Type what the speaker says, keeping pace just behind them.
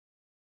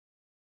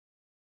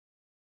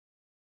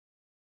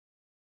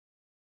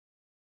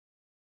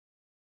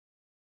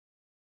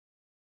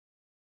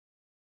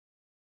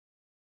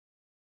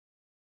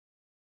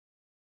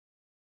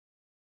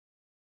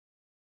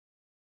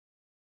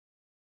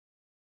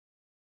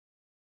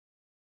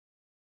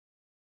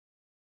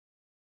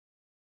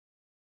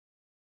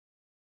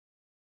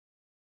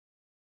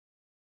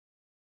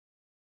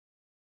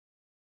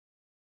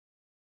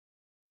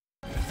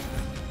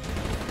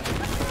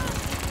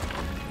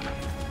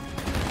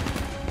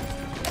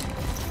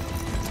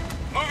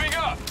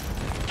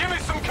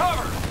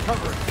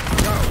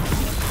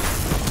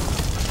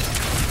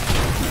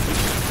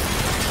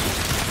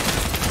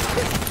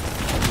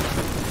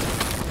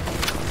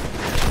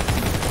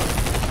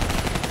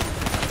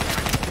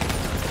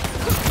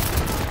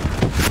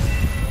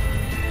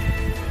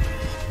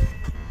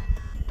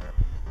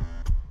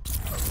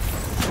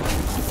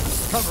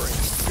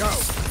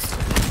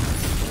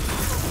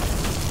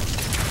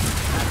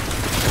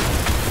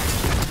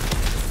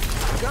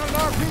Got an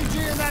RPG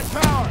in that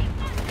tower.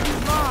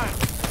 Use mine.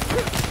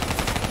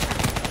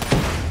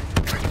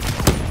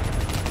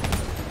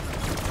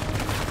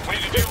 We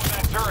need to deal with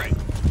that turret.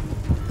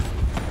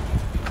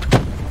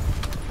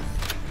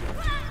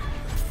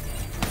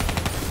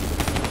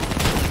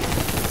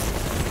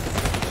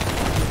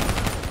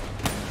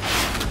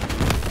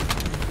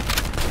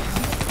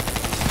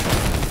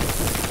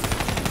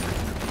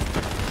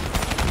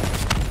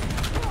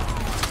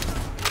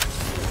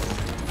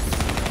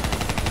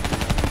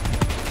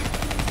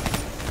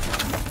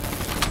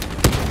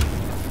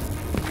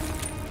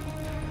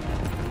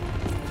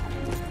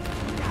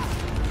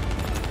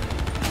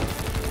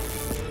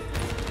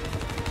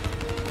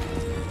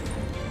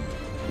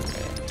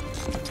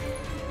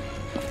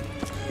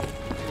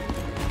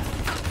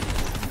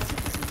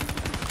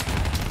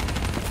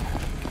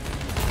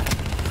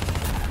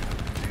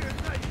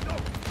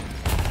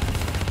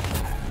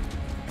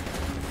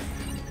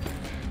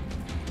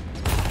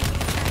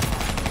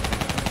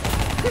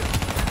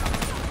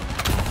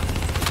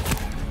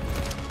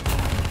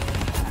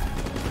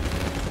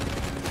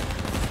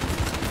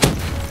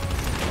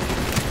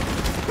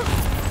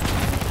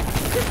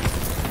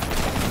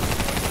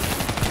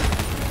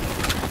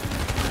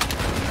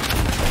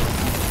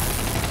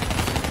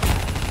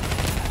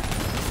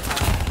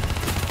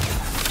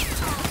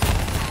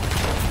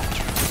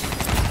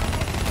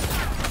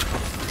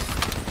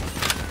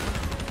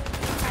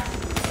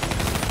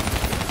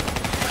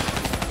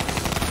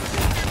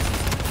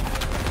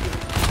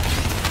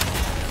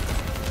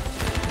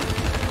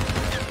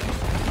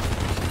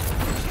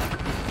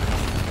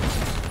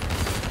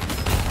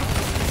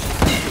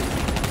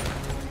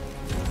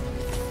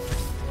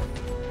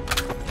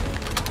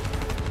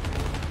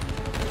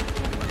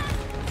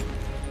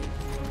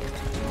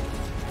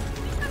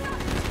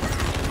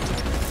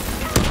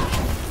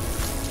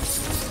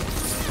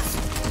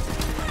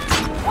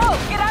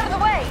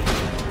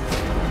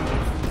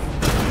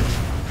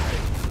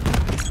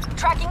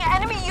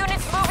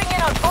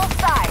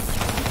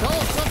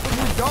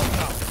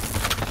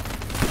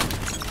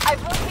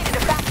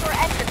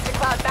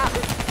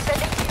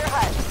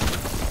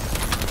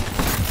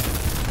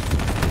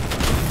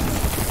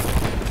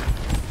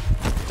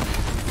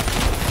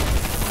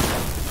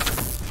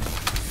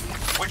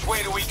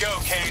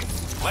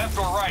 Left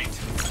or right?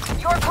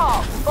 Your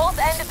call. Both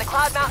end at the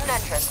Cloud Mountain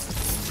entrance.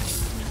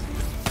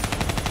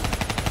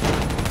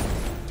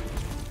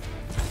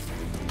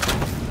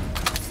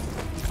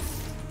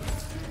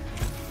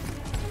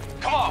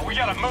 Come on, we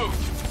gotta move.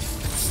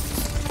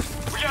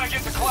 We gotta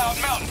get to Cloud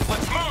Mountain.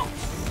 Let's move.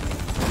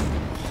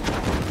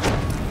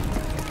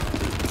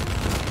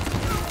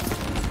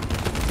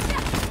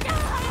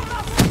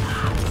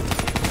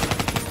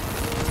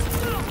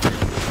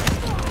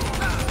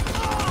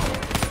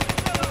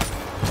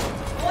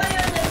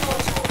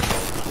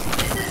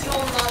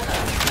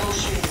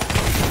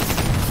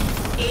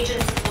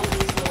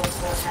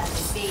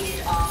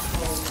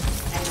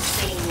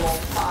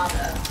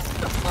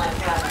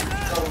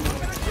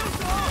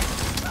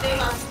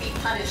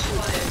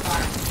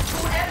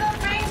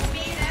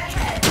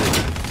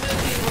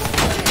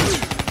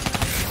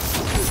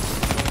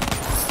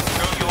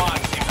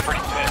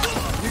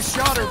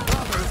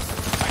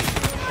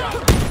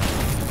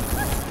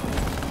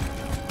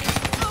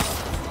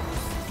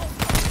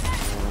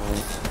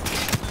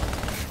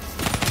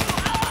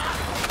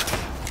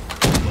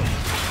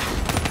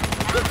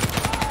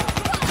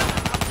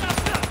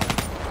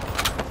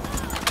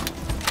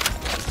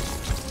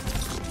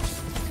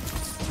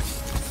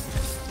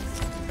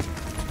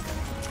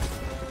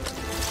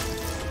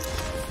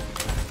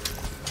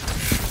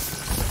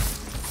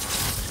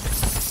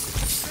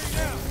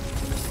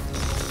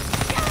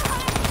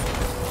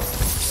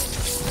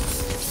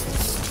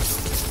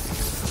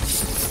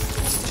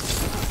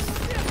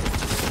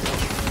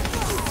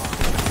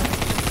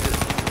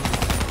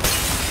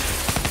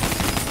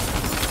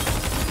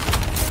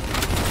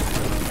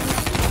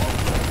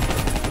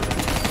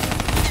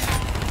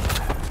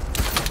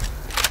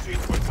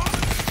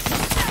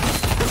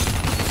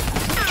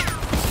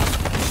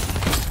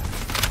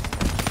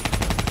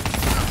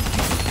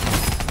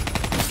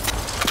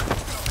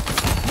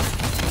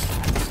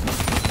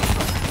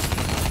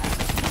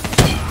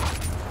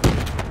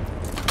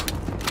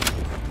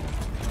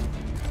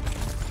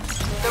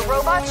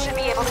 Robots should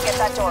be able to get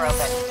that door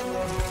open.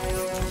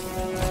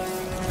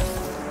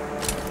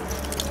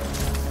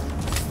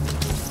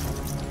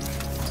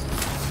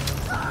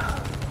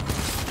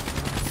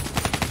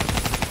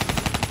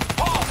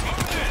 Paul,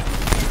 move in!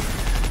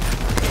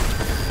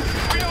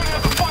 We don't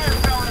have the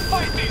firepower to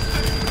fight these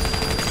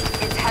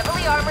things! It's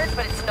heavily armored,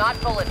 but it's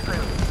not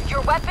bulletproof.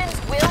 Your weapons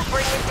will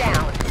bring it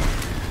down.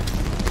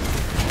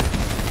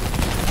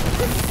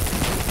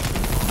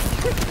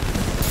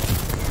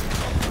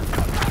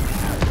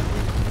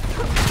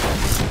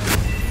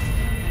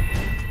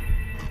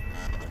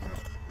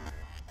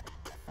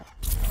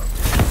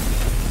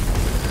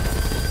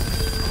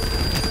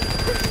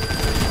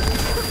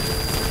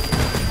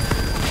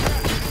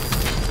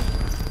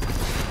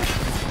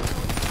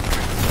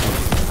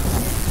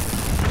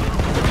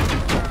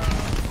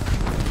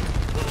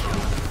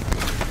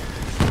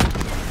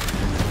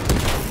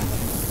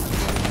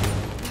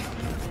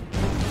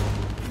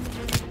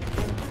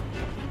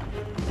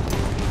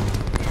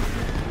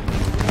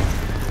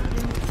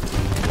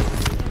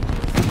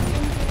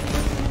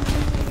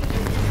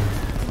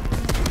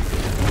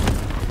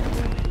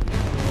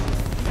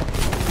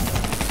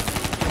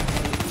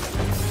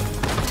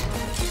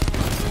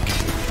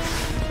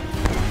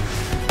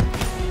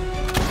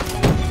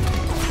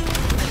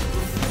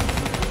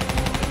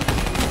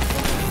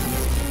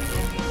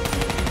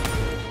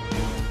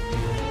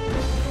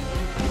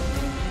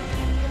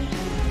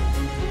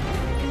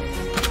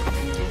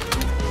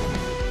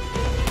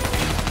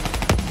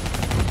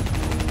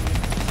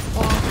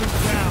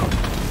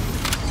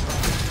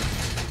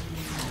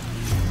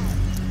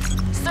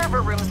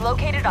 Server rooms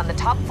located on the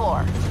top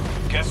floor.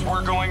 Guess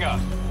we're going up.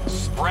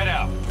 Spread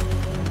out.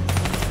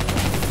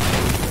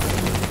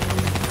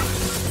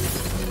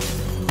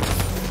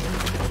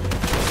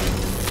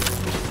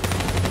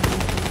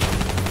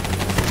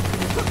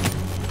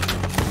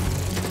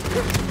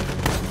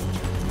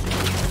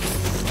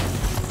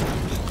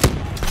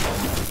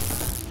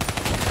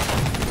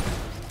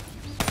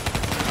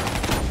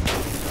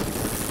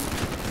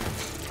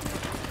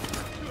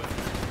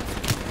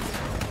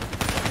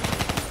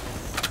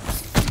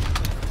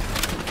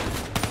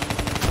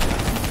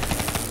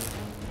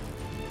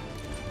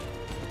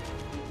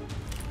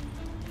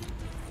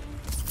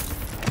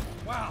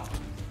 Wow.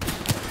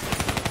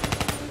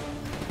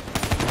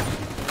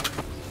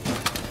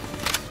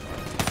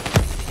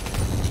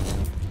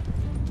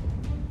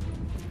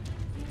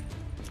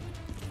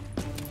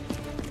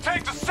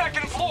 Take the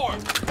second floor!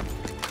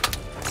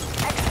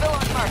 Exfil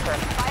on marker.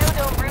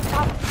 Biodome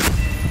rooftop.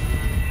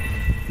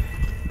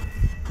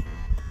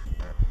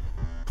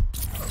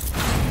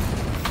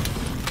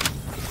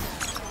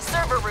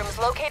 Server rooms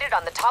located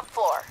on the top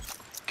floor.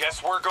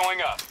 Guess we're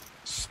going up.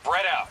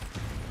 Spread out.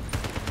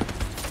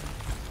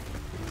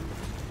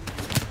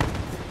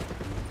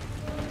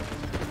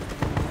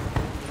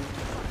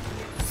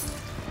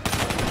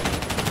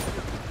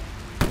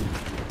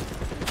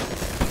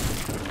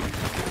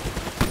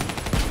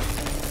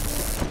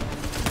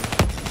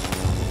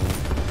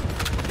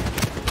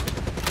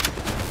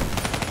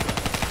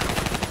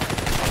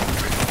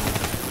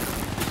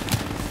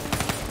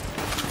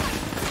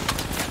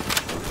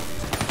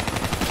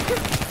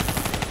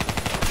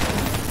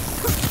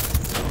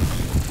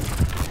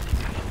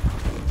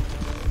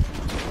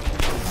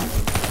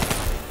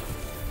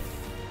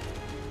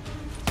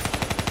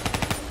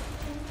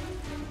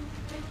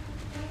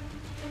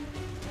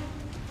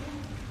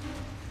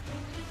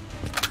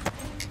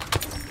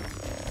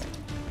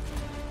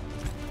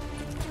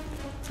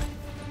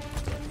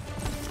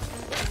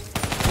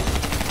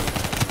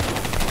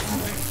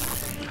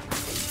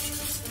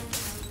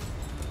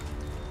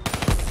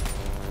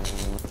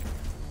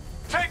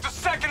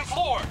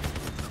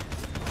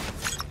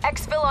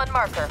 Exfil on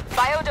marker.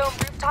 Biodome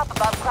rooftop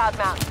above Cloud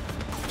Mountain.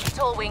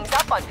 VTOL wings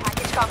up on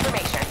package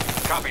confirmation.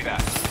 Copy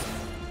that.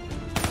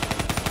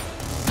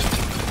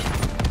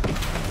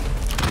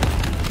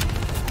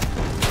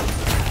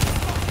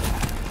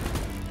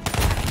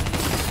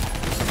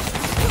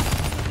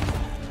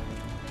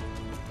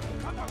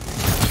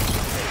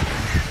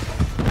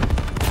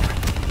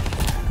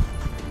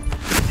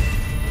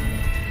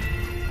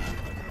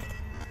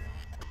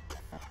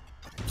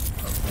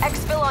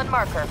 Exfil on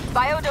marker.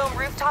 Biodome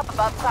rooftop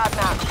above Cloud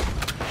Mountain.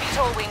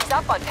 VTOL wings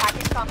up on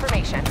package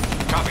confirmation.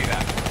 Copy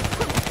that.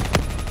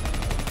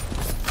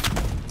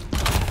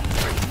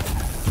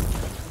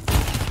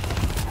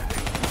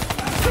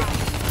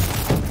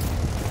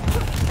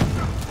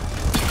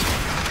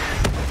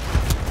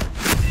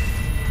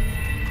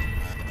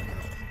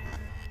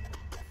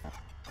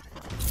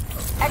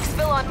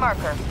 Exfil on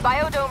marker.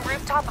 Biodome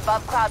rooftop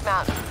above Cloud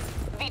Mountain.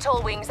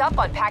 VTOL wings up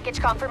on package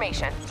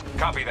confirmation.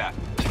 Copy that.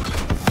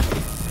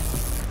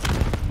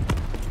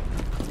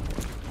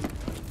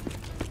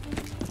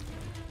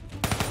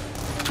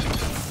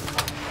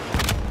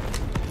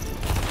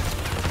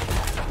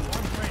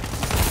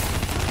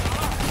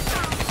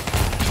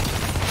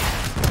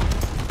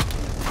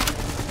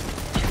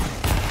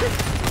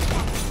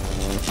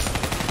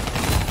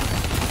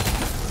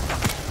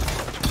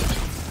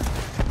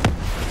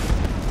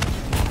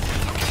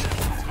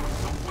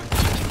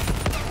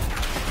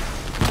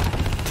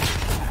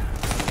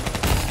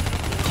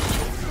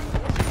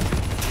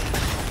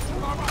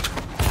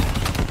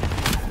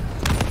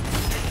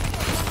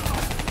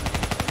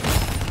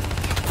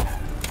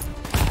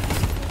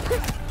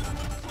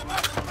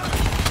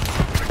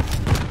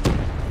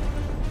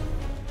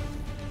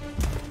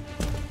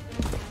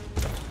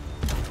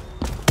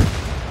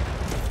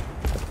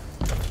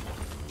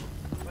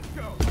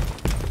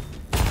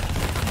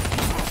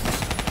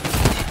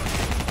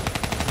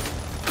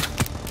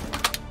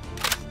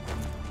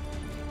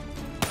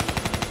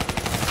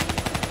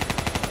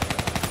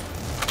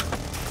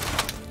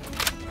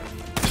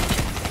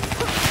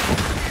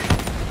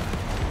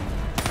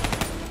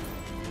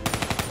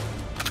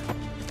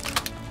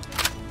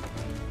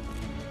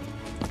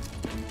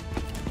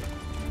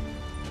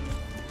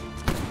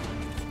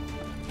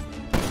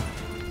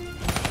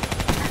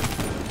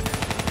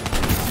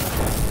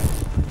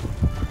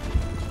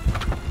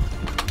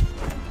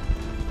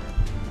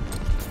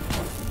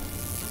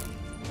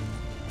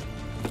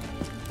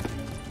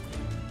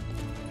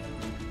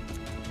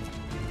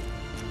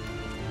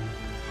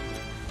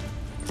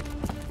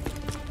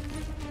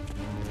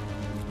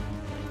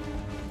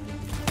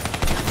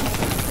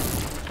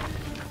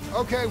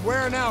 Okay,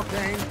 where now,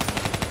 Kane?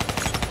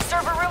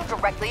 Server room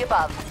directly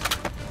above.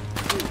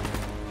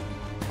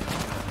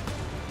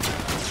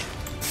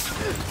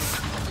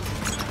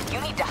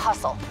 You need to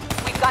hustle.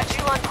 We've got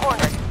Julan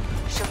cornered.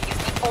 She'll use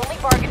the only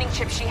bargaining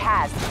chip she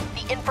has,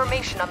 the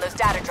information on those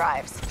data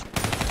drives.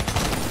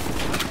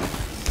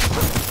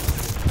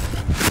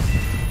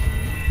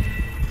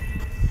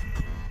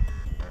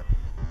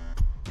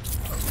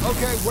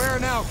 Okay, where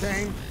now,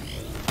 Kane?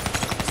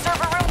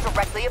 Server room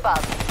directly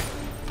above.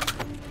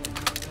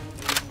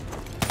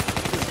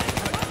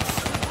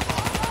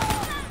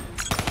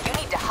 You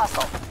need to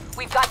hustle.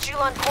 We've got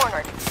Julan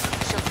cornered.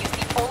 She'll use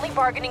the only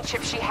bargaining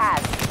chip she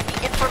has,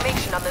 the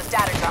information on those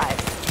data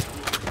drives.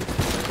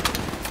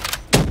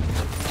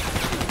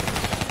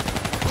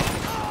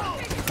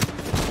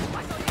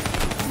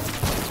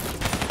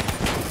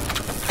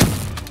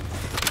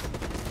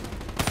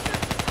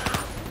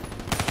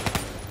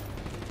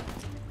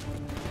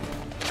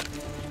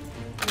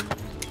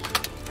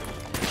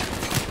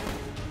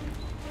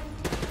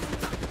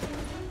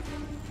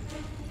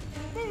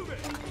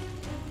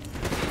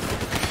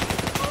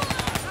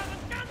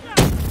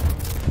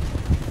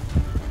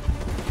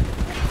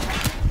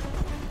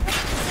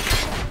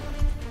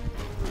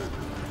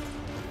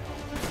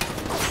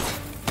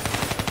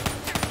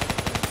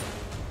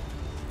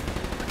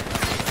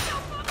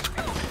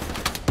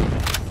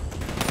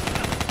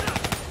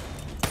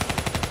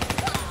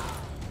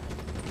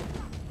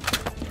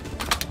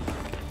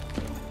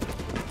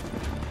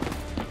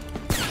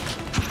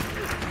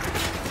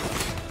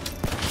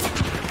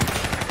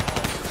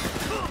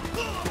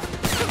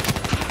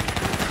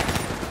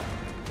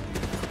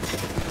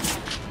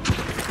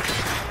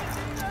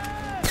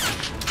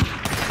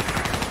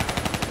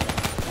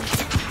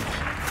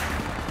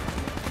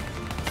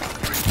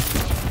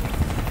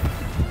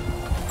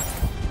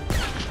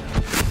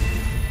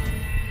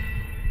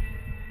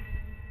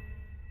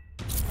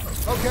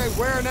 Okay,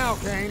 where now,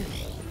 Kane?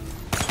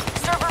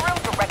 Server room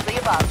directly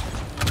above.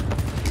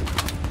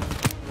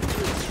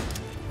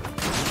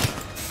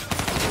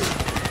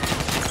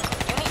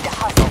 You need to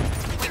hustle.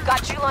 We've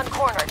got Julan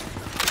cornered.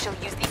 She'll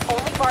use the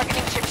only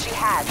bargaining chip she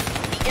has,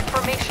 the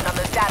information on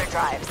those data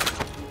drives.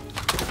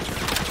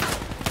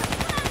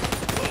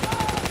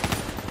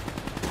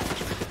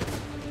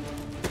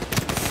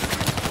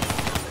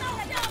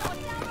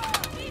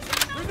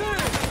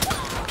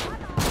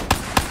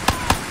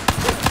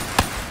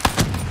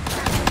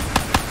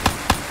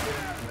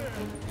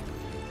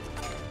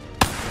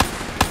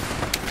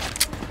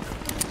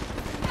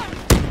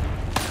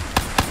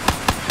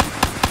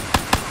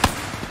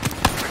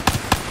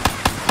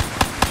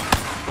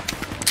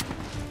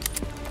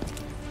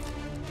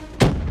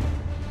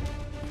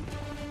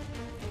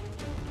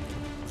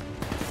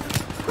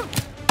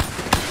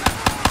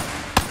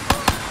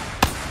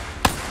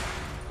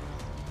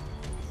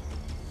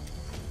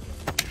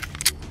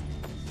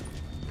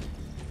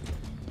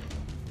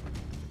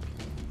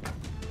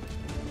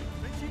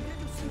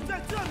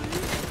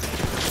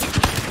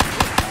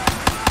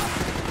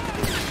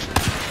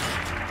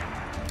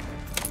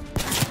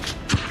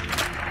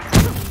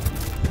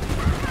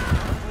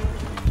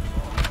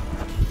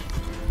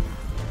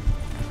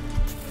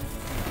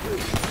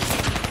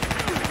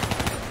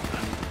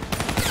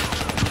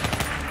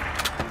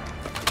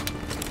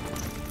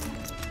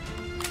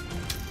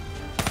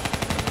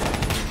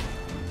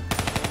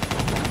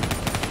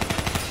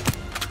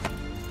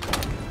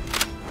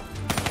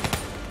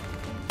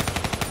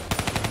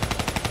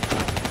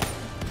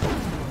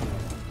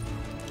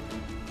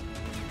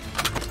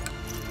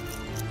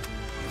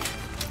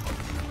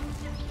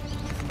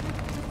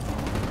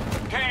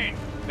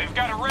 They've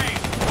got a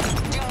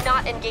Wraith. Do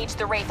not engage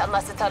the Wraith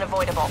unless it's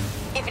unavoidable.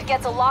 If it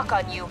gets a lock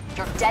on you,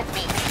 you're dead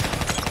meat.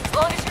 As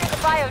long as you're in the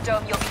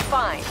biodome, you'll be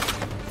fine.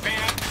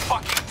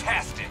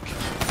 Fan-fucking-tastic.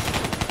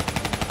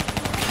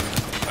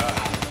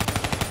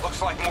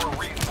 Looks like more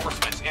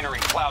reinforcements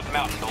entering Cloud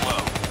Mountain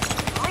below.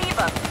 Leave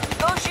them.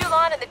 Those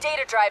Julan and the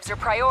data drives are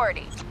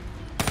priority.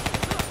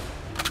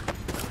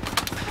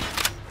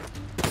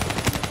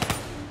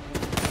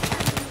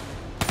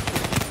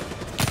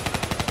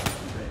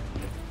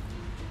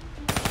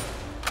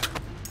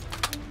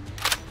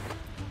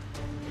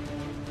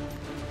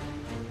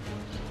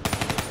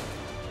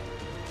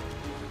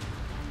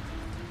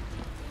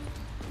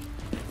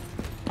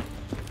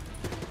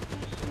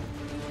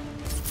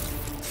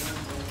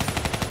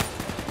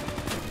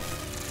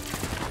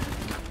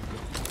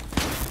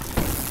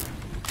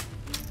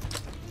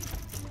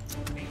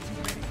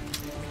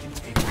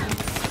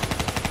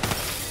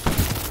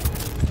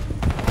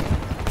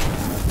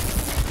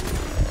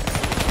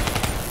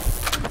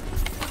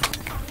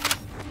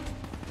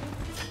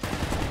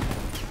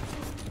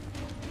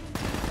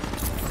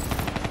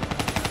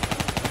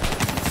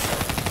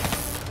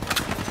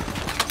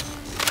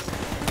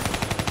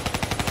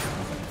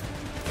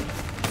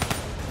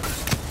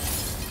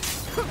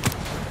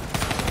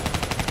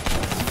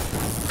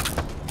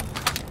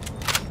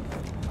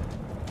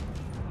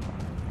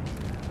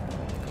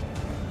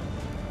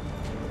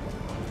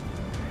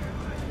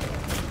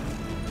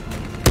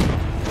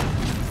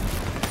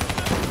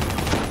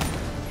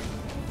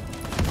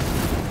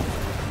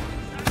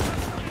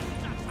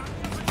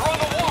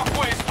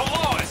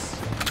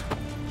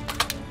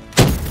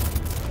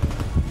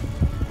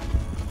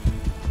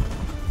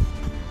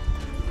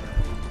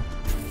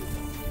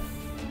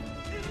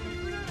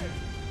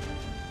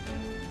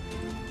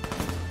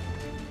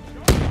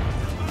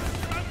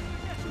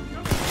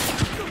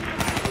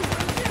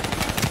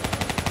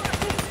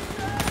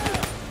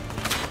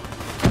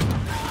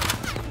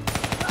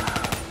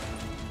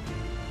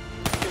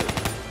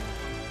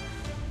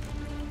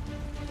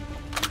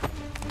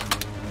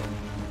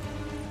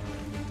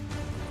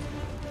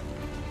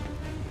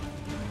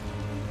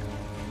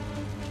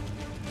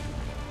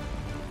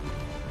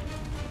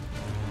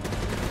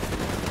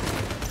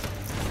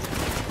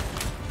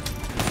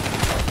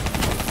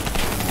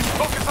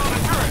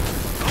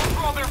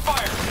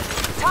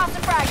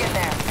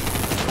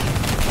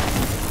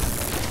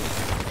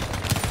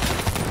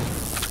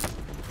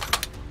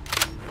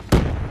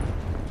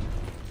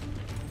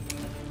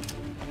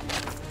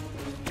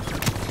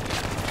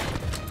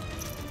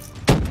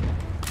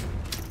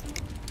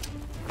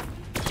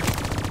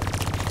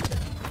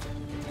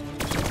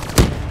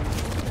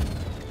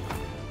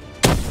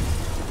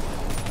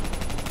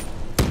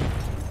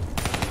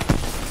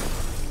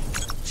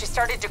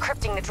 started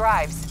decrypting the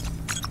drives.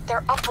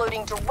 They're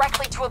uploading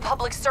directly to a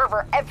public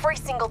server. Every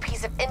single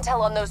piece of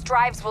intel on those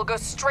drives will go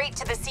straight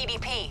to the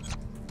CDP.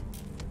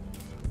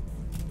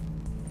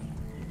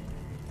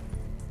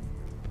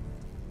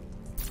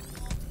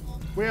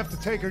 We have to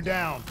take her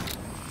down.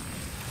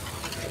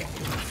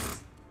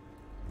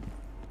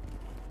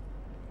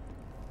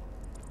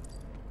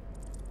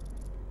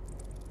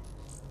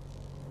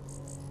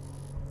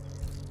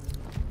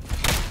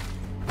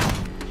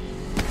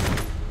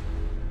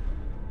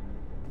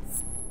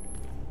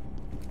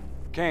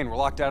 Kane, we're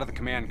locked out of the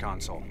command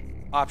console.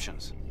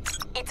 Options.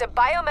 It's a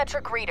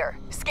biometric reader.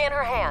 Scan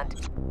her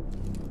hand.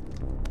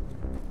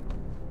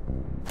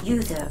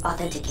 User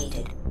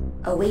authenticated.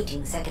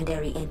 Awaiting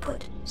secondary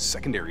input.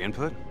 Secondary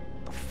input?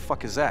 The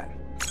fuck is that?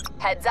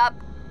 Heads up.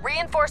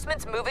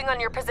 Reinforcements moving on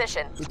your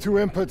position. The two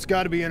inputs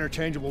gotta be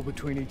interchangeable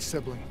between each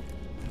sibling.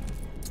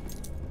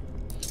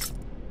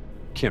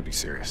 Can't be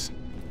serious.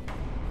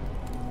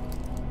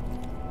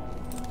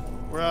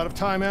 We're out of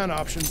time and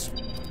options.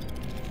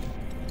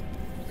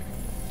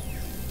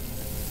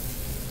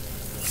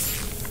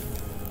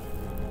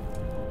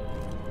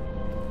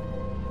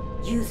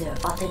 User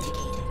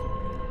authenticated.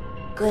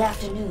 Good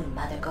afternoon,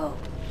 Mother Go.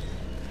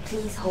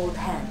 Please hold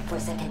hand for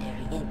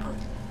secondary input.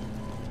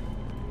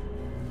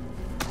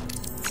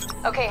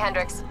 Okay,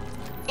 Hendricks.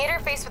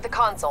 Interface with the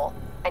console.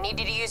 I need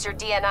you to use your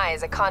DNI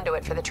as a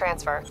conduit for the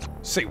transfer.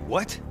 Say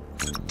what?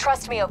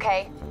 Trust me,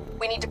 okay?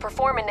 We need to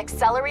perform an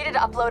accelerated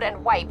upload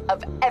and wipe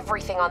of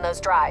everything on those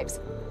drives.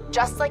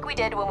 Just like we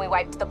did when we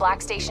wiped the Black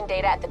Station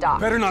data at the dock.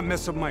 Better not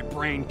mess up my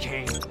brain,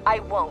 Kane. I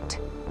won't.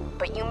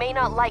 But you may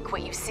not like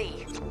what you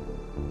see.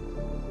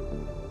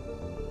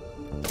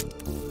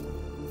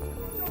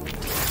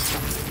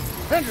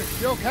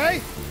 Hendricks, you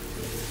okay?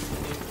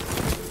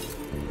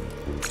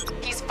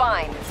 He's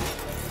fine.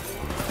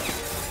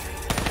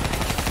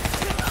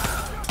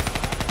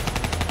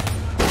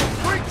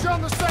 Breach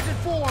on the second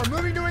floor,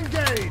 moving to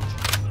engage.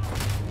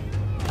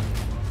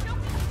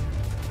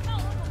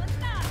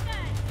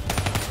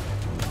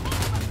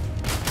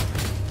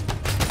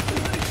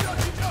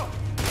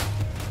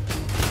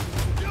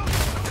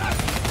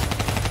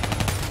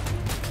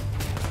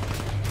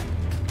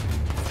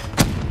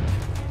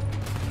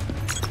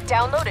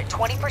 Download at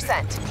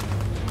 20%.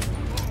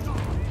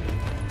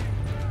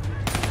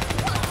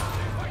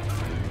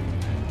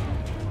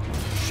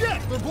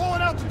 Shit, they're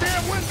blowing out the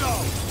damn window.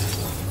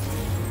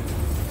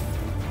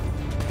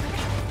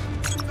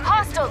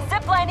 Hostiles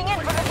ziplining in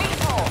from the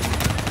VTOL.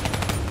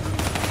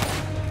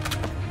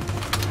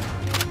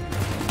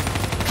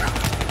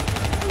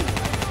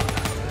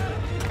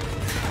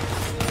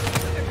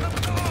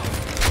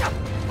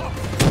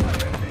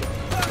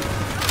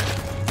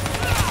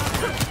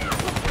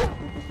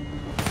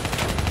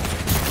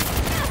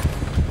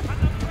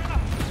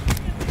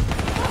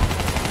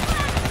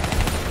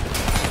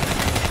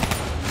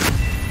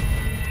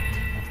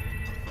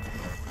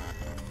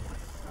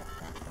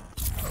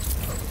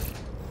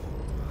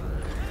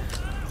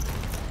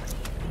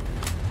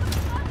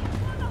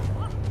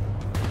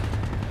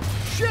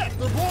 Shit,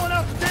 they're blowing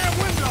out the damn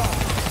window.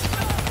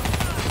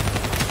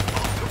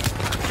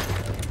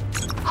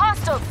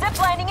 Hostiles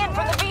ziplining in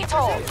from the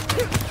VTOL.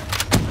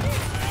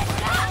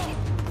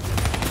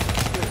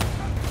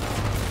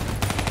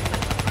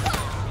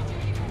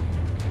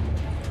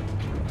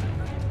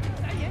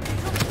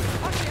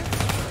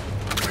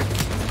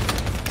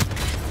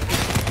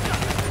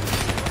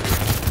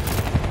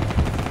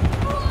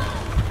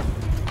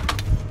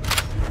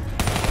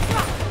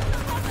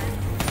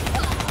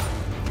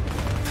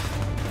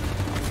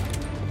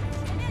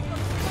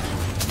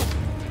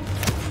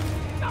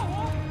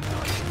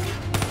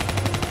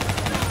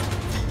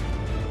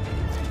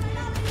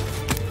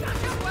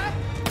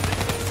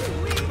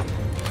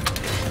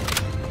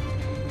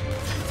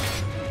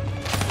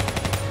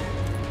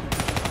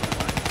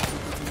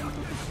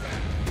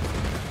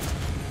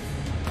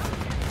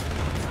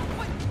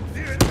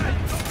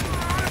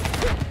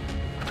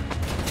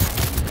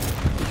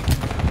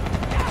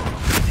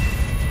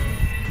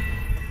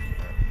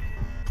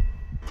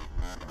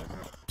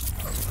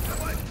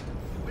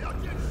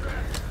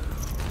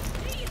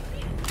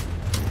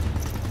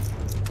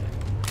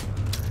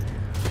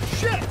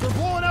 Shit, they're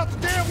blowing out the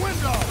damn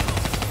window.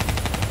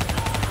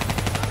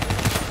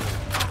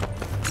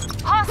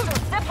 Hostiles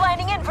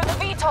ziplining in from the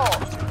VTOL.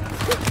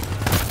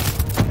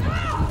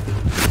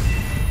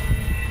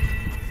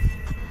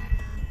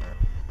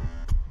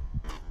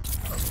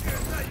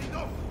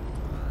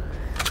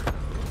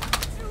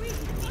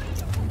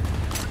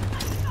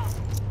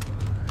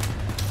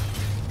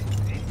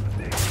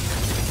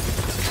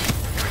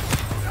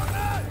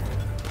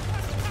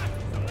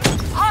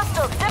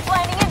 Hostiles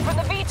ziplining in from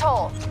the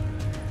VTOL.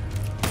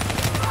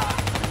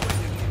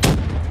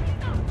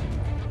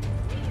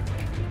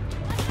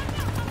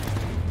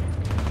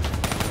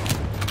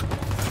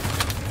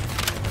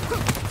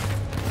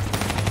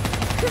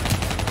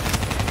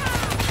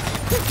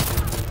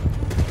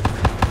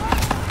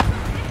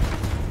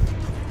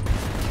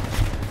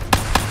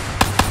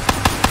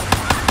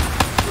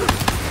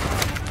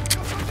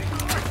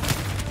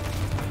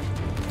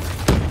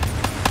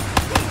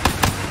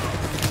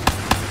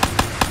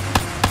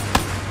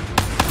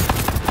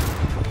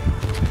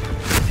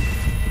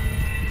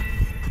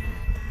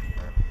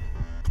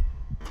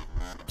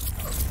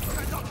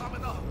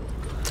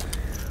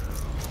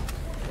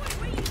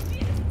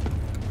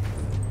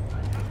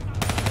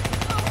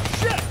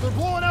 They're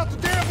blowing out the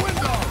damn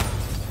window!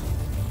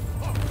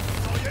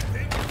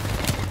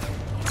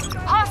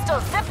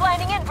 Hostiles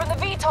ziplining in from the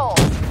VTOL.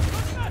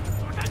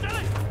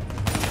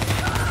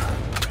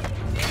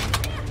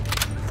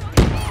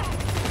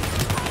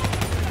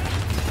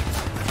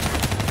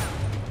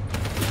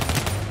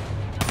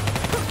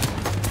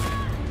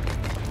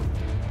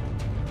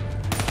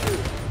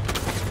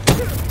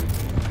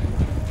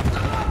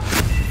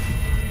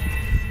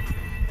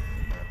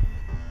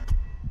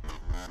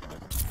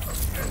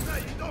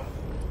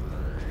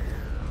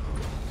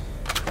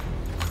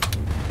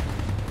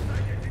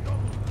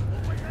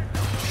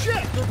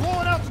 Shit! They're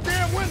blowing out the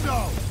damn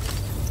window!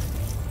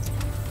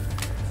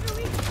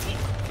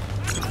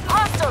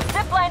 Hostiles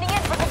ziplining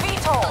in from the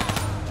VTOL.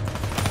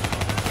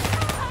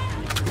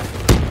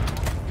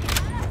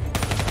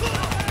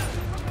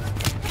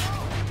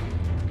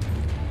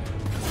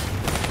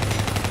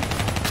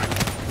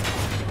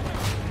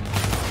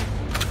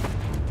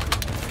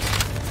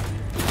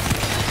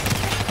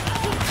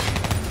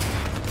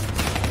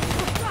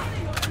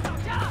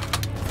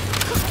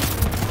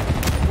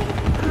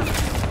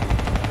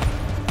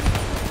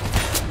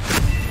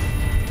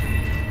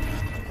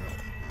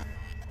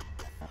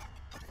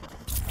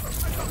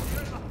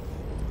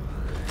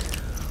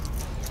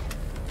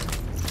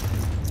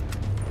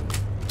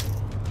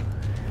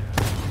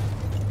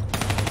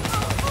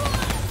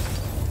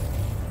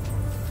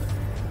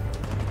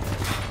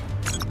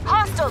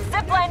 Hostiles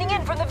ziplining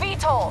in from the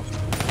VTOL.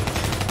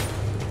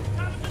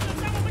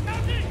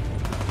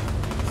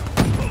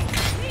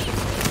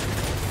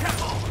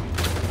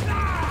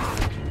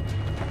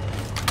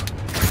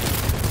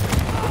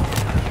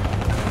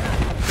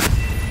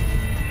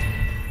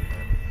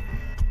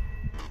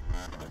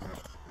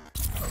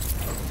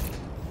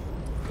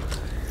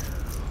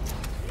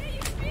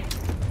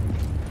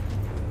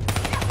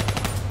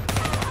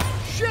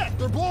 Shit!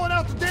 They're blowing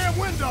out the damn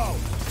window!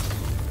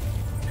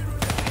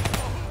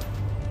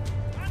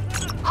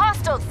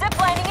 Hostiles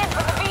ziplining in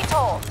from the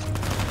VTOL.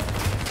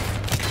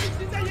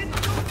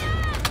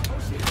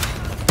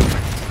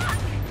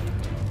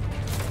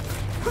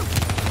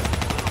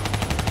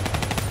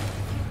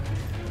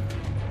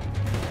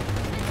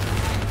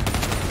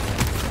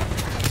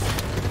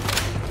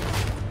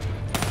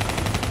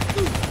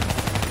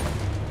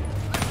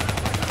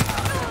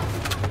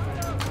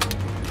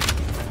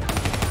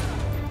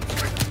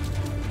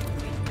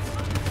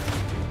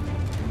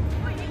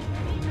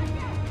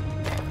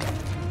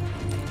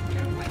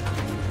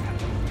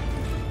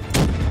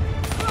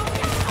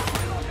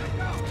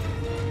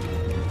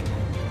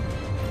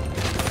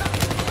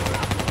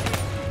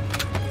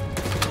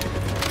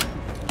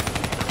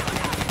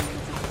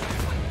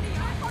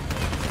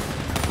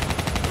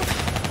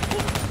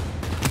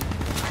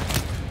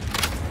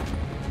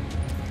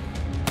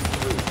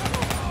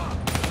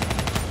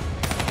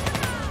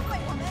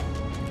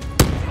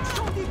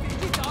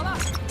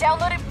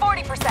 Downloaded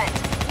 40%.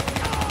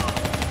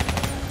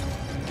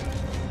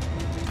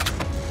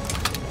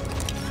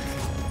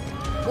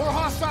 More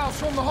hostiles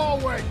from the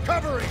hallway!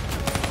 Covering!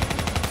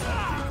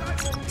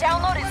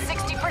 Downloaded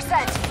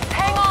 60%.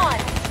 Hang on.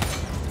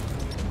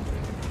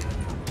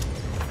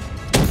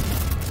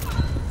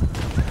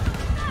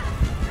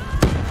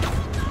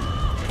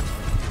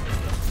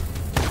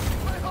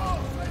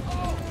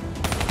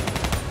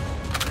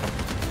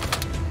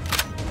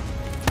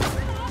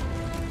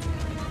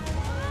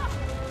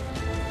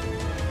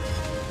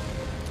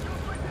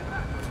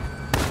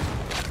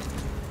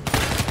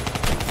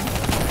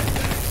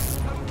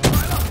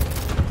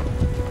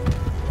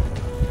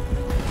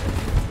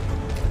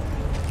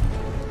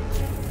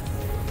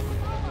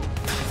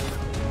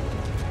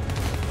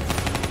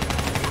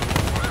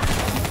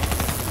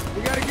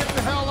 We gotta get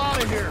the hell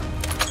out of here!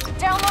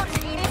 Downloaded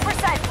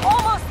 80%.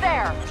 Almost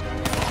there.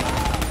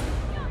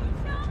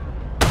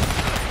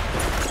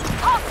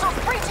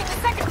 Hostiles breaching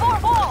the second floor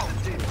wall.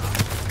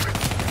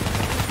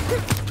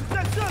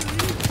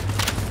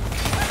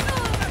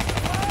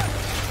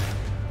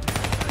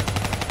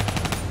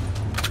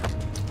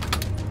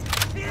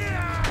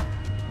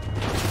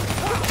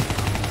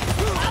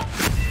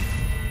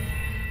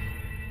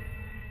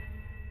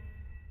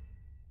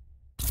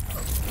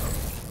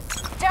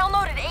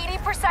 Downloaded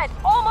 80%.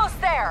 Almost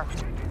there.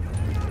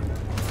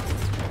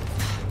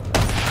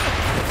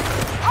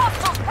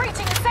 Hostiles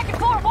breaching the second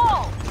floor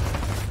wall.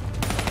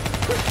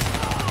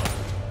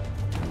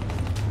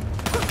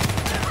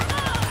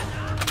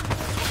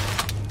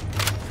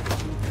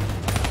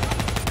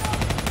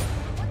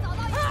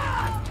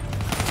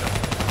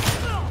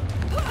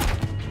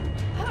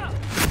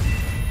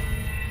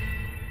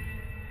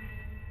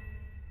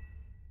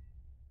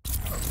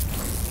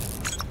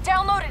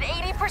 Downloaded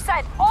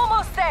 80%.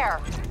 Almost there.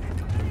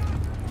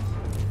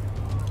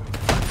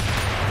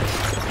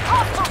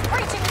 Hostiles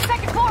breaching the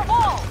second floor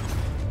wall.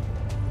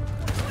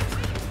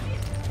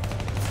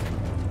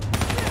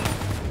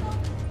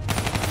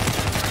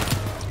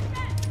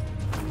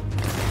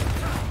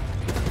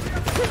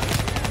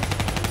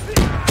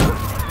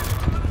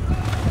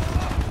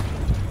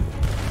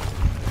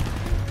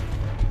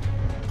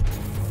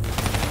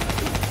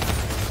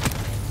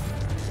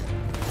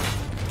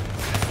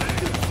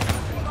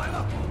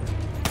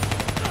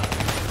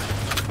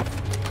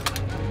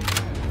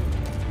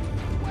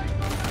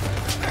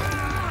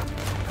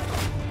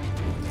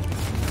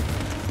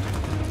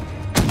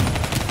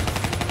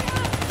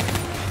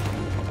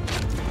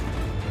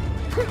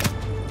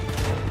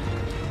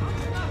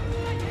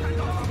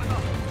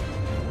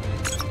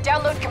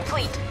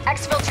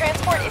 Exfil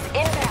transport is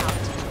inbound.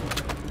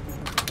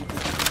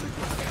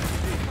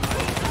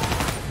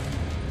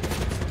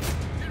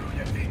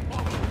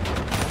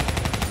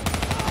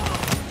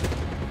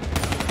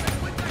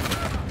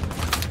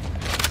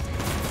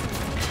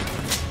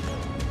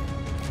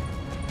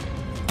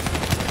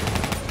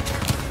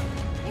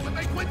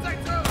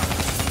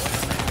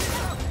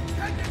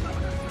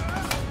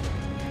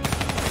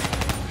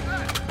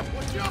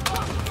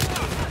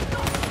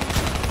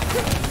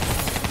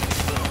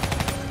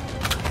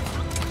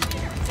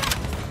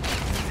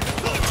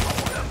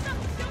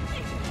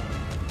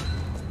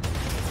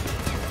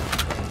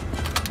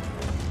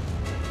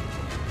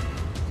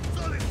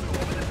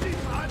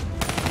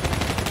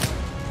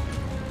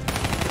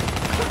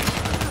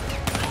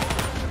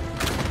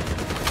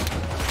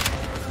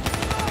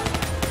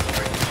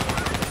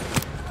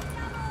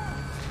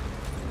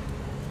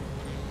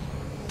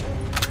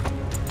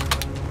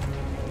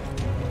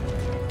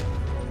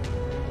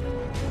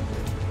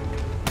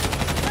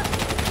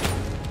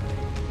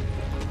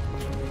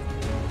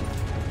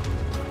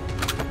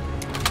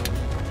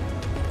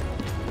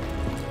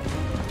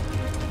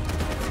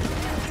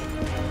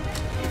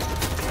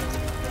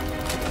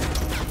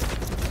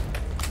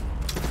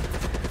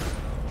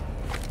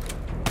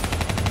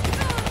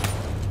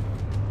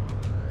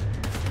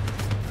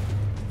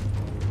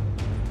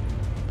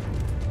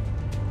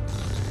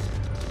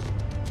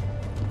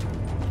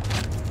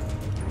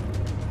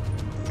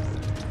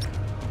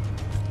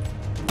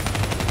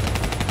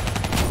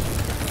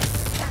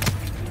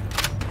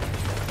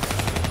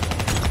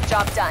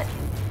 Job done.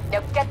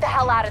 Now get the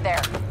hell out of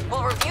there.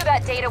 We'll review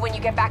that data when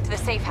you get back to the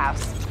safe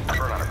house.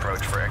 Burn on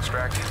approach for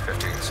extract.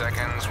 15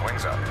 seconds.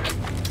 Wings up.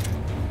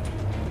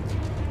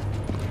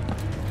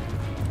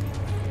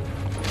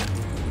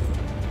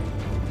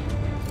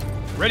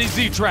 Ready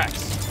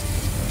Z-Tracks.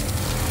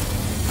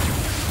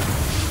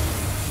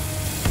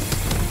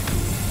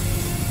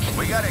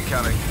 We got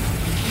incoming.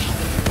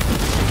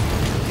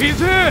 He's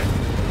hit!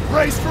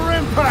 Brace for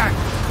impact!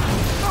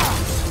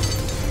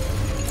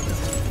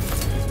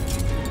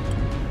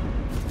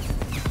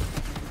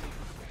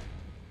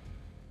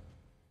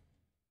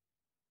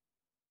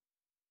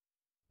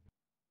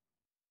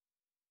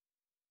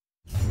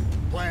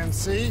 Plan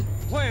C?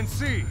 Plan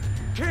C.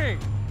 King,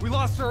 we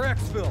lost our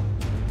exfil.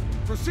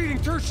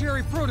 Proceeding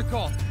tertiary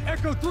protocol.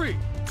 Echo 3.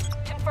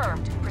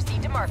 Confirmed.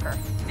 Proceed to marker.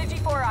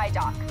 54I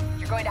dock.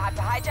 You're going to have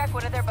to hijack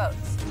one of their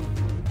boats.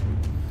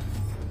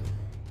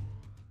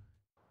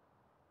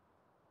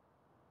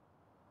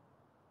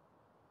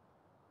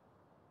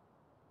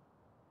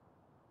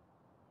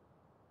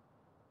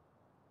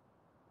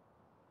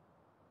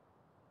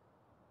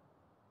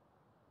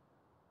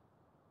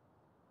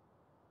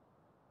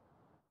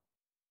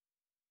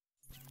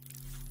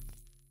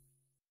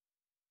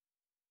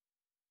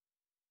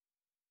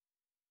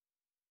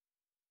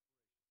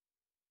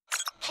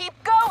 Keep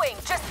going!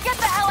 Just get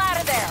the hell out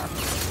of there!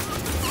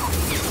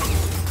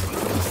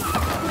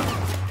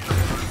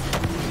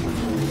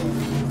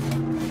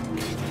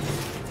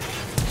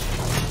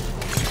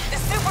 The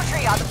super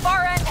tree on the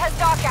far end has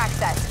dock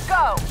access.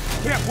 Go!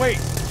 Can't wait!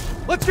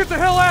 Let's get the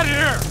hell out of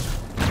here!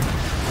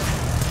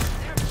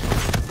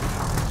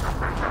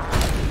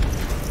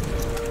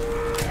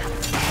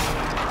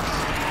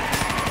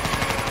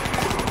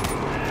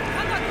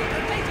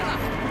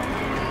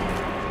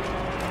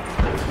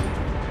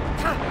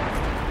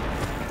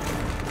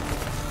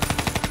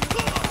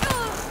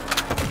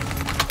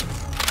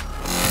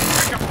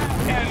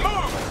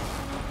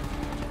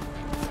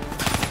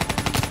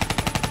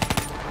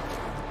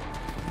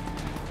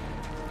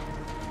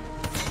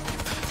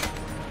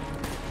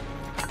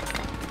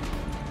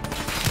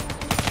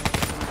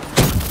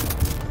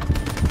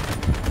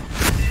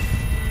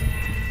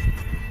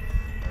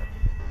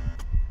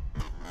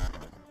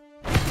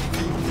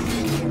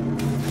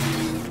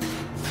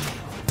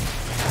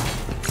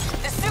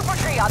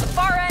 On the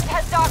far end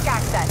has dock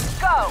access.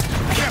 Go!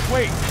 Can't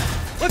wait!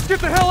 Let's get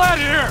the hell out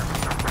of here!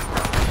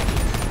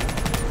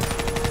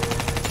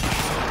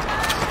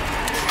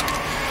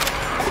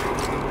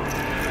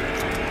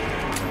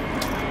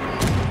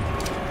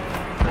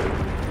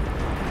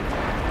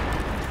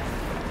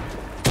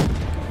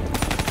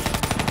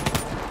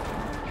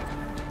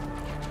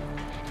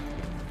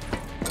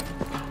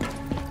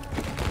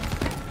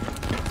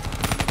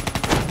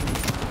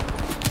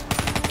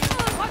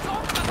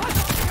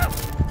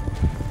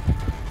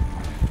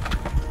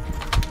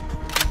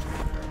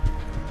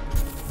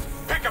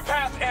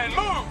 And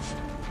move!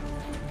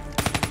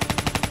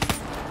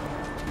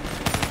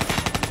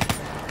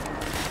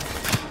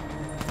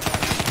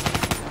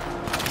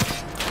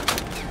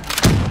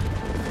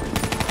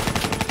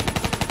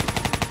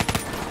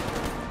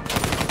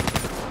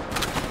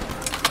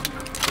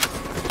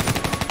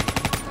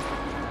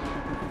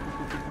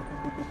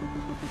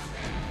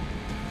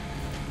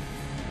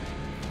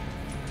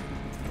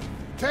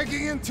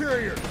 Taking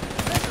interior.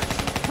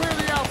 Clear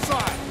the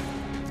outside.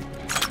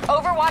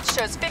 Overwatch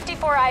shows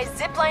 54 eyes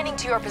ziplining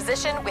to your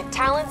position with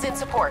Talons in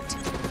support.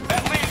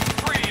 That lead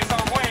 3 is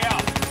our way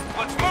out.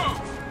 Let's move!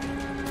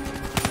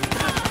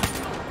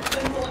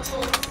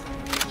 mortals.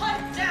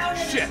 Hunt down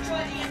and Shit. destroy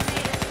the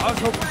invaders. I was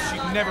hoping Round she'd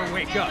on never that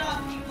wake and up.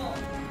 our people.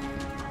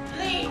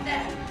 Lead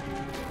them.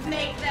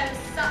 Make them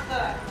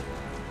suffer.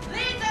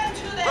 Lead them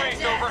to their Race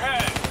death.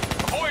 overhead!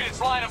 Avoid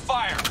its line of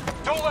fire!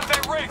 Don't let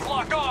that Wraith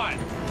lock on!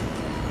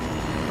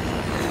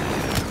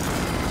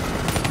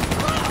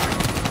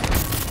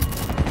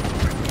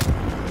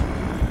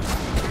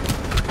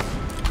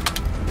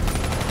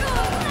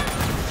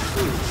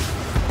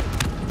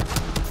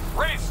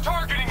 Wraith's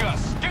targeting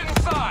us! Get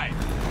inside!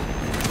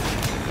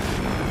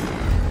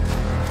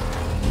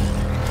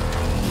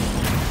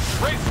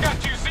 Wraith's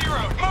got you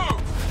zeroed!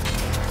 Move!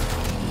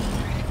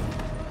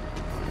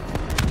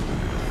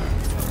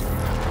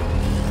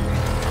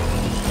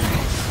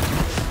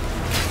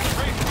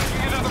 Wraith's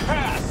taking another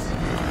pass!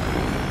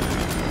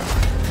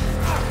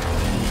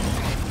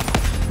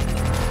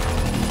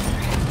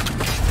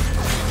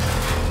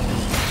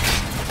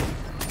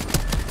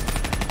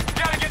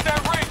 Gotta get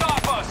that Wraith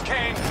off us,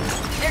 Kane!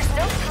 There's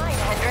no time,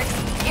 Hendricks.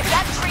 If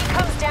that tree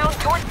comes down,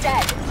 you're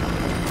dead.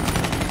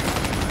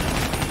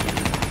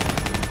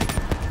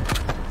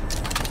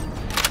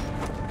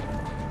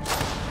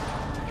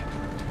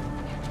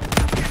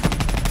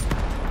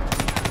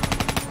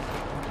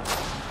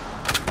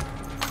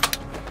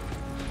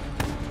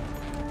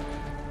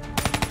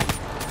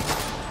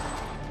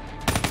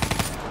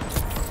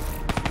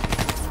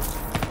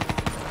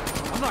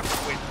 I'm not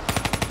quitting.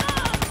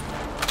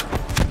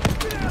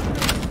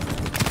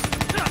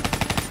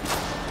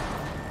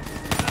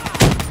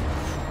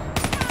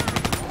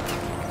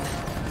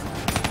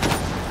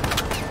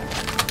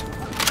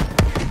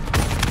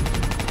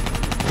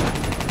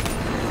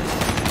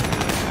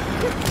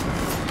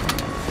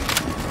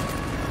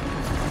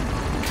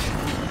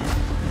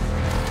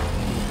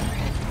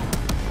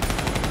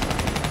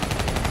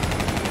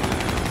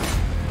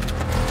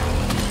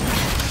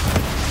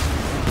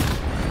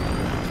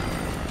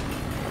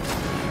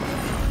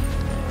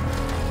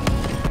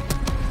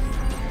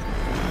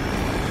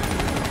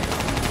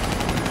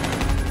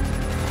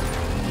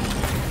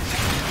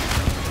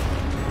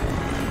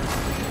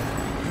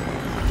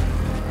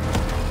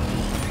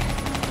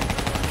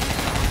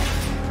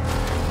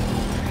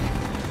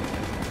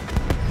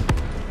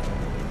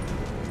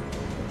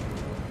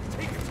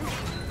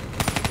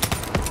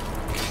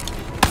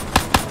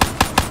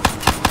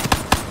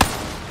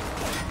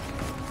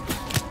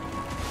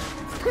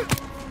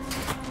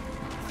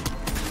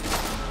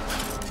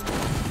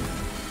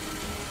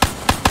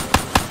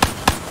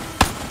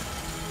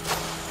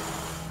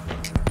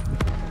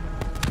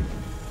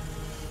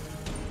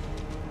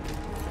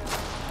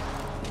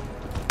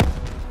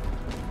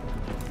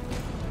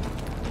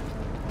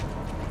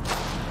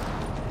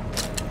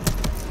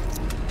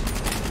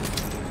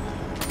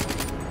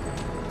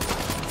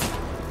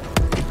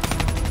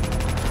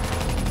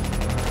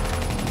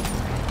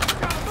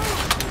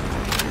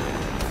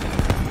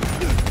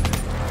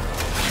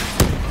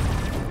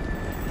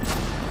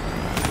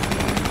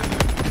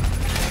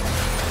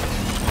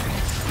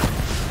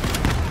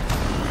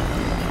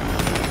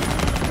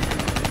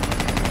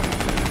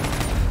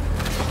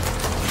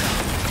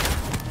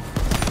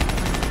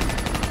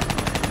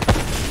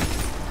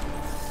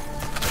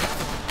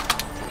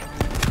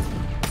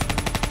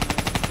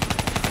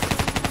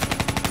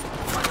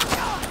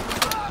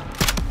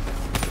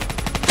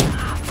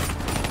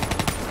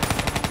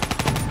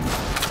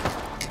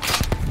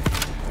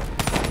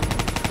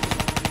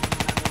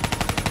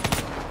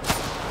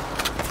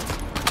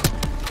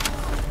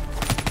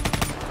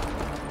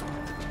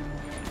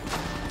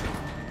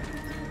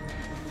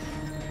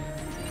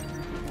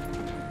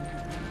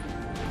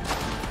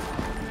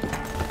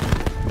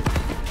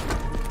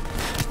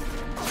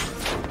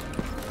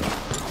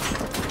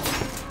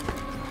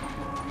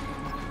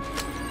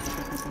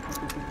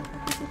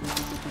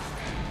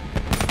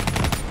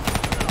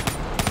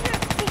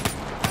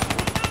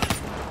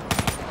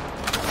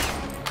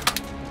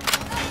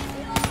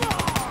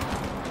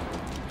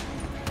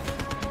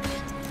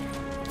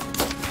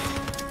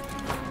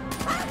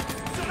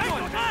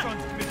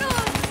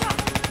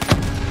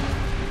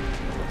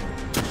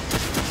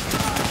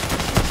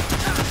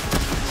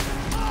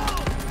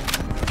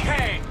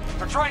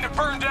 trying to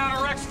burn down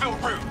our exfil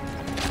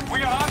route. We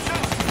got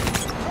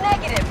options?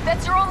 Negative.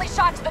 That's your only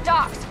shot to the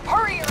docks.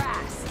 Hurry your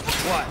ass.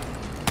 What?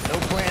 No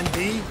plan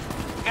B?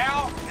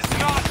 Now is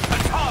not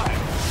the time.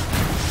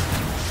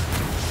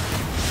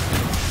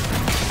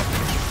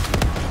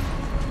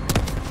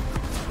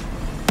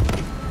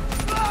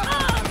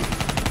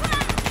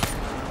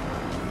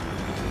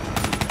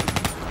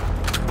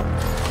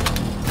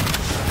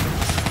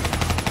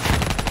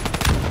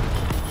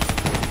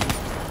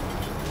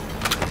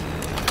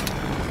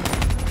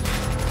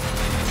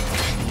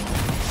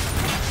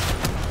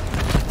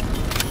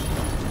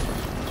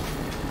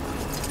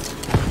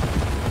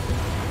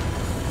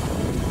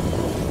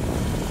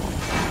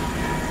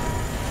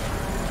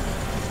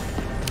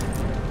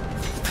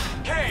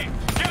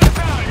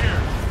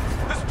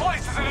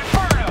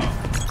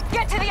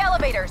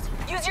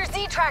 Use your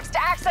Z-Tracks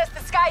to access the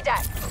sky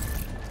deck.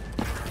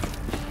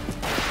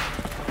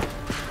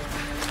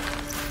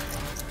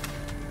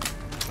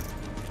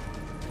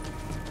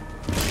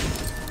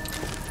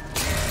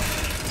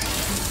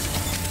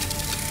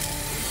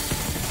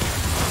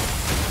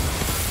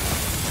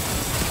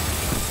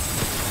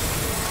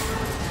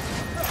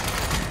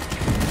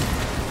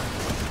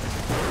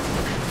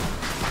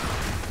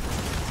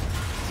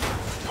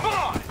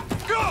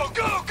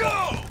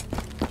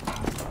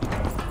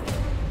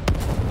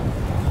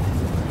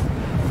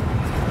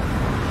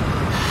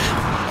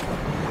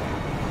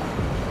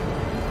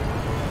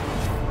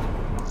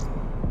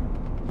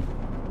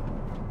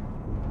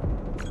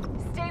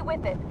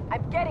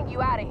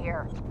 you out of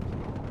here.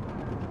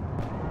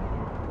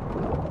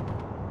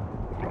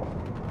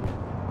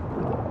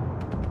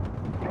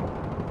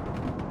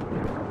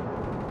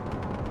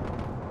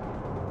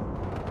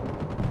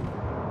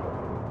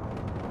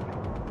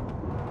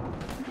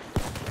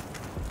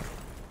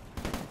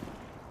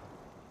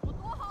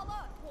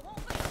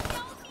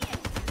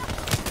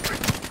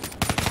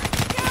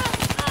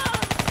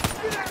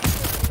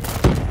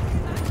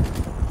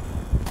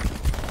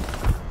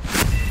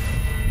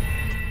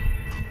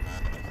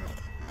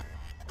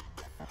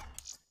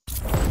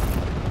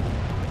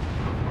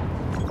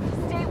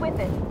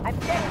 I'm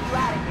getting you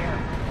out of here.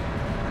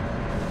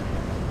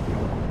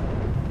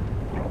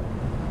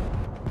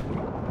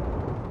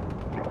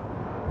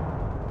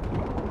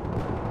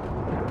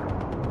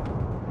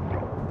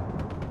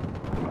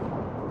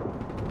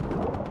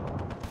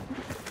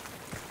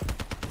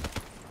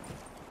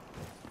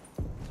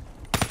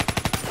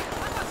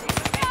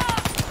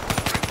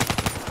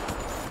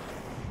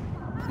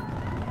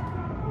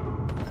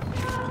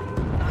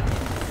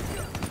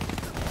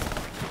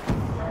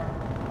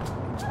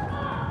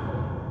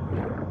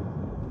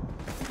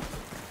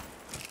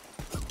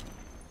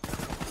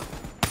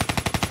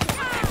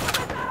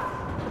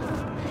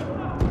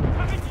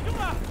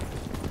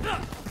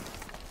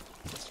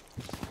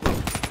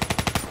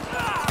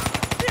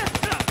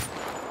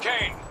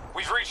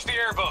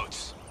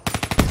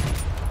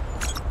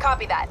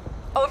 Copy that.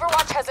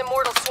 Overwatch has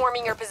Immortals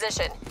swarming your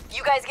position.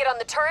 You guys get on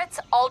the turrets,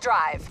 I'll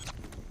drive.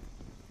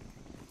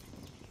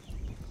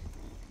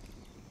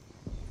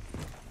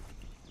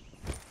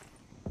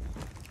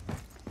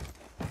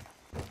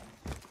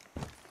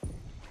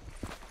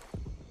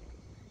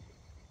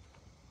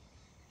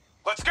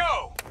 Let's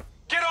go!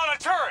 Get on a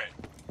turret!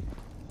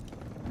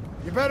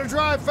 You better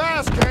drive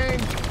fast, Kane.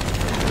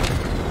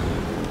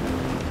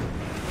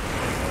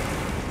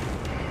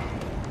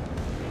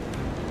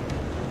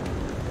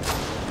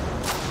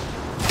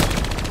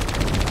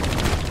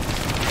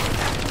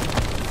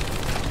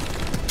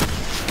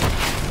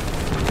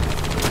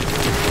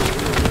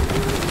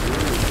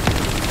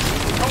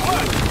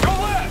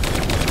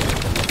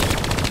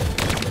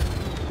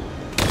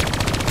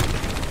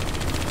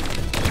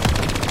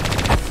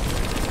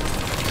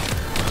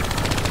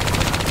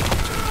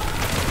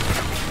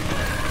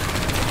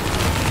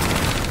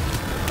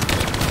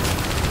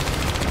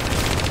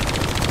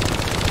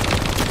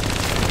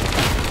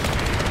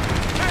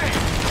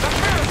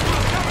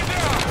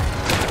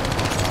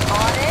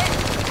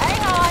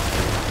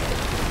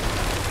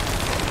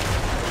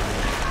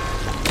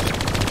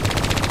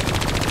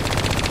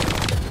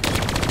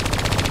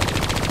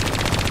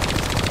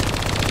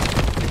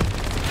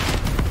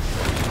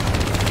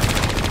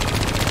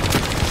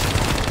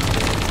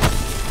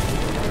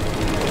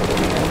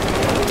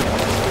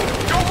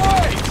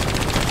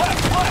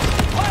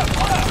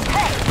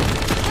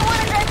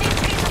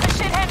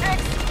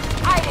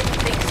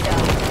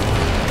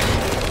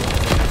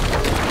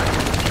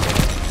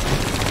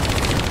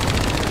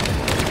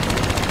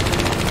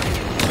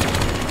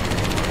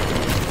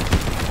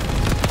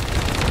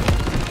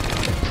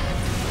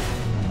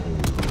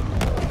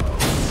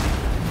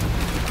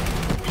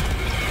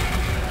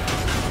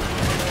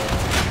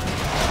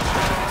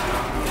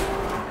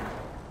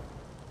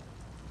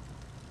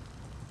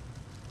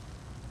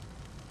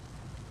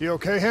 You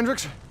okay,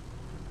 Hendricks?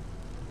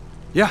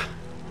 Yeah.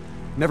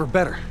 Never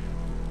better.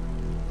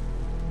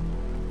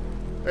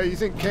 Hey, you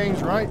think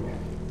Kane's right?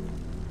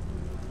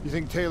 You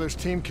think Taylor's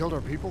team killed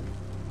our people?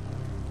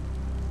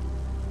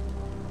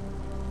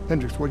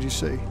 Hendricks, what'd you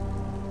see?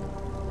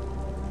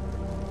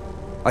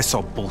 I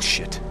saw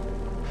bullshit.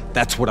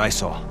 That's what I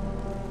saw.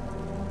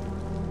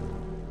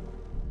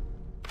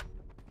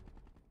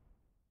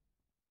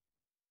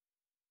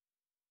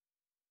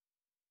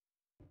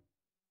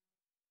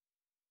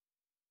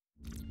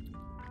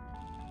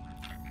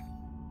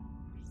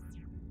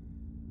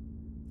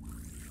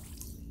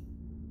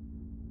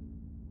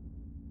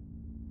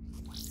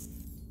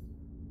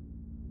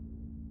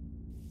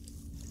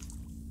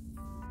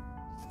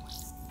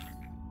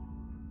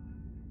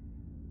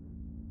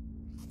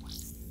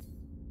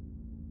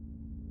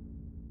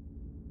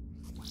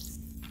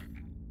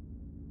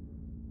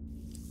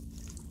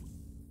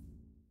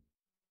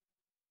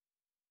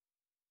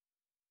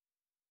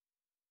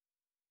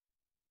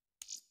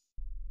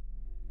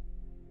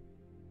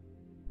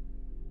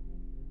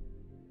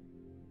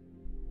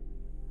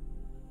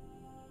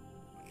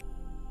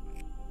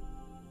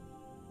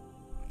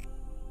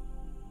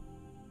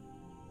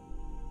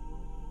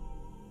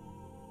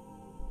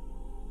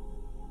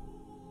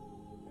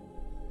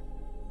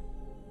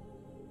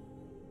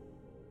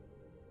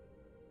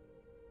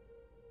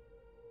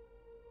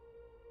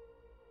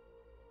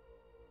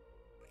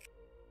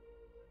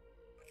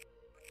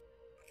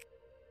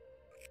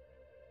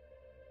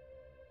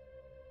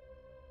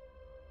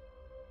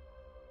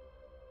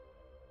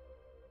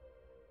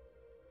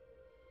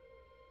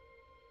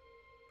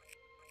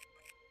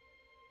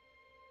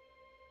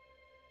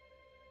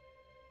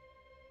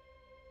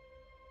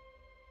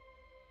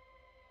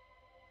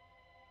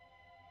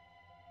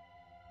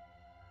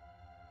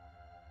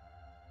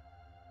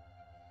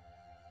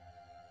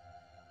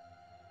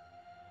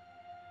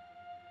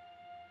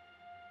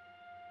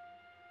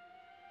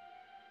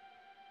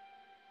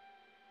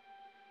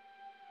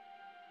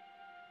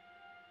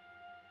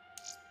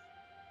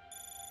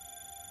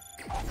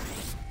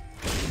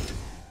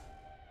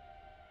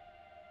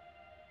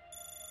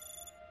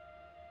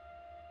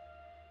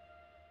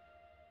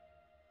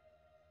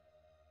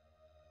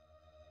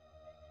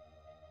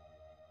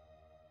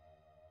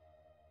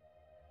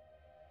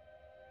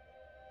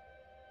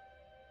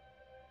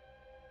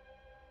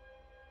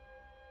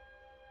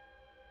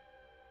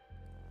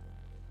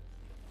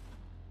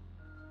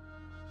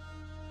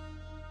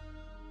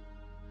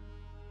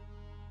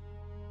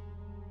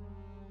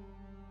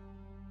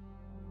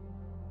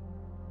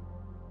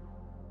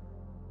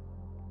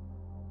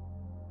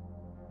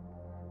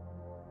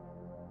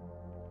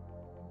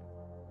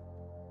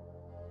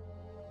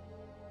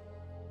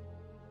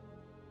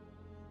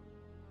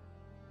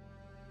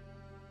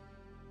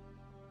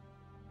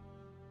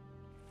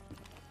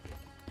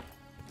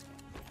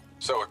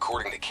 So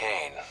according to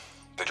Kane,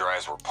 the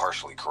drives were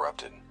partially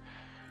corrupted.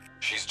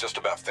 She's just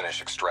about finished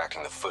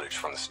extracting the footage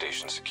from the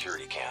station's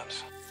security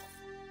cams.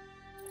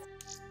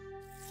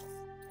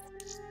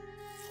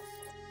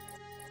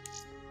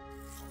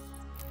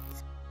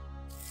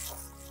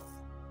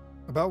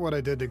 About what I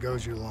did to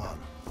Goju Lan.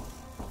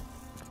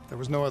 There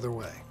was no other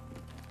way.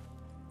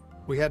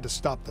 We had to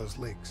stop those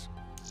leaks.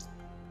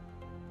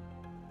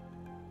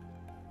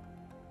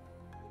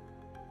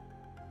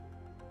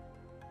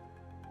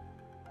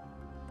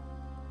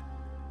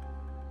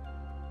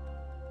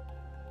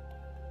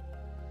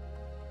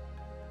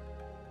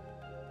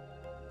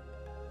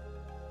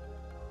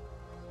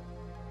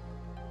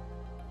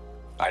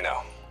 I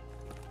know.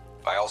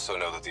 I also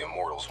know that the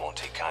Immortals won't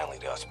take kindly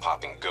to us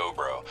popping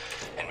Gobro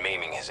and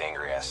maiming his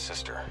angry-ass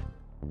sister.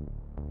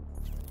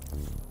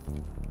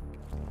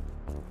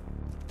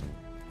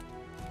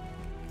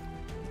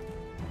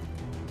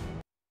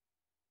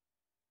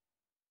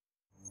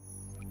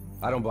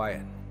 I don't buy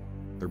it.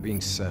 They're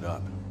being set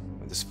up.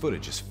 This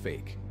footage is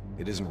fake.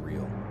 It isn't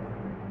real.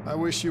 I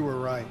wish you were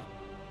right.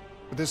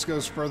 But this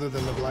goes further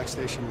than the Black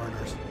Station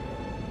murders.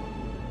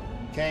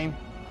 Kane,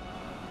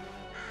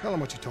 tell him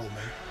what you told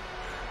me.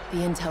 The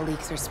intel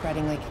leaks are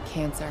spreading like a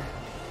cancer,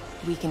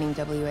 weakening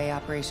WA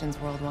operations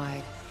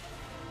worldwide.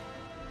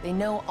 They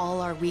know all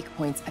our weak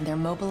points, and they're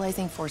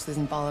mobilizing forces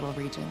in volatile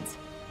regions.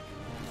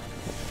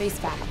 Face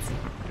facts.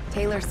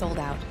 Taylor sold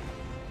out.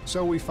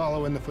 So we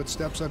follow in the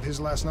footsteps of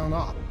his last known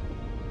op.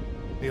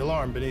 The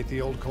alarm beneath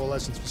the old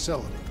Coalescence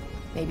facility.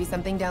 Maybe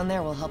something down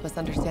there will help us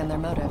understand their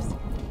motives.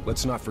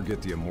 Let's not forget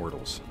the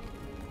Immortals.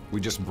 We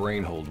just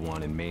brainhold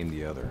one and maim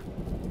the other.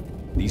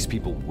 These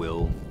people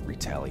will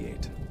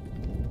retaliate.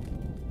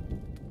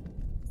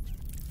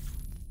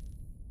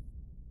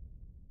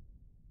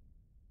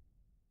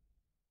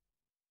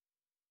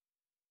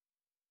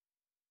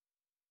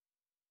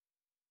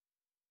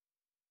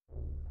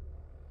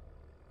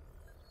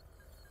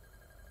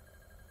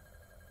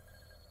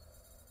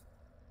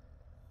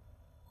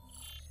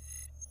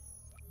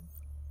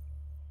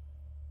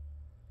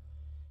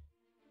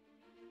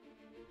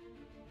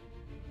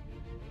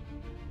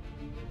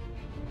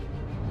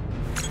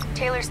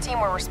 Taylor's team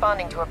were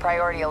responding to a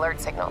priority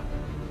alert signal.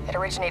 It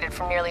originated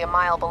from nearly a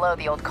mile below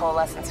the old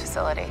Coalescence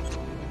facility.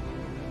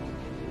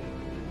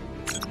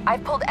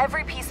 I've pulled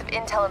every piece of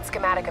intel and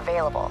schematic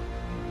available.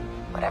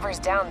 Whatever's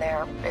down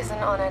there isn't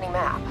on any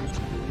map.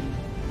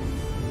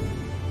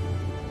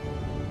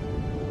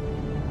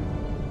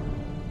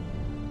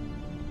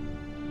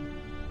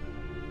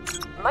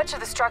 Much of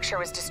the structure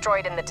was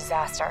destroyed in the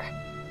disaster.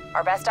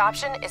 Our best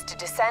option is to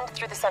descend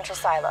through the central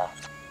silo.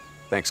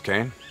 Thanks,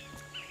 Kane.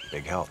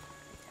 Big help.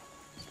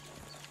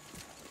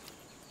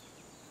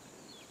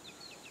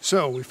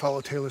 So, we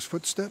follow Taylor's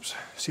footsteps,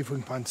 see if we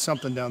can find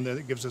something down there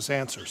that gives us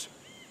answers.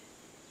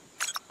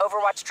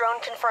 Overwatch drone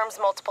confirms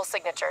multiple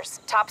signatures.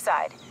 Top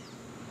side.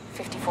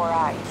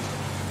 54I.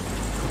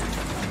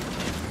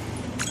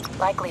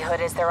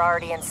 Likelihood is they're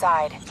already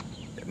inside.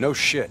 No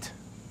shit.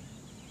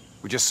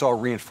 We just saw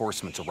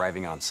reinforcements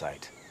arriving on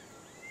site.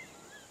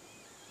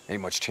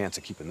 Ain't much chance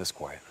of keeping this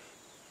quiet.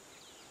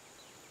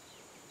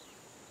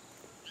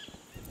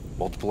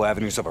 Multiple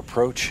avenues of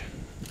approach.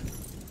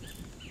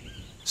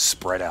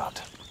 Spread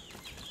out.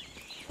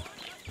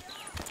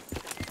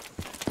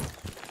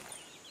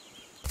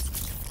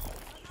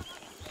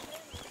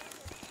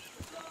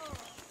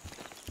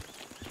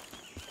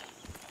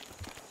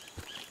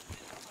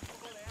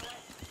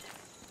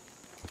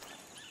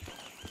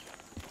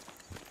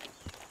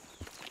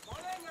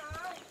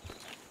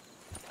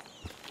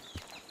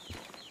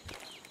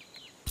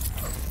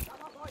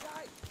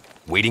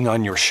 Waiting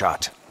on your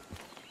shot.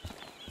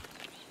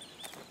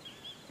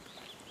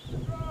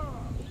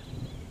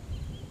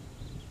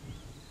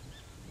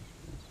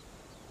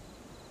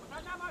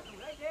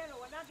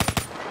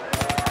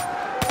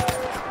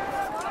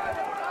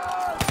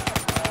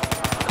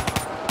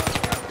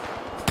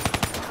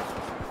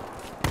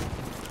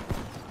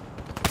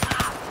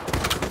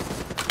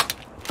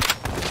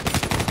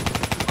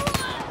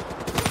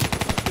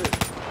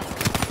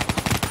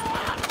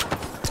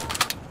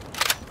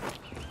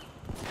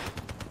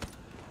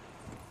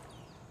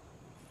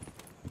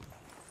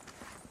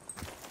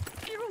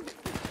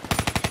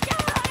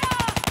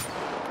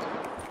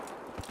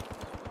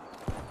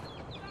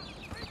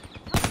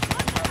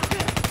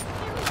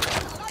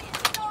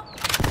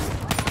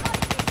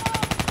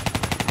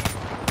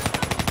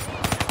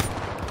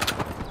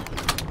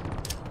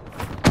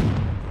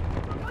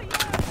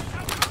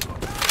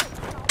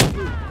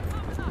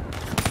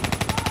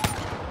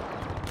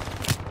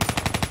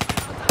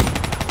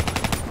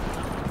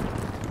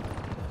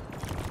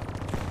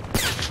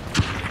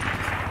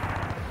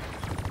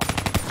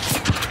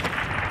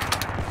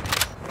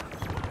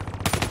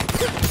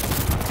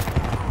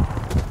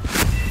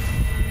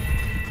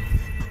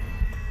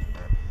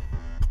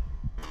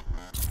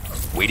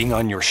 Waiting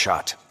on your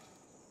shot.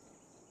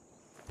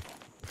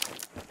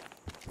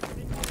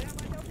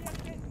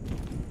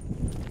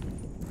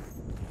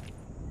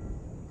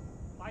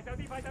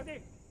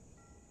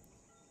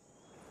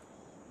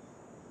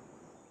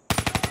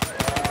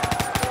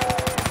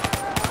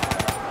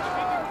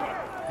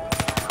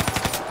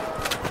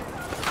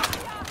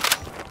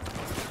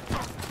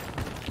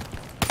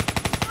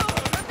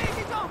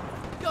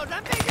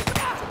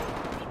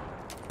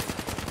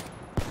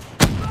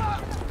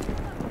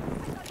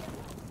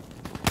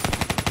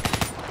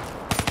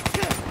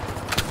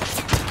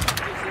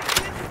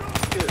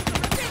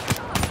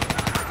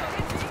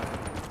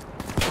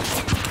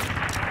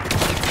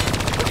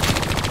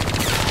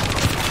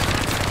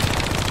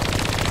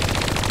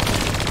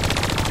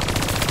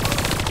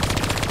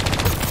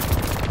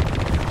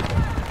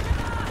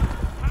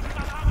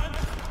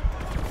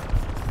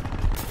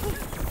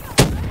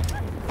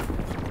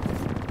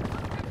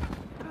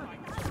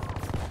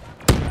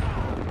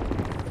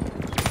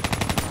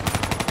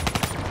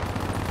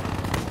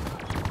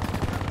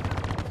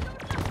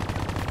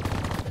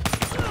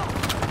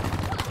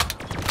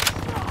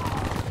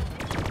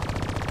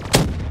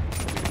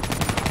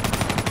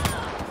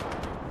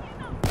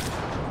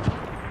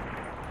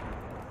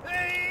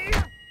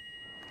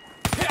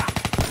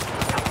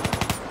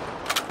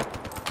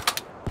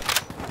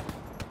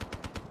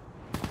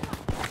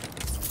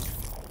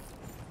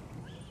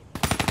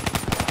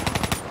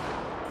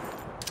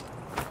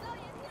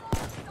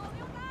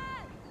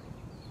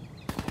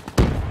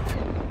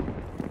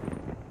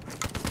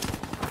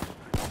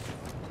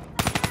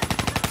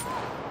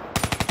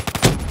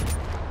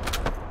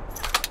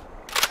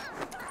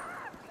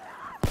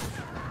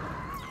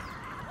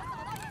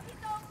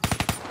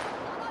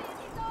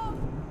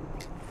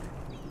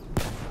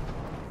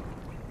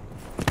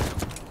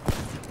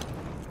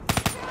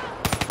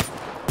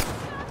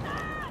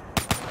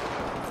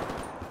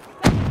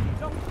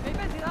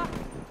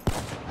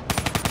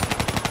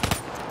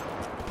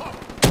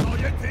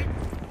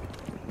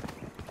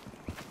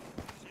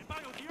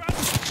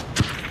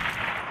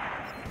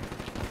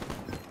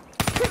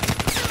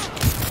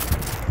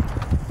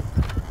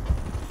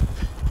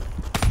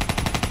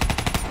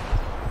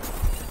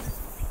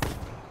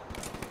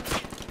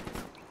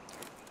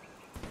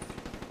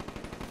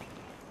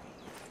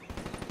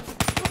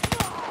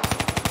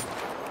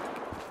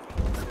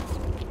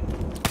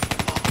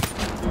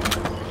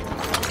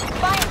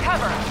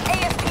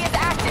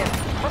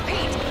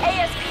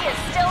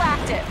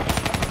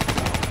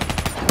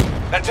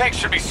 tanks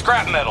should be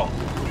scrap metal.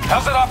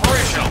 How's it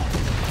operational?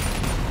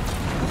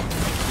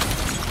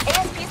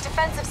 ASP's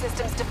defensive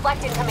systems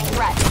deflect incoming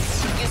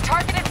threats. Use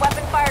targeted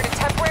weapon fire to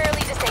temporarily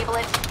disable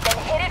it, then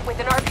hit it with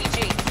an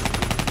RPG.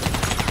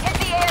 Hit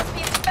the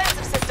ASP's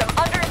defensive system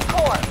under its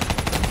core.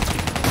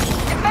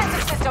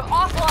 Defensive system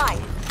offline.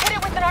 Hit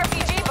it with an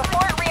RPG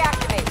before it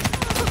reactivates.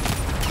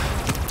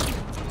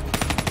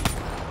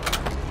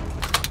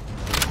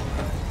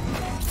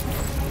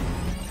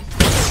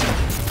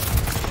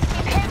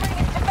 Keep hammering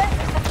its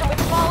defensive system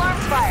with small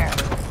arms fire.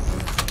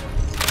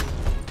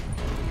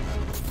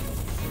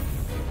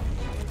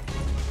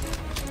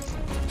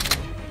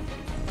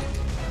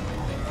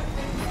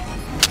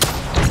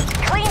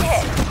 Clean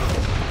hit.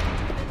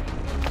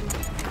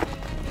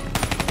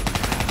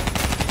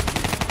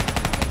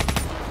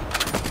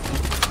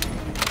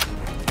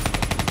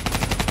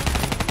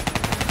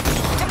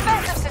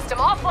 Defensive system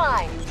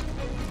offline.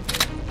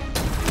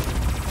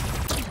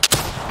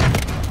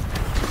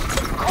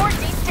 Core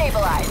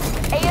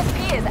destabilized.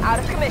 ASP is out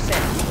of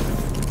commission.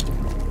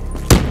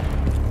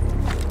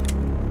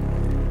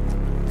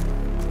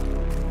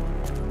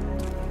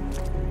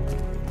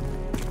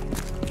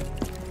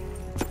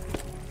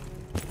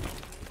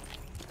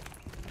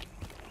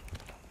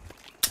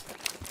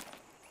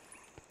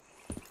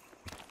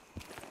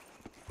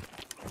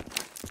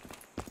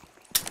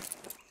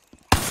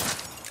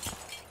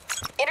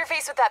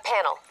 Interface with that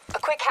panel. A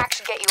quick hack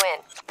should get you in.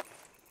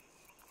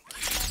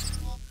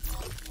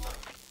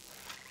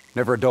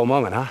 Never a dull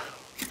moment, huh?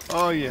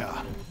 Oh,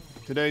 yeah.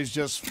 Today's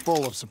just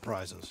full of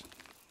surprises.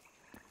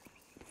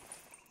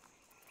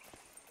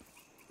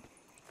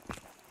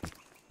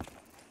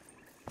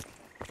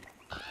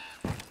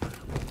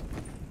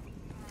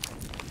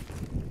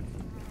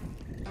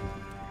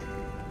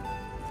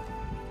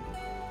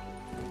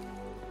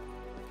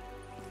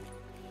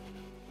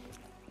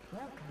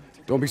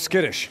 Don't be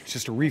skittish. It's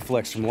just a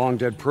reflex from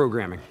long-dead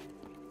programming.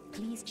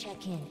 Please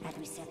check in at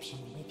reception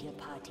with your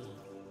party.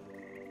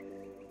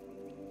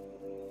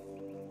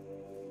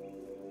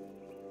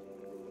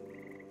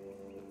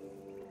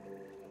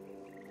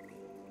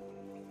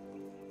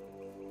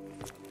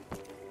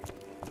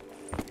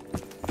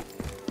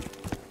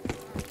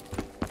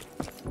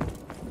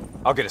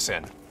 I'll get us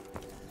in.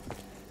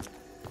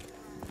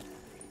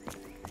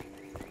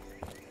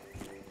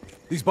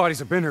 These bodies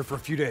have been here for a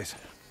few days.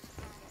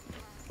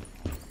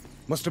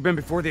 Must have been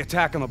before the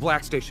attack on the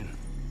Black Station.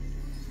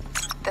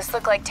 This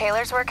look like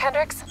Taylor's work,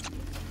 Hendricks?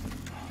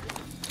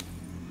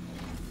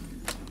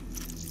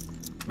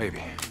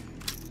 Maybe.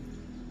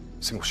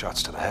 Single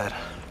shots to the head.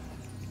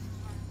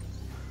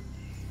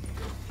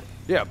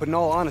 Yeah, but in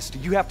all honesty,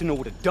 you have to know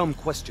what a dumb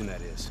question that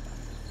is.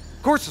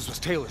 Of course this was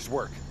Taylor's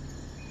work.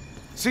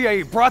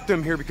 CIA brought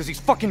them here because these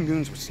fucking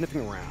goons were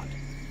sniffing around.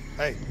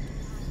 Hey,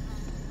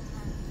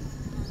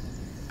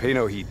 Pay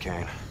no heed,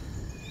 Kane.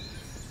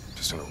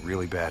 Just in a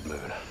really bad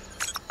mood.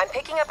 I'm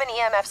picking up an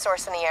EMF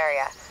source in the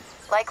area.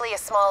 Likely a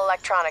small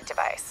electronic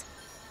device.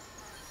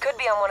 Could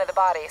be on one of the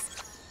bodies.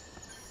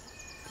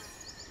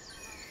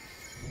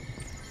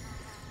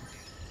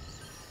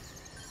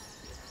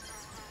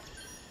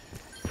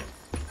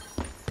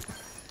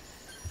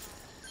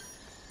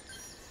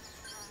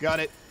 got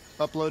it.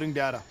 Uploading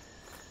data.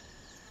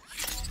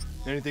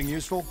 Anything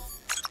useful?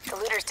 The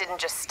looters didn't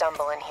just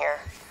stumble in here.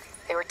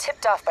 They were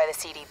tipped off by the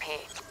CDP.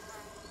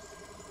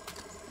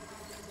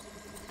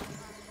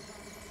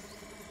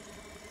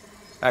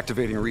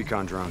 Activating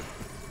recon drone.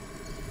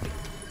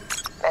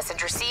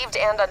 Message received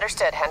and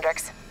understood,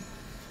 Hendricks.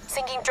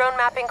 Syncing drone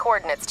mapping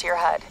coordinates to your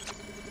HUD.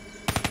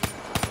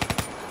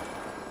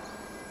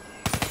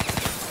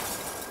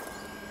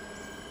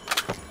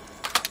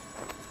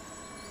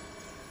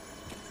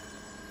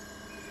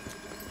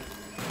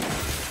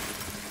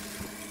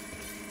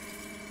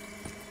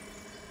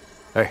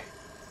 Hey.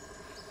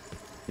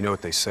 You know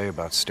what they say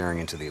about staring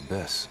into the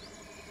abyss?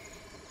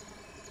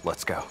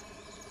 Let's go.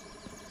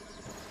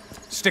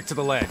 Stick to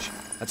the ledge.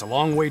 That's a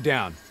long way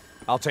down.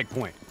 I'll take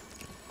point.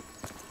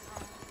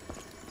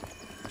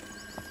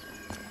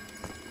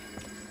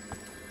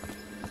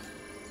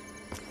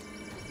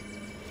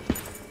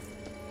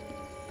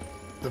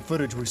 The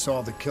footage we saw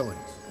of the killings.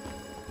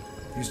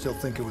 You still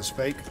think it was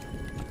fake?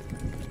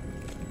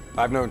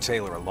 I've known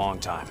Taylor a long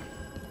time.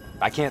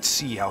 I can't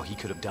see how he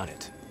could have done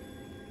it.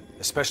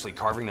 Especially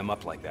carving them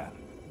up like that.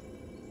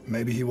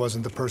 Maybe he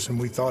wasn't the person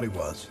we thought he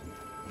was.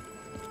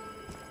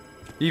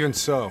 Even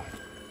so,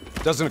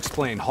 doesn't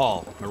explain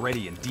Hall,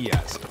 Moretti, and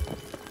Diaz.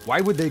 Why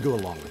would they go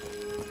along with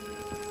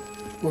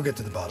it? We'll get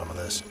to the bottom of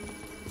this.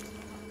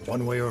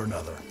 One way or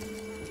another.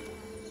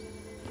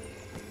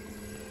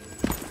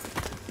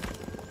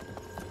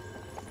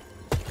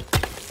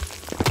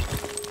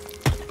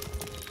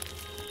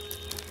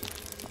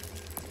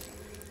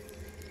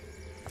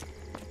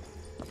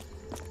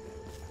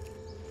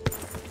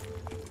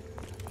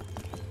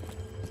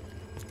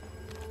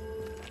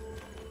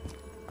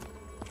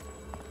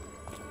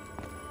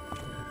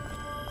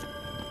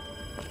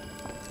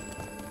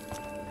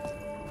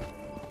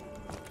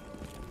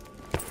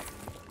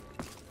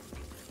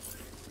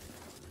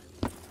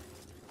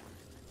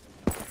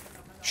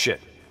 Shit.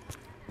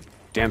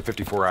 Damn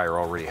 54i are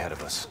already ahead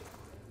of us.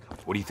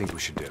 What do you think we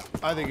should do?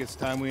 I think it's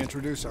time we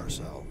introduce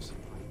ourselves.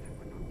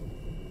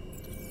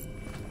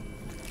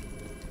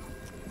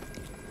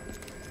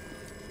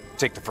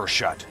 Take the first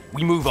shot.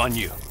 We move on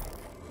you.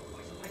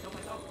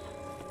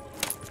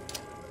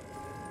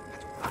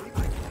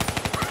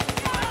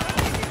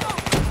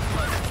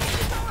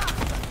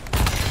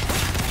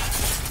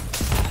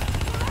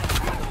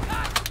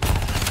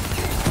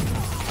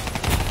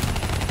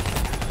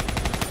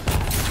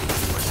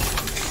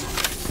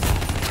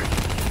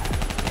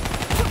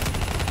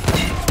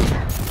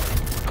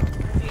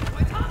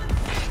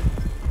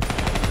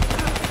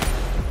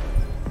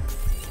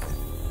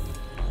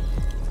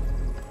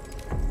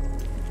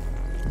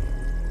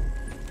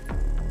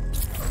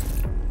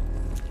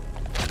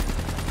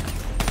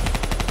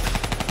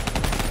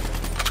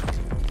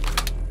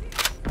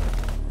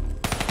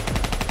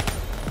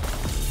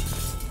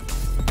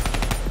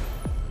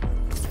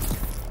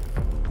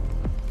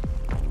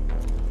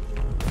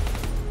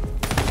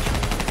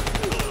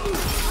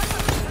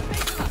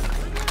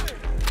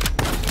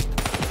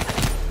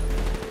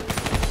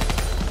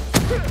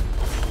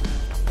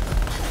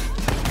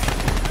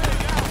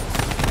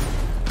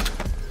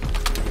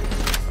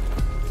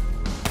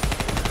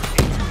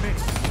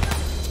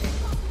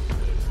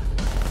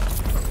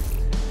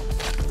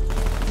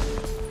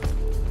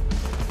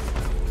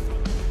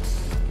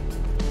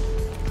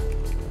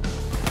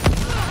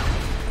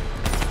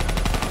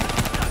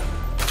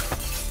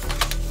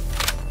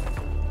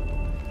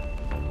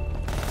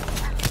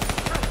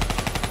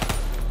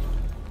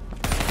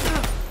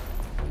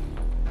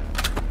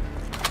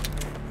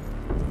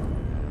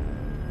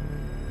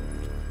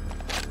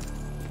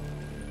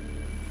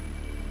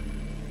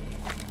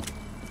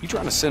 You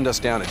trying to send us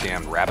down a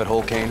damn rabbit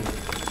hole, Kane?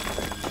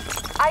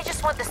 I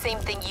just want the same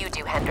thing you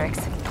do, Hendricks.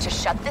 To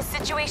shut this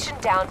situation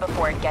down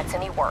before it gets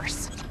any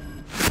worse.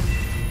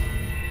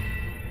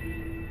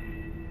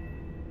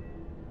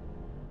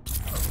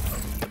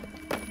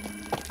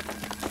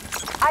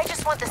 I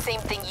just want the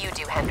same thing you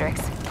do,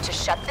 Hendricks. To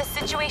shut this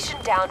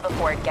situation down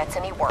before it gets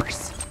any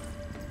worse.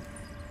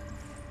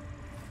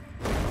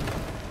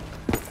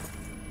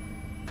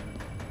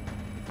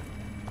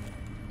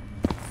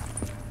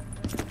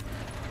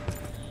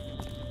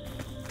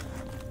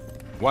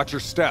 Watch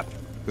your step.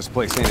 This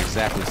place ain't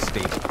exactly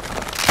stable.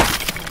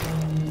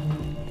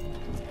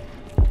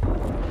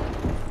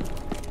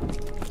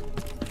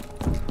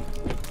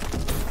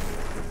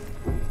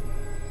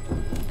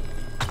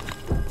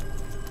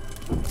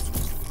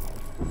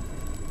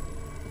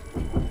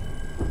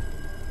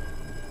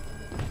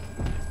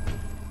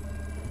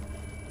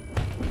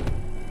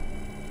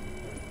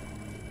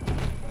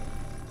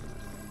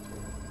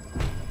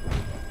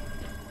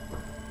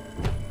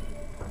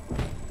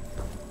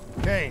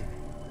 Kane,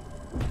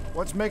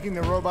 what's making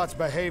the robots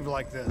behave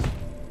like this?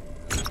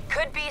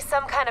 Could be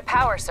some kind of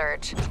power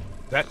surge.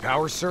 That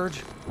power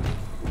surge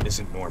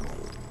isn't normal.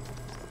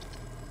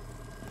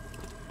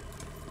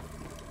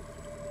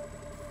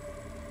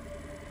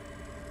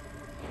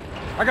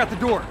 I got the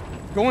door.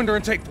 Go in there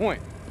and take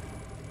point.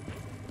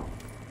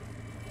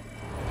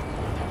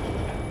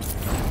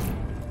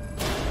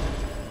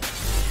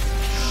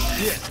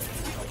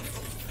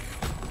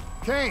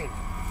 Kane,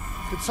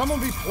 could someone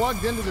be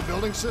plugged into the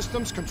building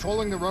systems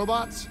controlling the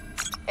robots?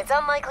 It's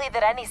unlikely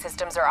that any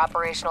systems are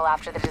operational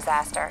after the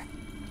disaster.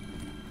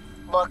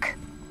 Look,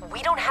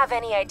 we don't have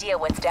any idea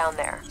what's down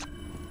there.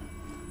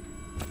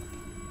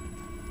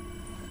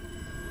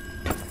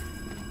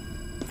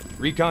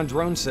 Recon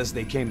drone says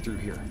they came through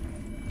here.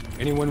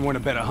 Anyone want to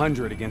bet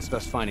 100 against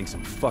us finding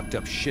some fucked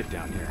up shit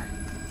down here?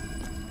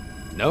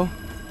 No?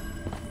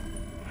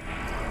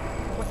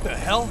 What the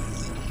hell?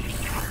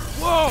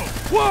 Whoa!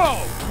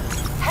 Whoa!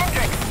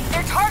 Hendricks,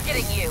 they're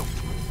targeting you!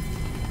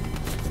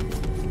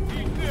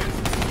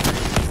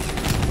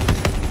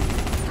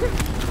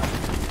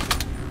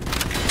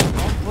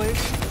 Wrong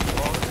place,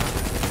 wrong time.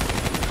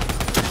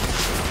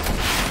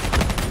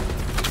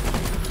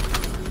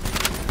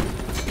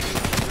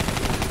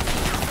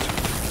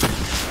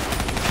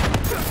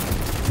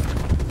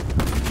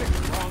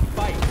 Wrong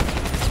fight.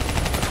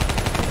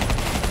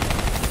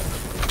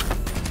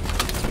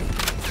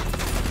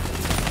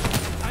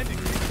 I can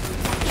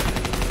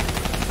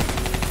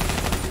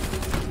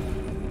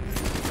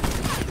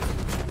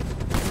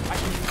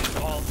use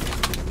all.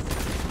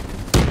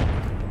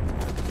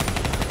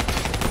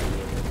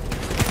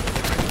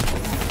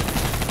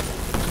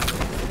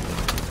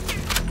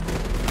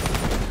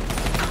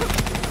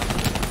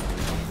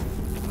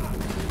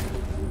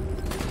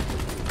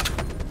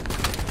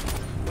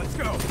 Let's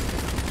go.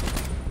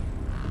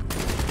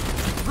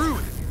 Through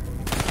it.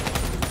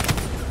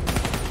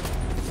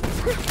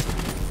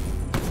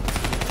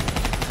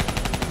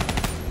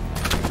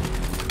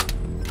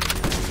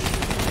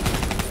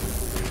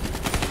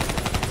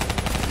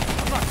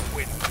 I'm not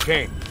quitting.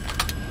 Kane,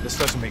 this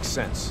doesn't make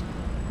sense.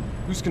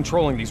 Who's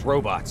controlling these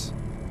robots?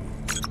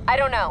 I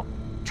don't know.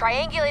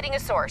 Triangulating a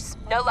source.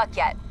 No luck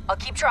yet. I'll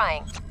keep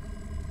trying.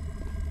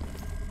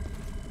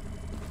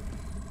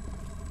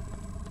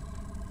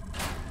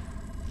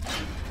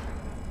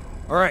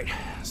 All right,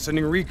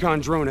 sending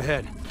recon drone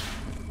ahead.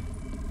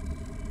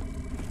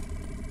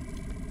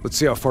 Let's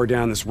see how far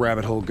down this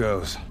rabbit hole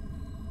goes.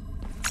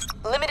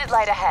 Limited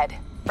light ahead.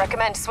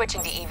 Recommend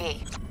switching to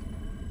EV.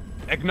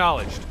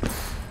 Acknowledged.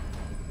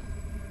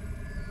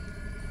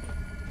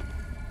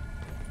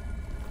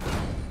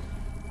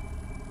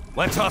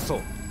 Let's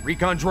hustle.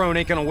 Recon drone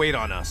ain't gonna wait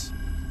on us.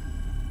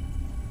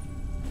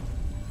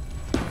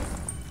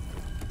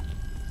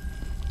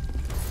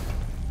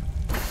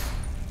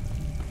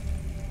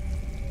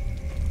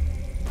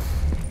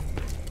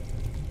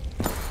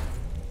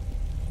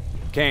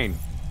 Kane,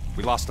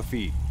 we lost the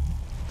feed.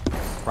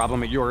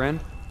 Problem at your end?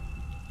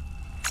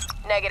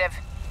 Negative.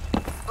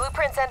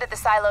 Blueprints end at the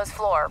silo's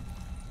floor.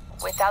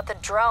 Without the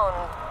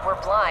drone, we're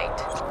blind.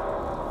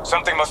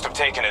 Something must have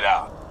taken it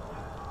out.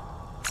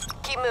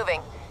 Keep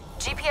moving.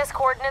 GPS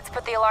coordinates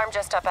put the alarm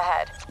just up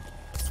ahead.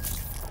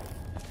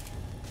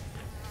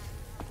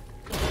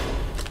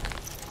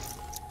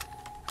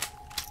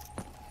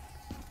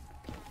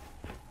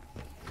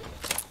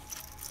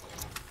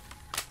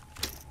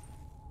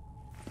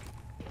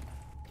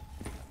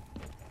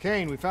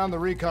 Kane, we found the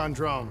recon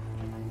drone.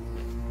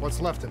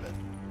 What's left of it?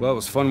 Well, it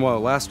was fun while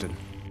it lasted.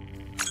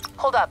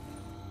 Hold up.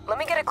 Let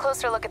me get a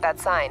closer look at that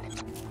sign.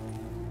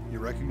 You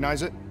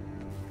recognize it?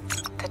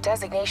 The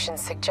designation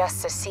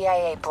suggests a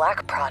CIA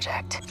black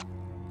project.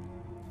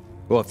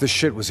 Well, if this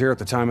shit was here at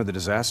the time of the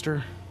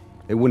disaster,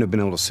 they wouldn't have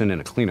been able to send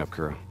in a cleanup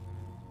crew.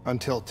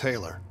 Until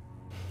Taylor.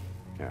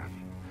 Yeah.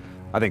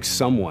 I think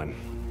someone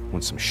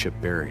wants some shit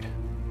buried.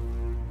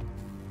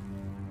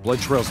 Blood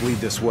trails lead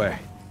this way.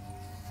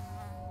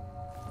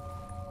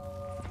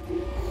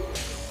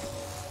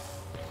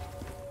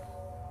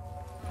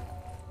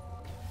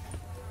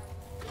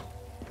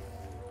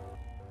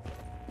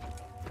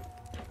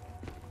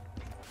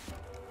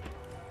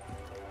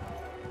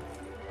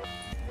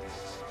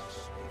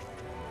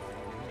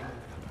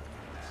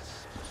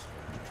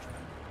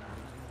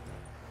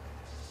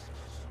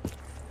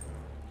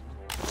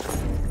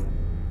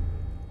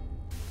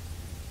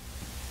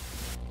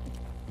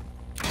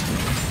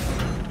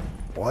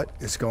 What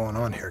is going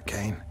on here,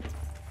 Kane?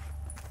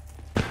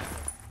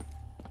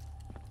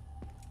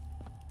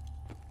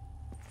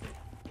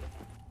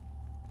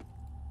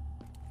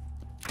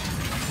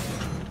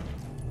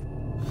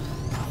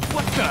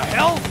 What the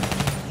hell?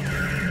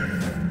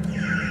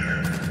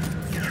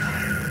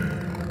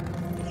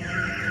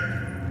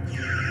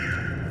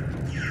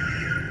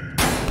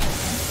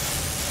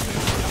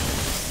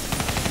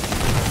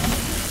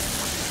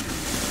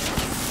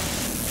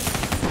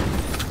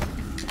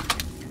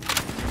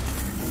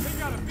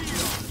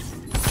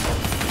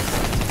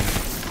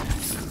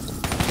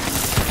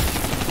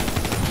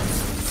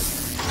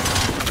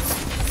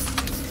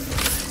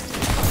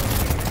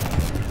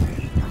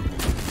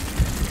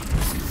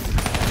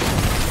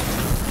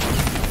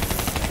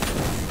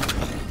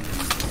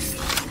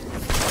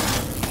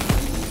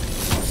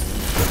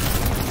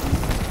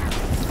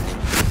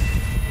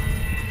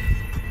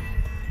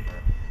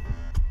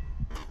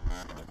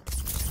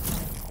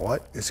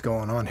 What is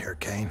going on here,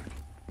 Kane?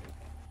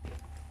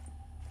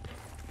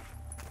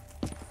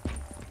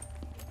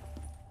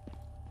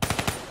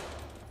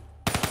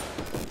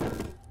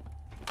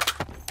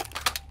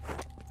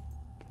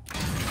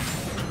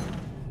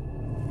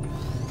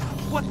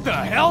 What the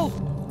hell?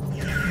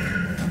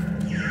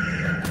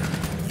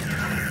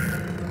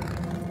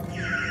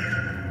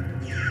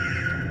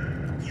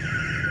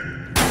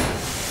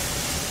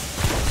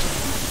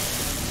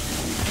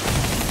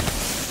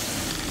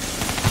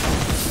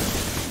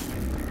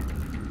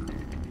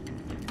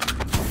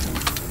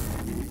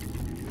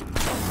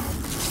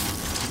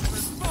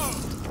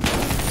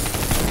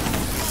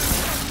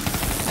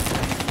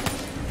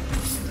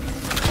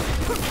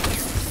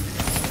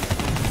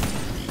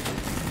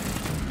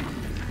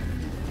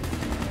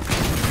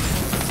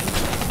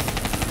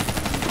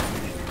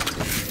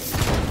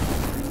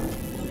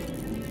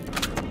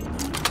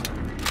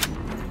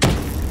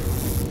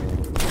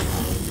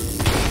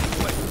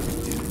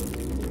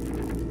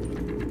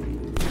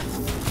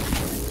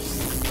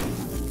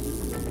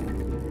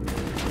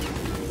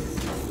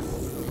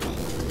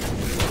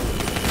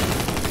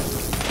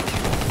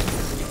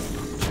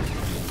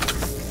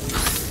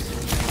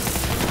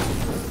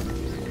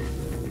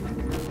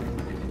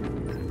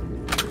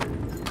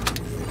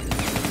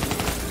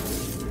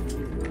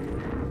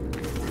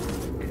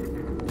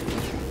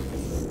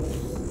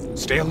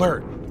 Stay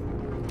alert.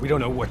 We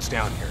don't know what's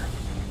down here.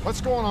 What's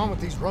going on with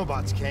these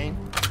robots, Kane?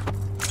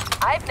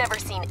 I've never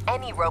seen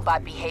any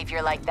robot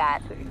behavior like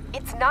that.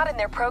 It's not in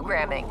their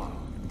programming.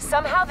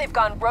 Somehow they've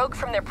gone rogue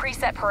from their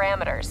preset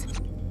parameters.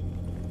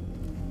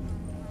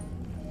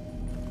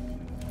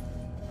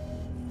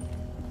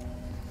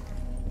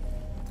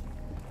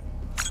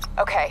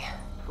 Okay.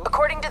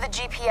 According to the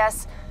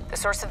GPS, the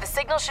source of the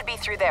signal should be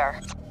through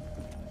there.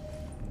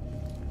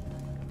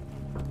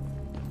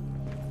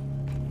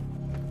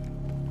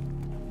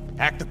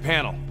 Hack the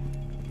panel.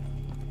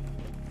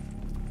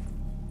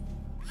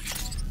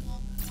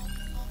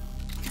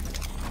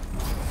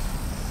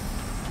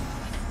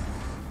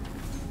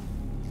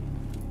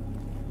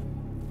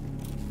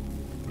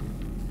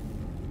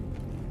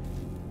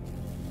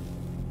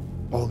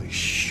 Holy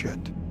shit.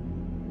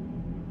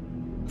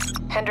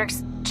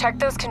 Hendricks, check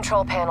those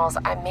control panels.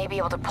 I may be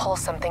able to pull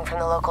something from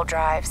the local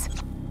drives.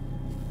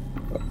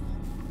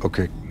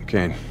 Okay,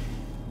 Kane.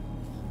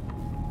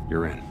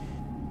 You're in.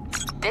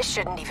 This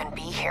shouldn't even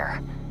be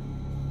here.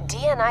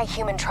 DNI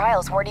human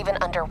trials weren't even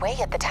underway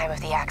at the time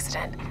of the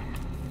accident.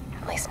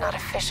 At least not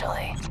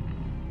officially.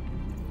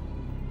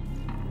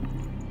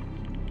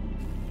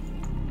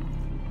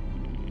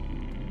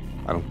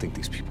 I don't think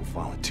these people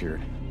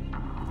volunteered.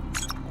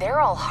 They're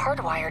all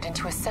hardwired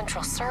into a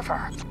central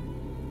server.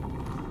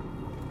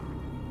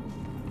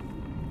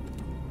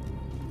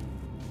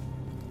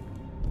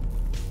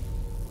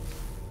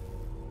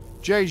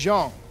 Jay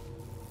Zhang.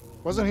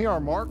 Wasn't he our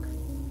mark?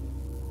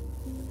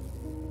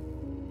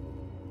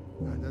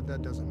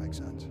 That doesn't make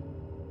sense.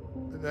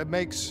 That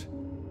makes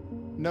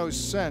no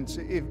sense.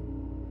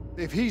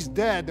 If he's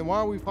dead, then why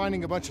are we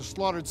finding a bunch of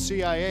slaughtered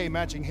CIA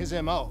matching his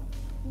MO?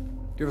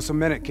 Give us a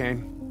minute,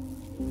 Kane.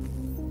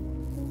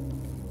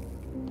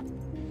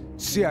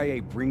 CIA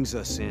brings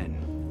us in,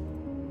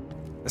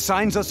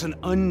 assigns us an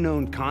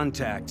unknown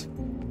contact,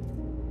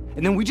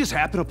 and then we just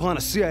happen upon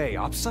a CIA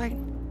ops site?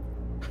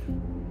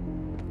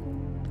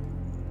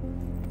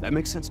 That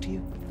makes sense to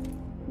you?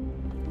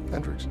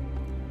 Hendricks,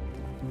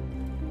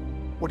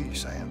 what are you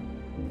saying?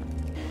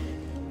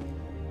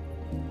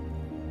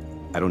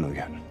 I don't know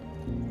yet.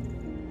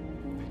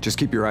 Just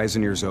keep your eyes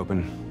and ears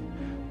open,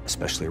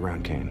 especially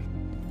around Kane.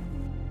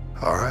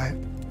 All right.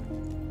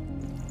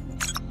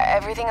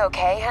 Everything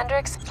okay,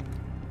 Hendricks?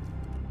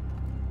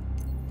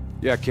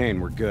 Yeah, Kane,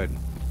 we're good.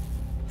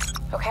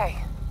 Okay.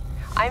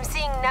 I'm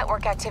seeing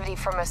network activity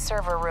from a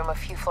server room a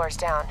few floors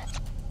down.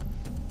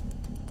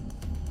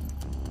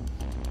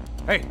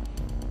 Hey,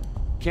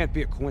 can't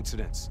be a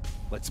coincidence.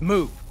 Let's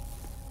move.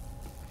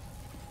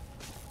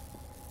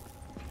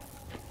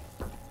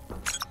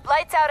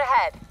 Lights out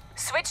ahead.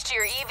 Switch to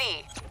your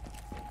EV.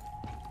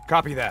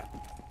 Copy that.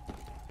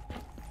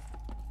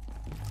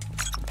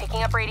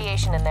 Picking up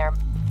radiation in there.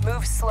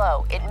 Move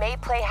slow. It may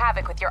play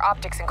havoc with your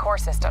optics and core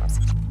systems.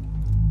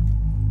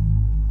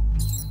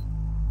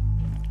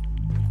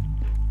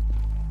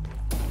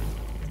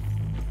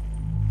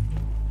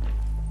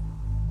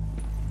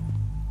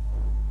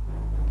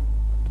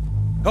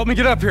 Help me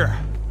get up here.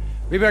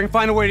 Maybe I can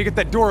find a way to get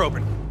that door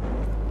open.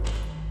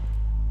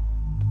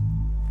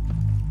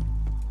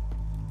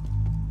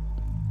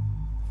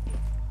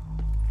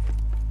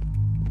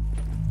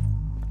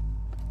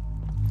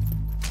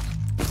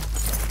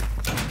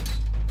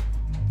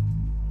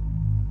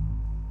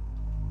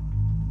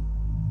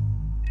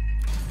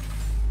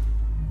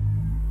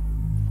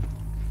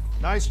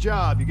 Nice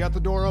job. You got the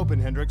door open,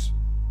 Hendricks.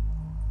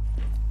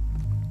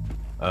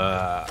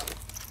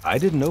 I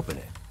didn't open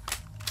it.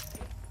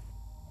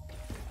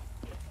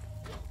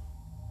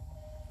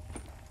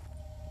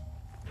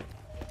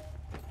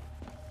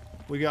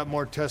 We got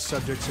more test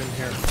subjects in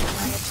here.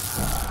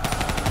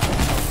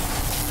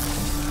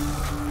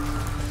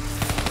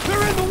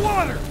 They're in the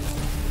water!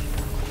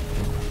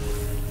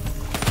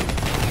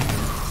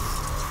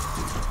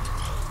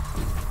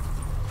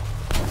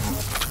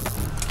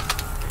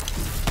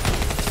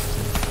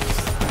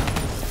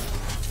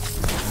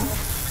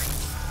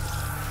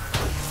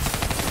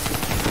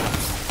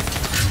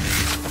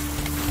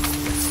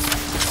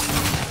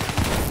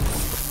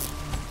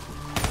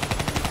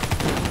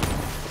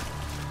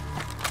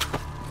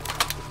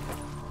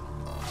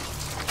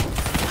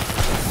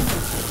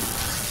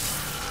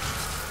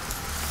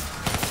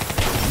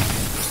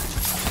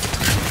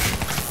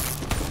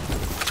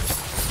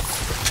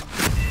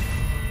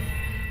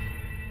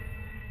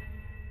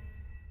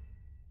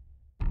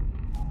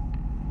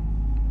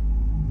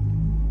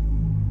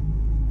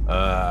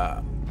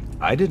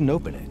 I didn't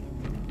open it.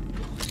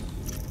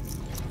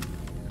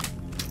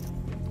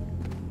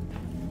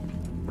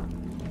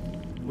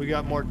 We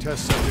got more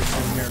test subjects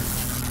in here.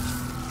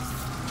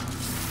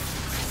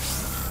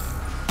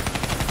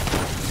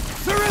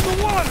 They're in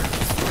the water!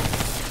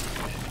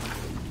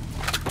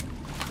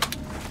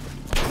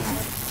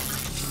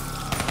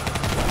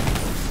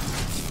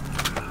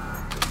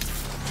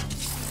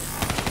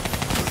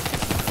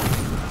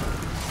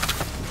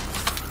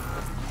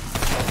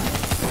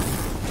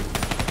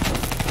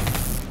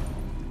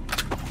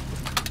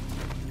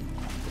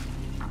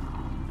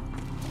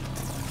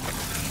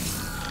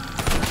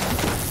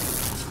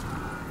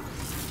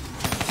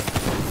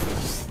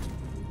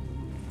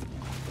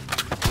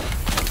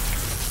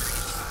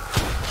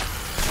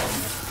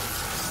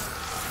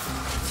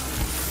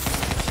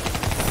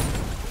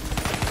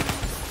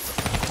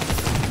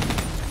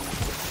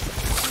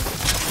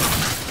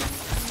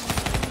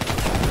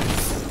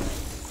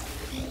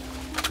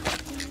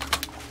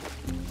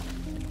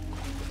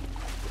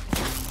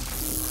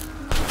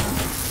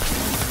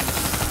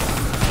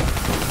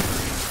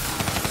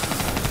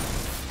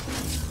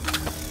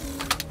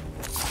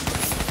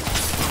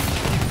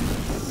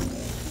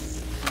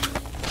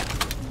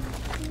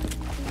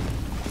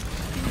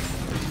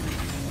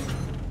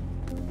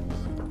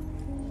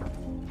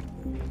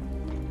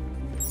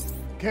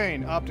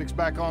 Kane, optics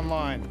back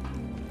online.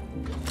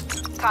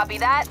 Copy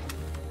that.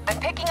 I'm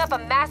picking up a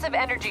massive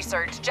energy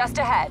surge just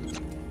ahead.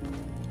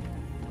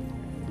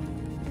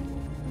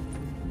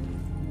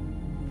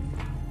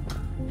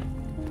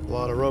 A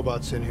lot of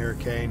robots in here,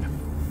 Kane.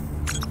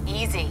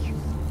 Easy.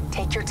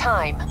 Take your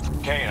time.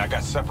 Kane, I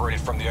got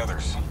separated from the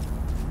others.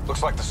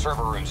 Looks like the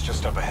server room's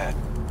just up ahead.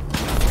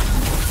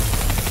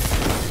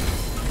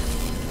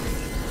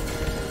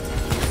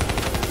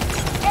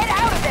 Get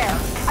out of there!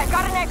 I've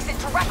got an exit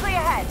directly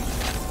ahead.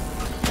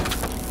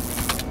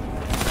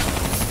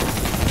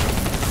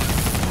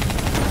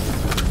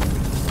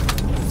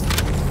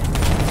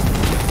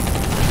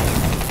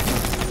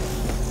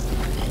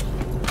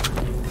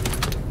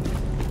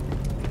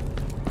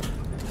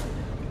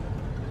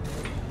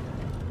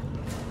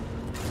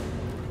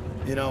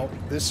 You know,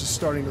 this is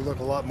starting to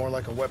look a lot more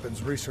like a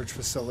weapons research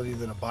facility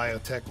than a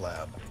biotech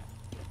lab.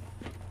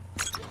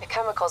 The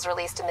chemicals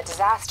released in the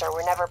disaster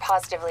were never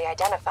positively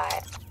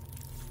identified.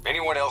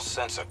 Anyone else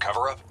sense a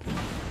cover-up?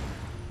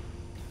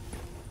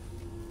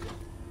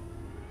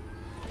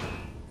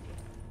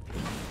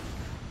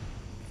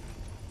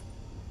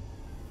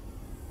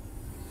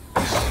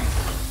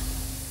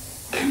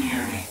 Can you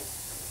hear me?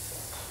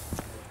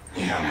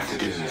 You don't have to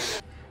do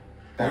this.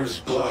 There was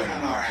blood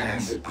on our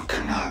hands that we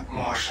could not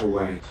wash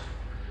away.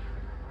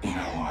 You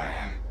know who I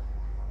am.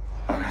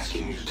 I'm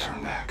asking you to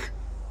turn back.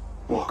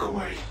 Walk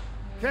away.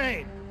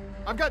 Kane!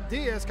 I've got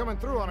Diaz coming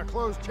through on a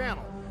closed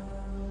channel.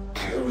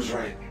 Taylor was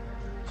right.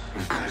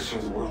 We've got to show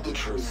the world the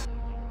truth.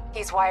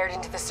 He's wired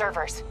into the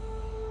servers.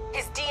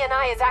 His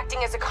DNI is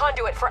acting as a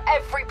conduit for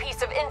every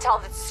piece of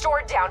intel that's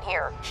stored down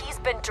here. He's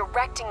been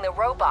directing the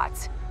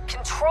robots,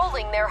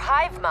 controlling their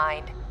hive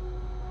mind.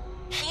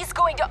 He's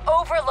going to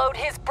overload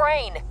his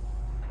brain.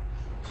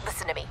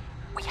 Listen to me.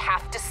 We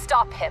have to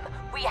stop him.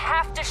 We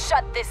have to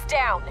shut this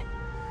down.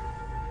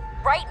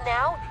 Right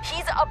now,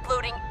 he's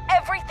uploading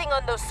everything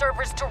on those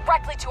servers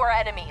directly to our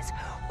enemies.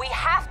 We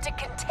have to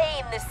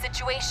contain this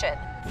situation.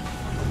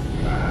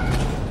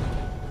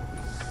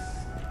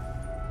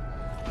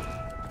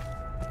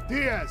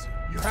 Diaz,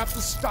 you have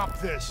to stop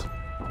this.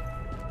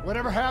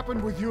 Whatever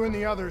happened with you and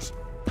the others,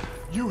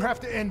 you have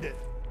to end it.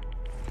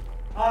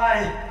 I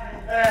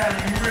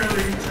am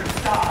willing to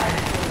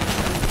die.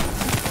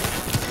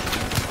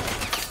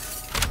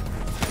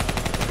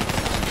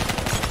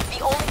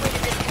 The only way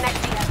to disconnect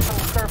Diaz from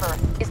the server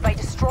is by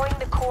destroying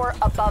the core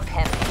above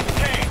him.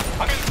 Kane,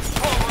 I'm in the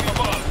control room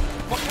above.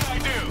 What can I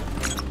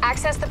do?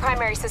 Access the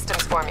primary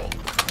systems for me.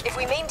 If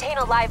we maintain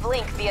a live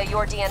link via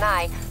your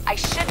DNI, I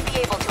should be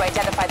able to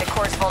identify the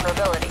core's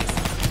vulnerabilities.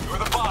 You're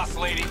the boss,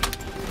 lady.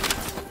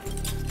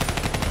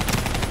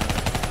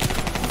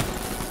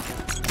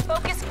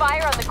 Focus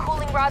fire on the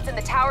cooling rods in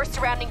the towers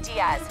surrounding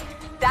Diaz.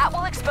 That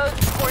will expose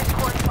the core's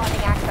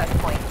corresponding access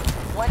point.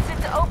 Once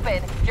it's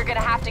open, you're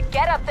gonna have to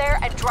get up there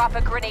and drop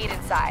a grenade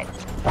inside.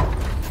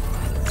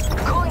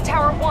 Cooling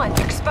tower 1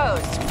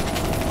 exposed.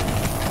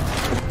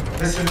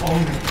 Listen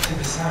only to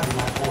the sound of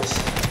my voice.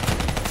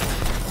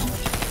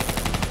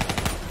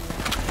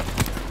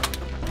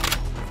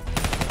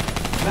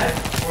 Let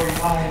your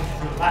mind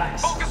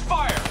relax. Focus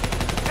fire!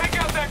 Take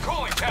out that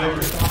cooling tower! Let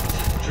your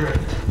thoughts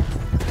drift.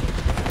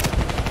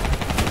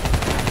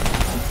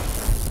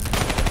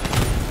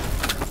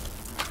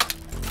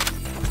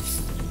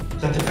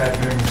 Let the bad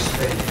memories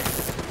fade.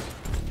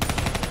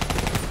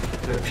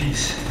 Let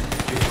peace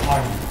be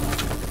upon you.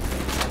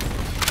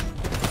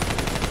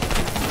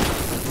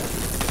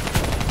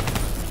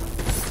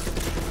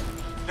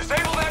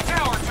 Disable that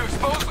tower to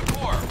expose the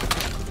core!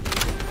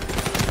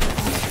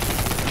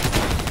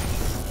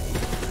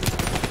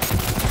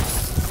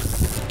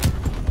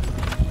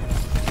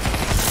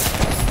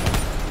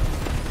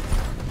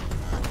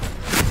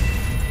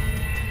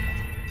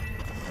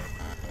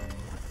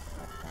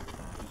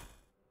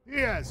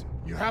 Diaz,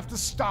 you have to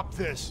stop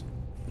this.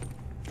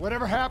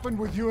 Whatever happened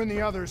with you and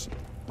the others,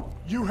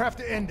 you have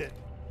to end it.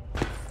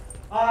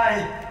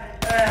 I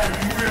am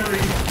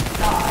willing to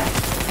die.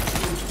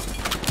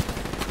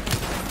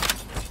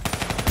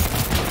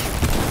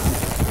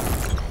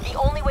 The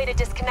only way to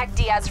disconnect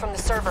Diaz from the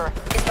server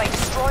is by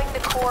destroying the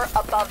core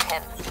above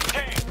him.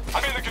 Kane,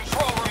 I'm in the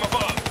control room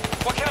above.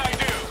 What can I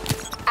do?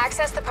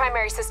 Access the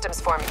primary systems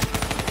for me.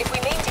 If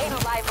we maintain a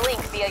live link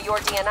via your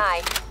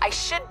DNI, I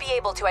should be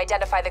able to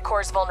identify the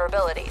core's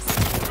vulnerabilities.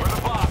 You're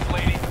the boss,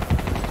 lady.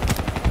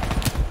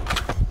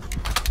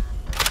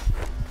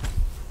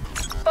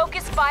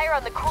 Focus fire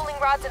on the cooling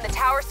rods in the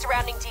towers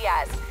surrounding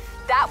Diaz.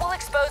 That will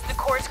expose the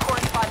core's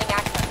corresponding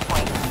access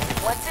point.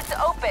 Once it's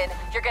open,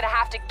 you're gonna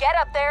have to get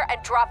up there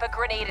and drop a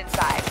grenade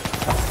inside.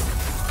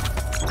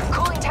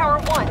 Cooling tower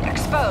 1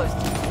 exposed.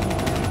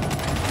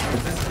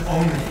 Listen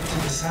only to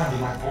the sound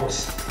of my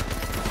voice.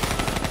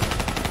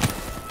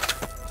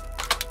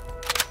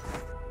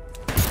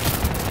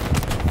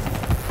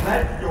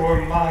 Let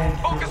your mind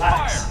Focus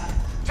relax. fire!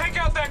 Take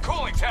out that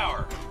cooling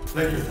tower!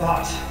 Let your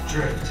thoughts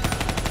drift.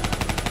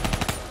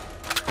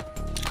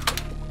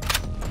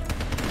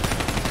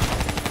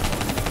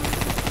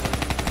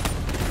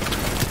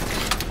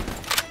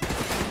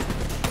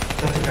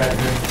 Let the bad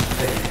memories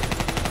fade.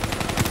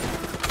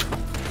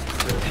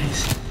 Let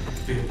peace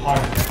be upon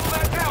you. Disable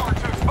that tower!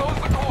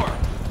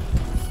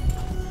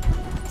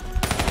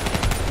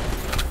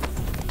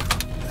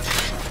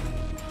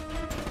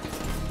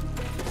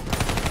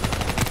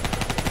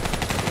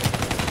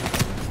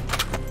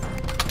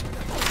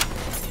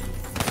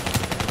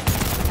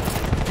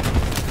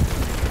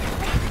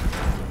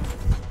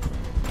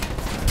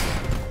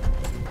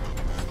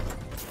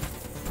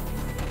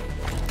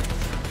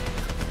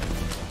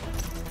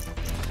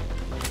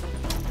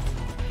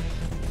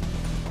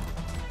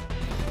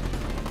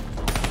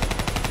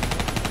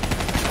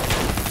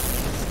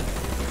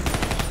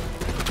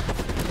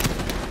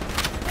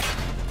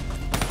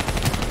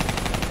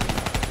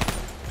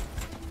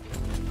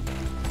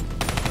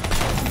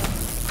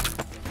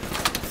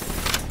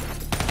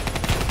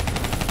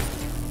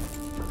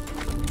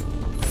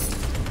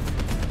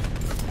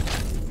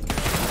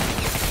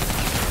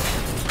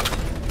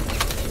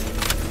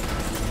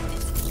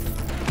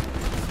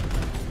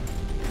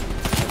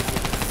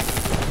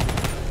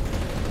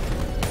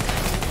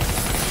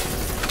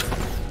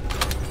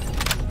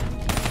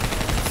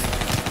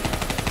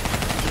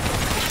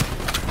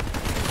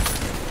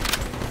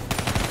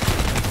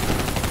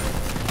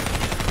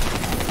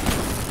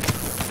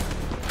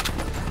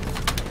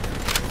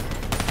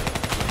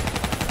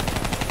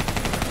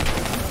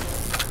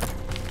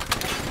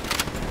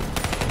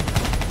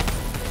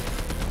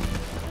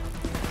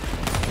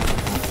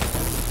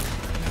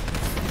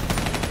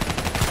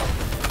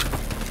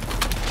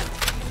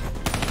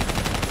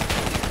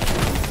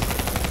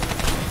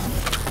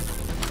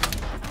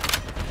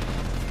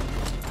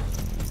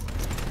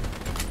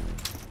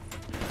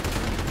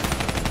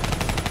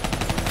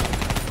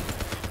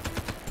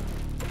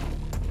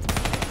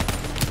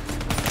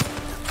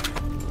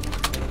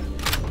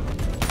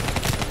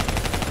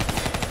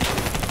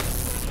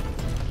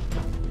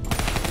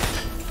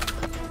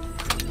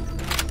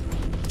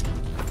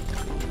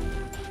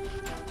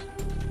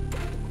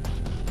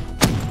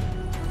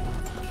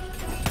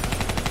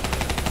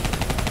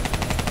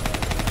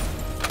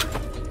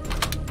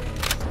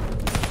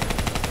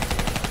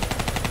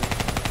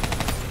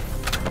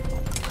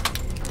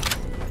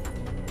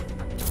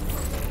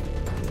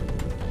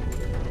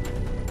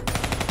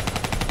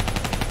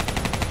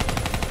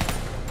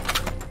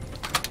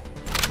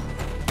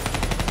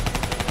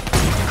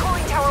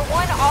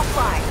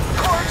 offline.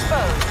 Core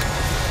exposed.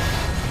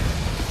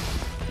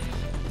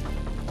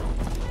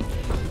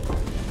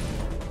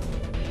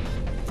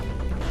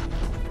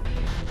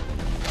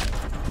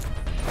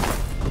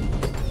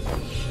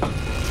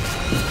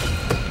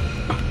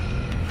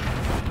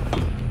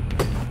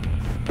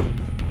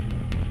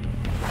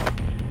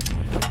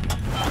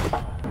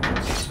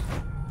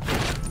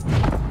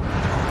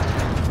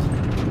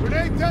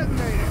 Grenade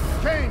detonated.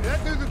 Kane, did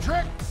that do the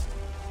trick?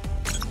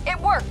 It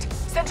worked.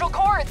 Central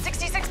core at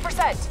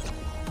 66%.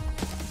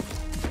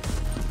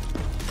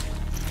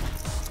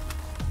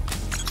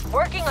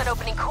 Working on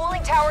opening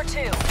cooling tower 2.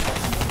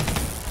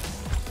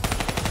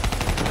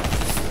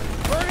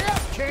 Hurry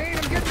up, Kane.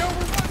 I'm getting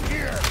overrun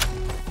here.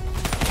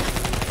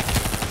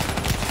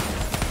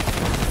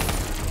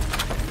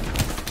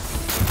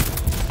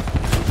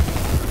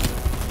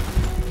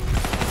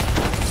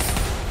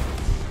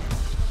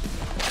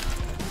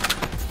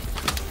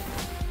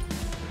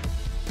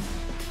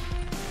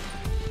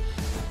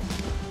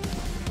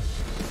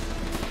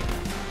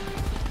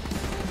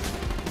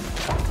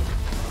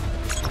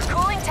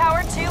 Cooling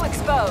tower 2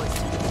 exposed.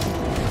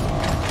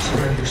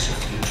 Surrender yourself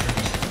to your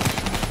dreams.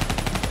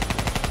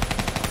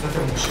 Let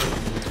them show you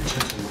the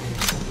gentle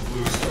wings of the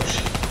bluest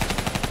ocean.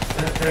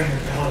 Let them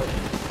envelop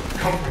you,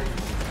 comfort you.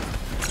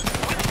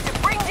 We need to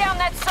bring down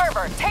that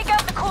server. Take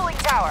out the cooling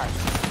tower.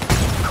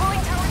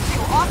 Cooling tower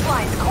 2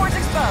 offline. The core's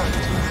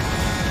exposed.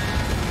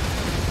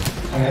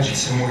 Imagine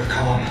somewhere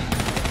calm.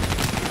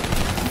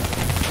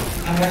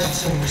 Imagine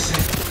somewhere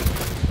safe.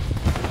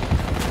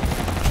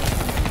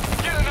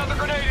 Get another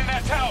grenade in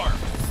that tower!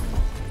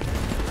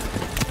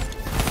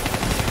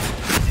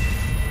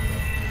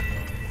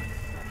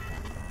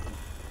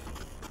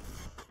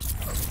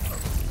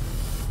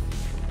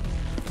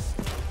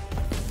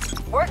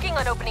 Working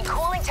on opening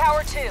cooling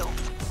tower 2.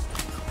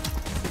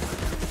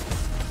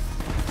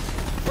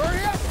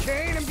 Hurry up,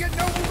 Kane. I'm getting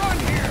overrun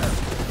here.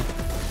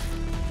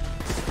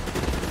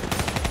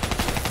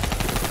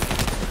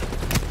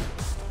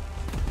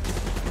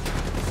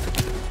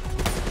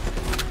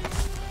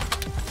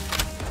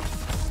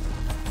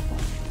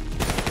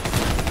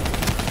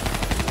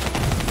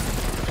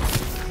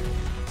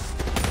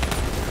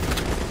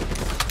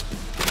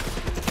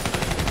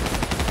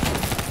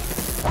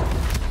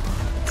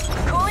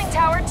 Cooling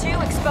tower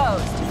 2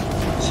 exposed.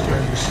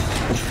 Surrender yourself to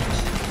your dreams.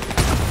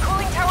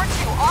 Cooling tower 2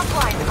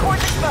 offline. The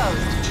core's exposed.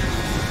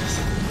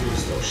 The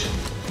bluest ocean.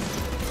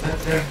 Let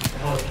them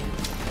envelop you,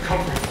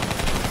 comfort you.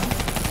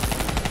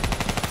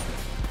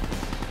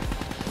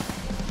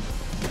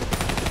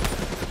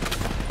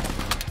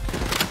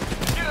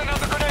 Get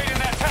another grenade in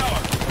that tower!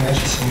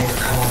 Imagine somewhere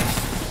calm.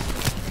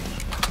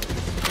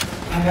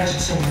 Imagine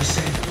somewhere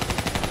safe.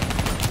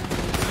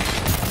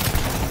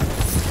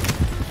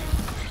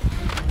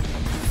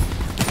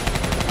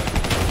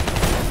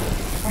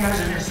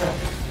 Imagine yourself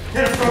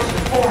in a frozen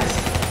forest.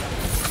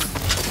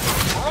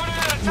 We're running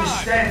out of You're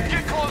time! standing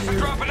Get close and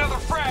drop another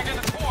frag in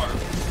the core!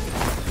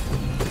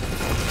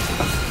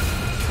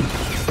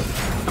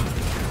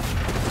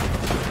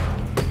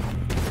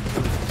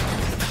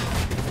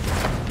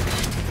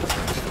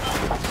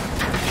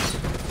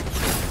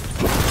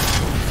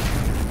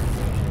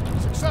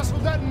 Successful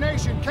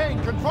detonation. Kane,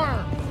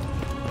 confirmed.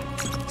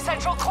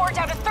 Central core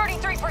down to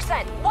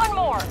 33%. One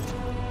more.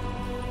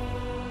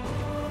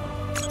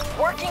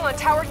 Working on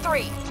tower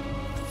 3.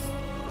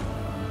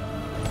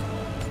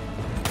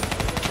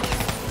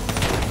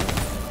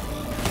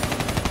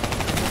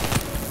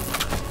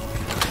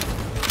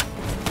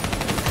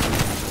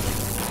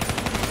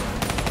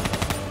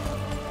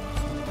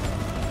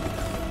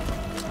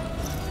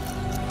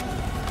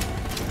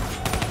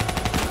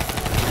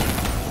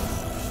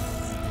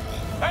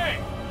 Hey!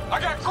 I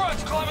got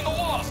grunts climbing the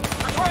walls!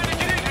 They're trying to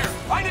get in here!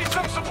 I need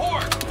some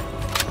support!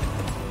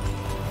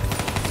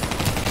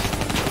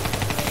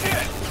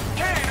 Shit!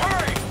 Kane,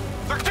 hurry!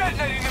 They're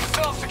detonating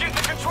themselves to get in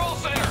the control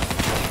center!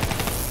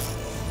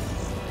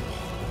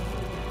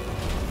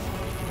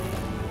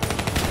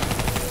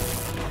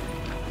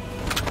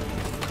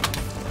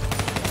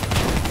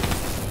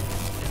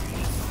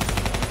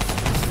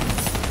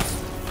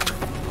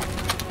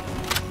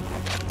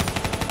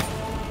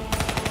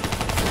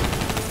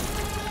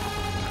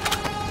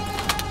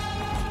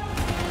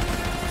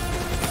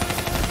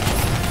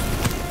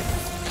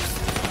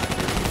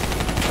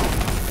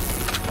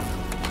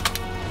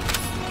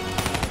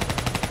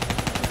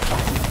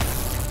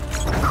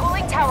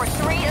 Cooling tower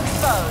 3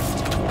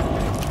 exposed.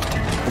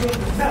 Feel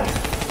the melt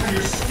of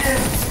your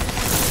skin.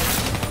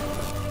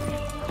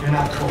 You're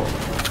not cold.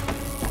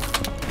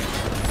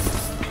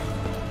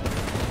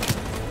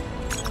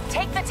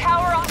 Take the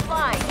tower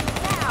offline.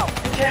 Now.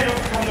 You can't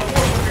overcome the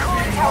force of your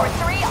Cooling tower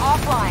 3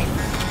 offline.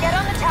 Get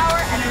on the tower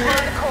and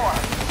blow the core.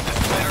 This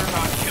better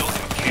not kill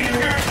him, Kane.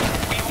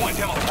 We want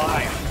him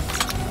alive.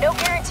 No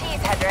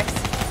guarantees, Hendricks.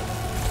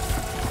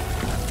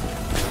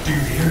 Do you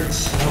hear it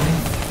slowing?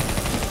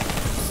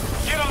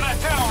 Get on that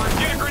tower and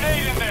get a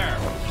grenade in there!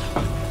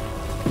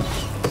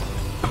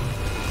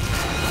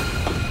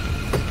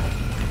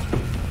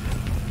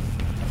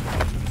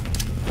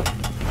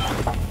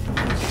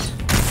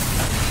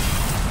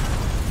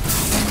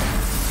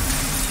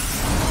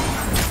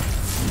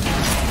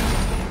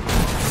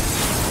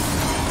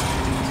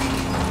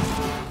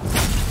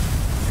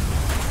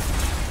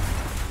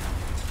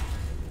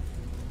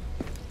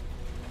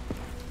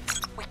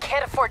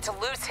 can't afford to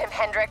lose him,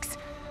 Hendricks.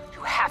 You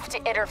have to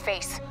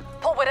interface.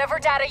 Pull whatever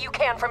data you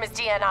can from his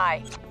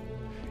DNI.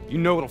 You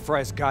know it'll fry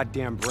his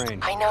goddamn brain.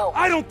 I know.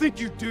 I don't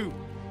think you do.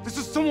 This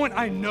is someone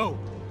I know.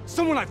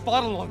 Someone I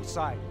fought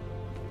alongside.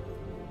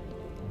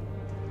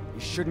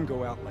 You shouldn't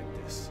go out like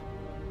this.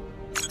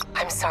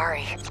 I'm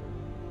sorry.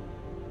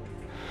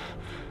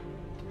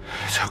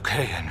 It's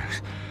okay,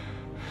 Hendricks.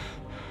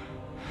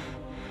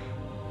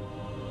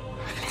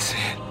 I can see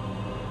it.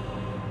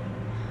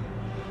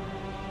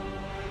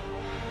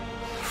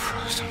 The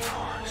frozen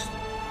forest.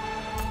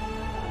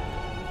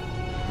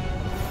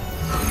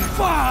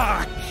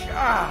 Fuck!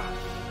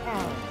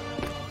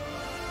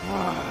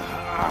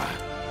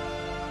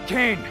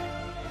 Kane,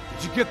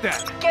 did you get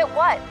that? Get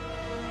what?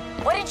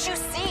 What did you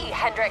see,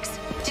 Hendricks?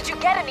 Did you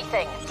get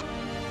anything?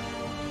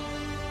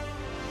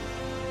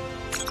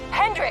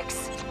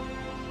 Hendricks!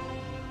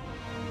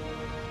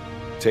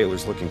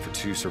 Taylor's looking for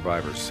 2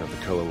 survivors of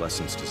the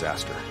Coalescence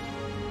disaster.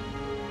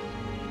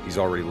 He's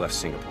already left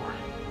Singapore.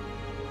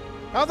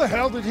 How the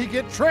hell did he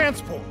get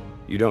transport?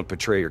 You don't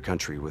betray your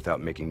country without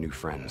making new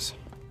friends.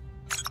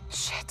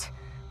 Shit.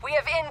 We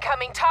have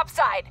incoming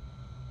topside.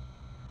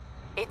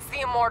 It's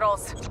the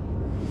Immortals.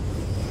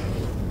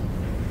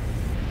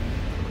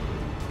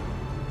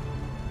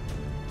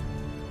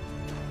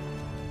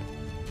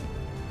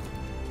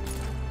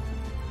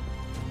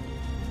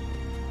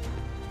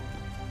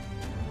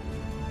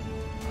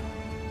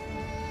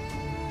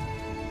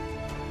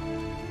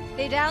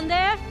 They down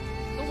there?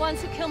 The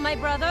ones who killed my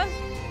brother?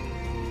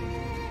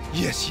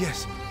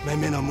 Yes. My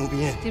men are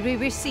moving in. Did we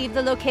receive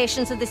the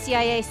locations of the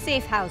CIA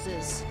safe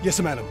houses? Yes,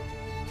 madam.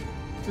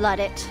 Flood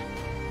it.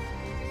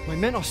 My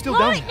men are still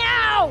Flood down it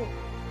now!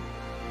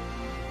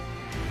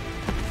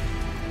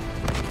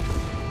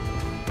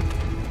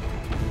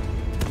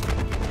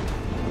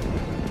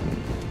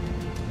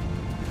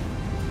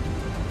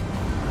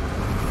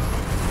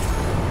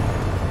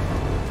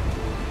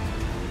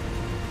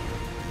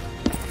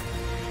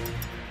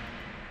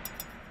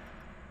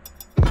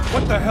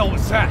 What the hell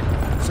was that?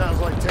 Sounds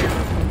like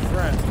Taylor's new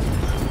friend.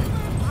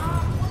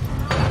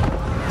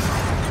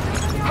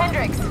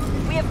 Hendricks,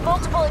 we have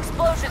multiple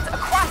explosions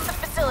across the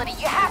facility.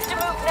 You have to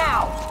move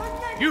now.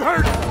 You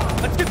heard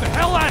it! Let's get the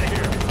hell out of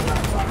here!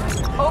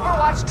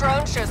 Overwatch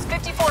drone shows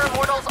 54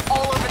 Immortals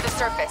all over the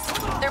surface.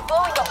 They're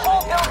blowing the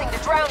whole building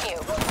to drown you.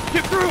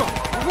 Get through them!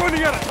 We're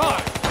running out of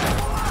time!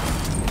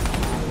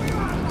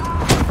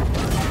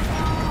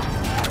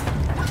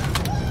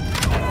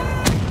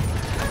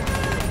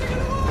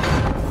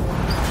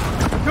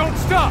 Don't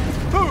stop!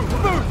 Move!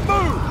 Move!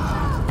 Move!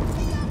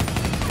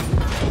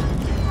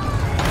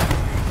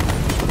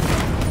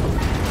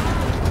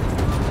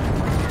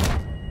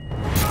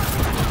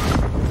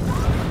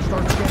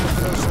 Start scanning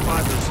for those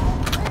survivors.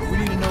 We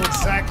need to know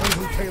exactly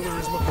who Taylor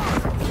is looking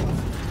for.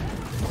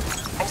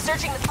 I'm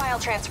searching the file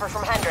transfer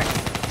from Hendricks.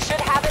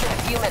 Should have it in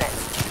a few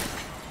minutes.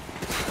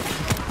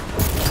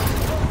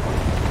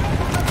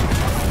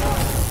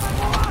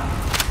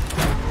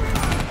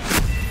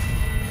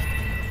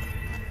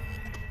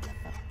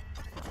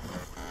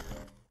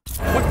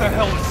 What the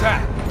hell is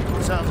that?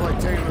 Sounds like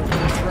Taylor's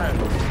new friend.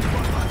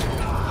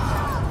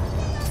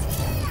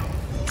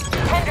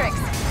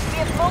 Hendricks, we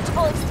have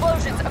multiple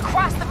explosions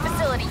across the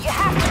facility. You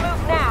have to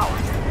move now.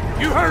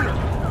 You heard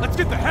her! Let's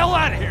get the hell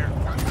out of here!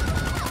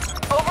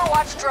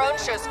 Overwatch drone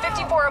shows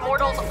 54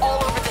 Immortals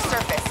all over the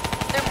surface.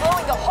 They're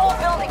blowing the whole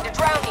building to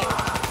drown you.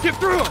 Get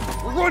through them!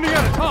 We're running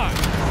out of time!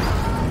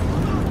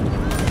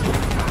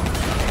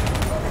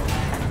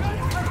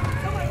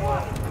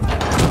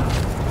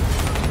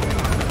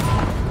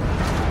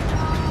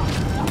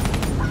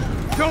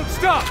 Don't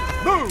stop!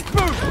 Move!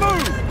 Move!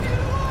 Move!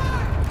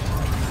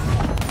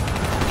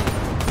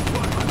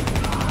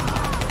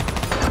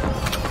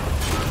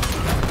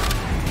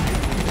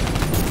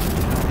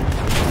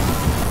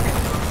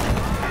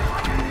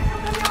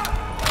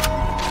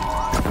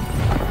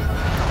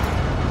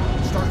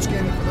 Start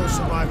scanning for those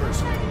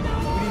survivors. We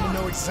need to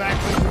know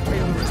exactly who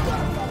Taylor is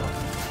looking for.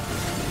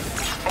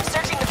 I'm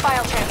searching the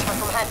file transfer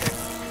from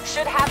Hendricks.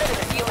 Should have it in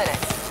a few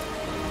minutes.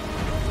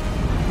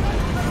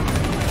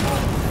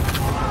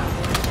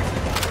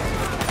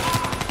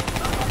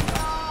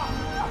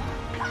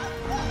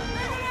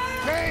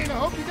 Kane, I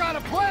hope you got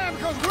a plan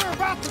because we're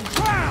about to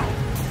drown!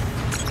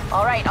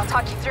 All right, I'll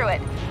talk you through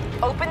it.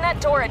 Open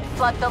that door and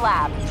flood the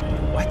lab.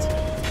 What?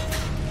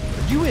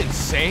 Are you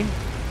insane?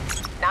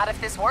 Not if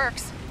this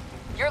works.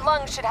 Your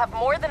lungs should have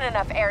more than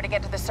enough air to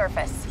get to the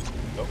surface.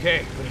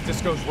 Okay, but if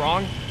this goes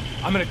wrong,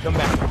 I'm gonna come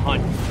back to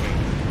hunt.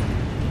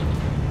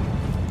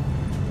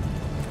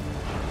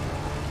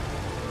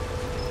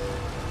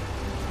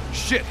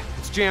 Shit,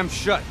 it's jammed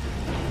shut.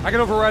 I can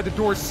override the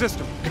door's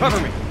system. Cover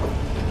me.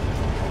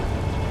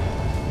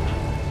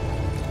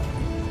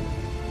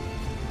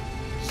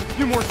 Just a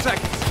few more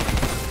seconds.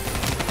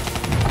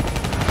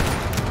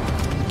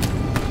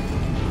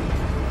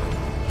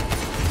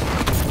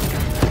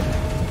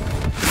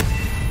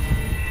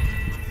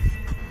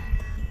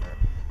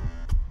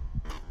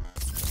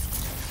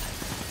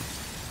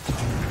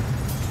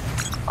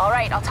 All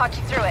right, I'll talk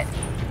you through it.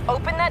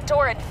 Open that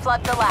door and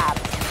flood the lab.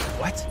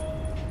 What?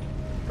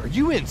 Are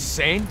you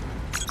insane?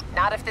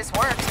 Not if this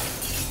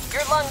works.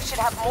 Your lungs should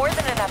have more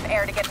than enough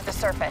air to get to the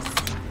surface.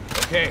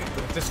 Okay,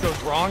 but if this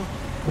goes wrong,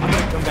 I'm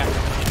gonna come back.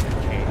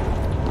 Okay.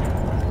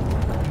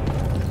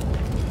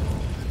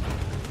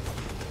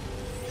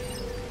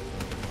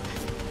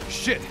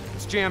 Shit,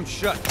 it's jammed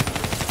shut.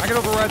 I can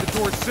override the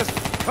door's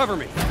system. Cover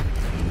me.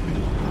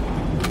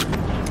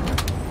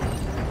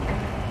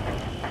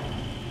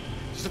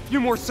 Just a few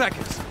more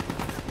seconds.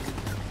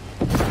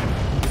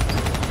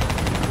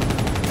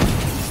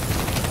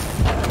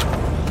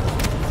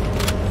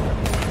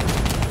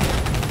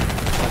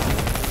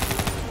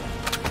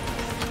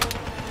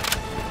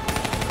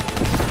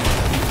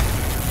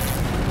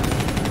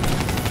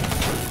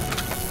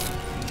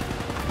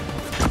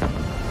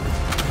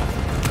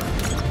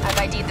 I've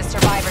ID'd the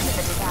survivors of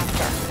the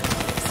disaster.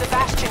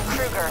 Sebastian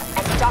Kruger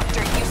and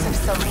Dr. Yusuf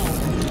Salim.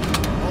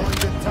 All in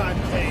good time,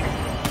 Kane.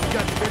 We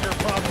got bigger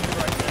problems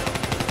right now.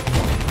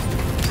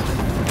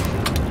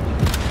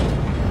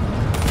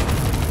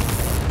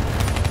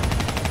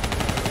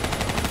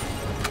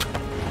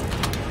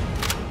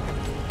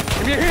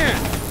 Give me a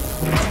hand!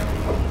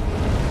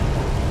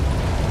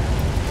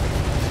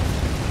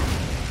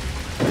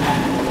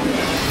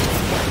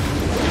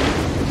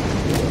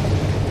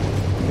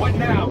 What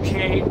now,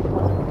 Kane?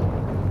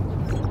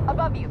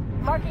 Above you,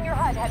 marking your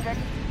HUD, Hendrik.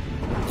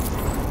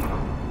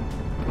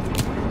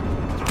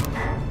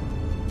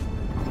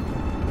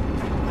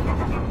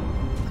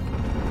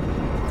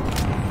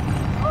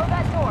 Close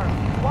that door.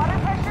 Water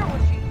pressure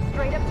will shoot you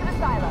straight up to the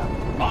silo.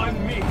 On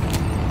me.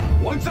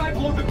 Once I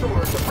blow the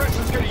door, the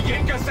pressure's gonna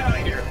yank us out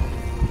of here.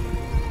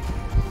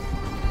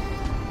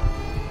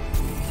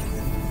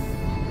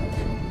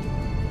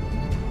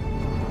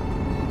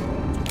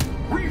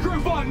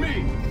 Regroup on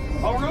me!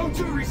 Our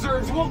O2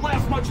 reserves won't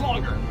last much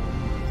longer.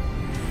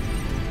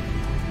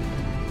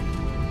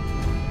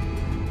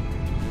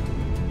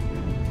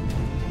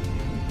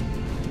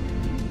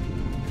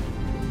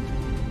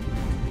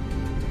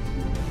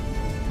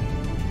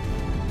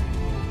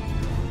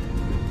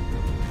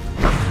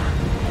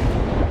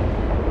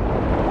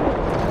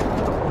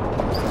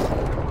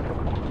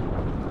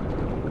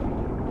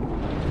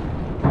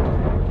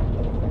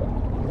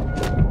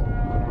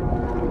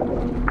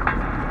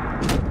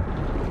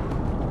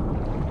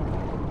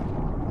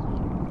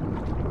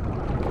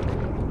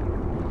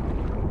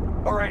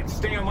 All right,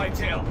 stay on my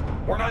tail.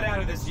 We're not out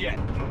of this yet.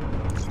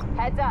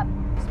 Heads up.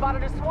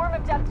 Spotted a swarm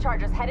of depth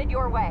charges headed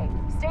your way.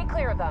 Stay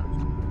clear of them.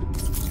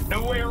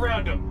 No way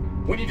around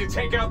them. We need to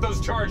take out those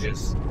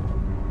charges.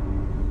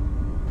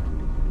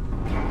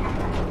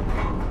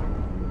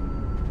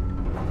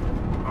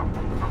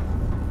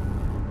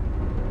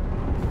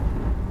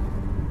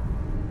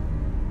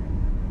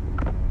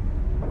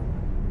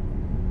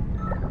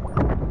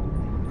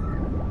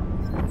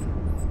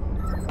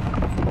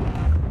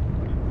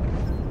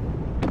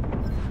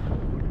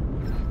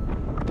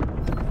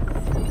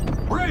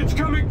 Bridge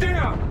coming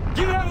down!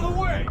 Get out of the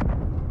way!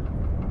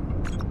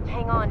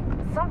 Hang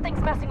on.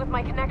 Something's messing with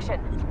my connection.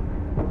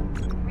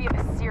 We have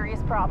a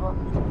serious problem.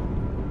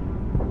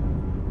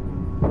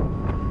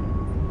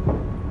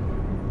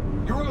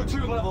 Your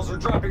O2 levels are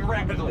dropping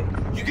rapidly.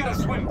 You gotta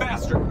swim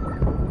faster.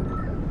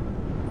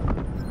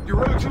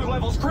 Your O2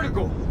 level's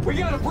critical. We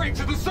gotta break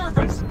to the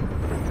surface!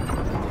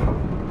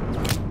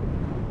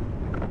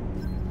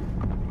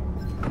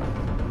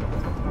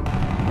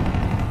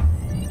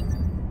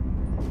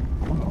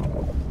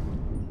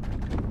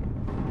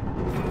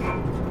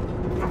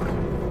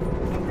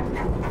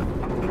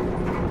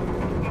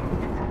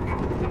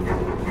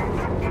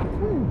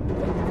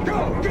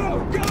 Go,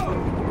 go, go!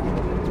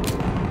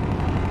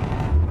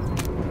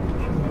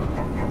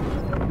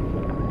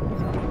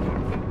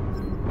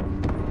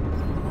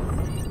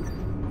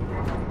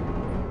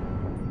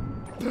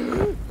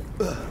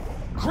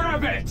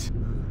 Grab it!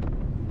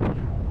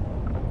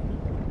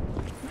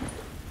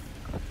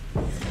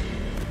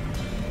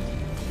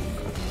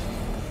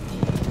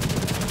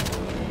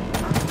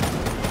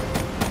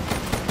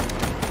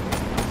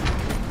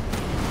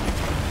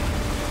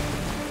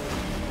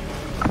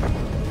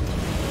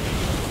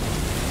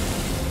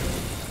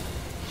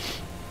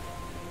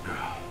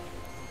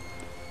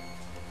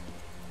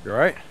 You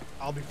alright?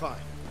 I'll be fine.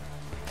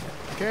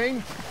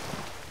 Kane?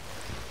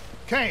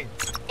 Kane!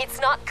 It's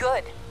not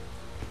good.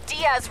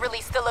 Diaz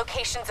released the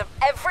locations of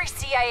every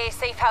CIA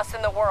safe house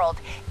in the world,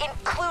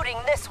 including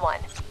this one.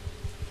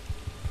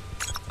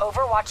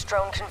 Overwatch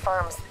drone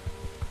confirms.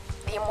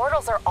 The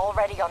Immortals are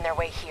already on their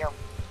way here.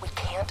 We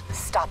can't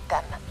stop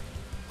them.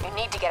 You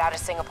need to get out of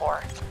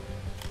Singapore.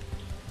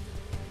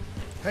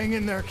 Hang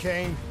in there,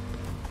 Kane.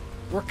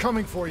 We're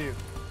coming for you.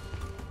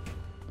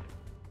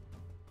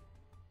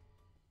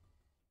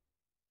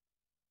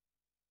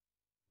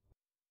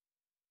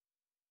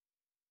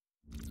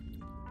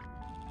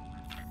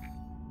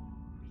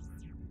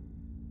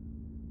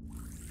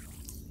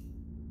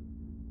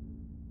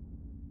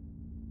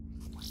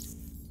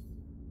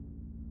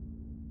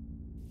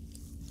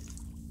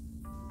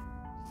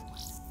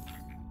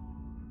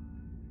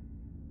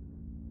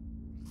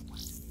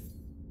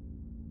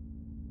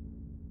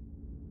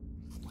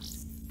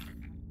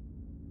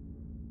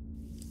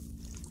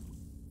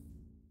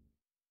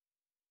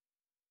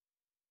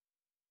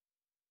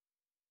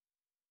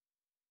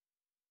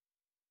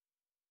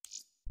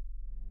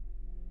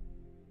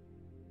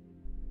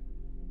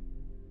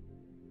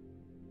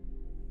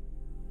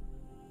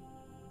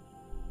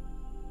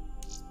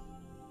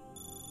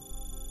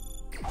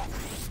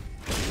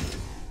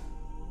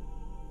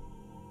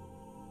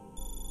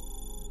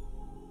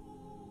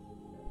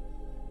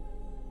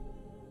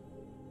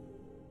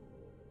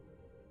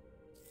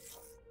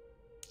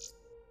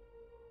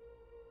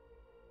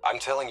 I'm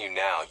telling you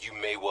now, you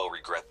may well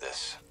regret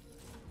this.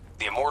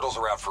 The Immortals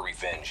are out for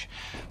revenge.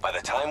 By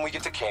the time we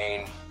get to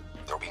Kane,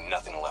 there'll be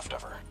nothing left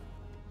of her.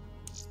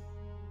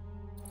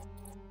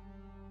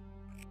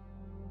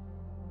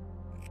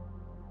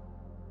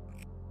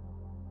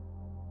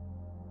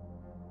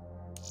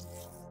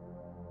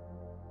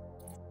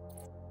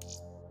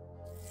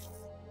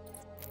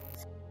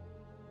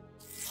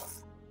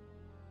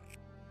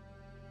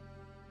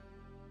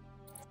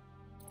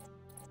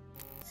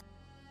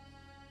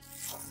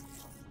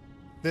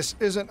 This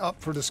isn't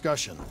up for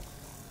discussion.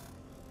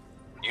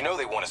 You know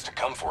they want us to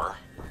come for her.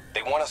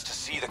 They want us to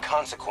see the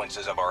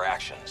consequences of our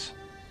actions.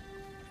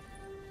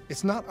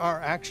 It's not our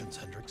actions,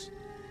 Hendricks.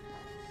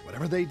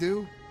 Whatever they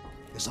do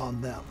is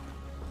on them.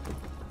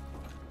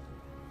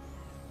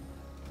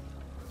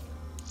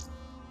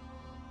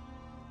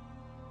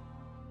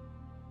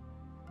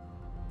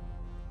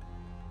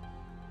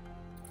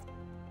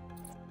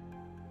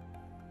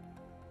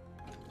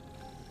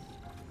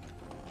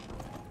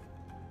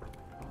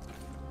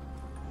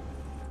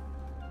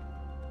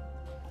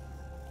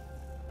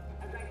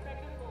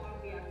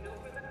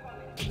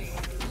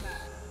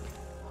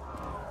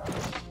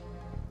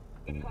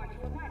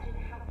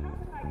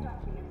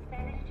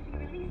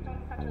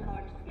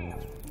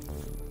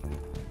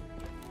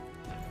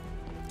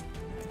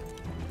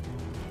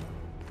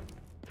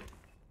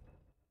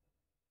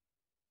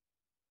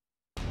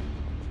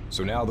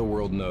 So now the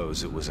world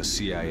knows it was a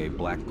CIA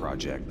black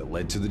project that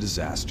led to the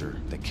disaster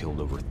that killed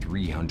over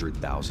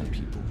 300,000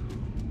 people.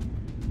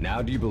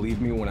 Now do you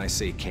believe me when I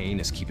say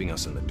Kane is keeping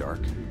us in the dark?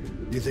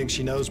 You think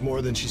she knows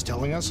more than she's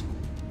telling us?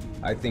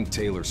 I think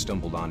Taylor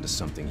stumbled onto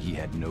something he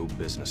had no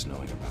business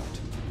knowing about.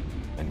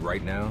 And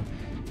right now,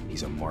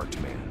 he's a marked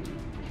man.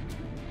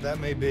 That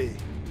may be.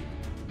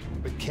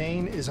 But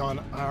Kane is on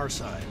our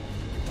side.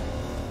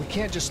 We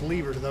can't just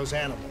leave her to those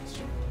animals.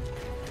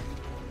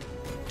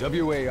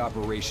 WA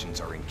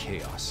operations are in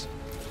chaos.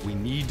 We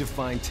need to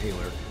find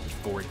Taylor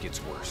before it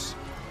gets worse.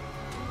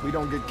 If we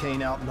don't get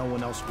Kane out, no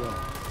one else will.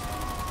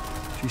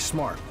 She's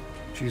smart.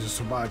 She's a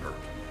survivor.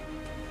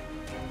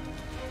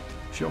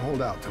 She'll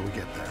hold out till we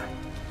get there.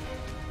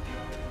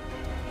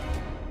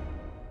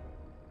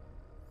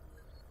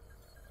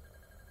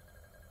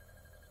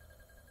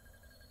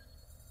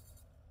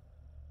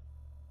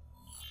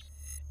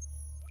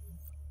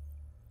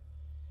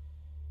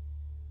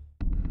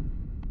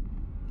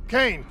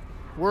 Kane,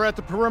 we're at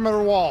the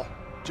perimeter wall,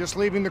 just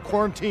leaving the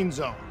quarantine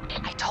zone.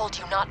 I told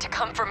you not to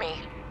come for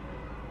me.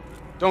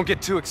 Don't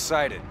get too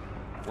excited.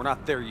 We're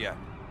not there yet.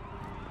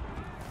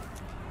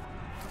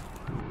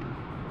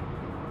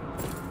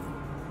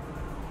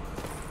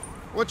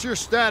 What's your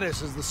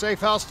status? Is the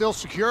safe house still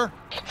secure?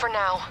 For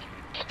now.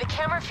 The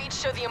camera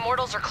feeds show the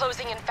Immortals are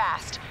closing in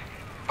fast,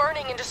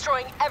 burning and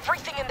destroying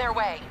everything in their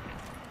way.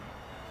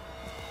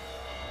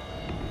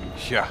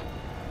 Yeah.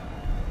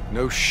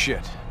 No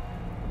shit.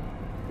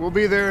 We'll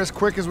be there as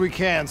quick as we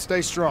can.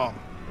 Stay strong.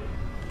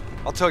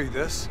 I'll tell you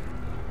this.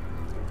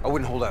 I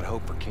wouldn't hold out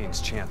hope for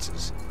Kane's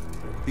chances.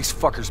 These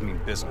fuckers mean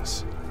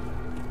business.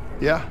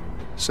 Yeah,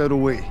 so do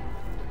we.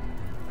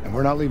 And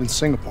we're not leaving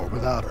Singapore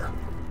without her.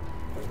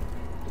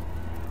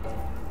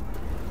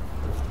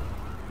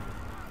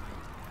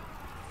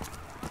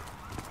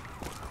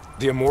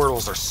 The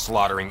Immortals are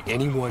slaughtering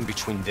anyone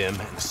between them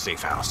and the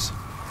safe house.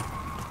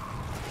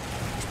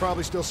 There's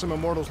probably still some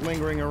Immortals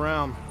lingering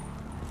around.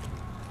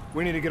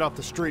 We need to get off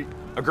the street.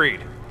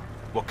 Agreed.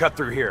 We'll cut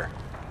through here.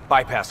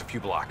 Bypass a few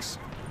blocks.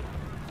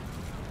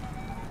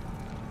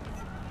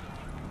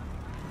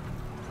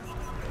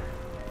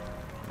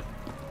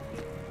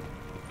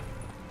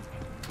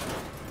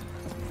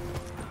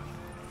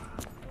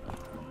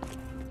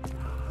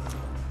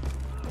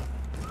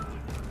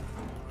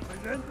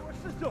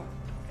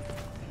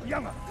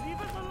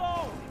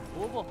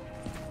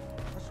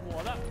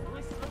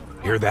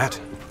 Hear that?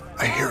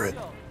 I hear it.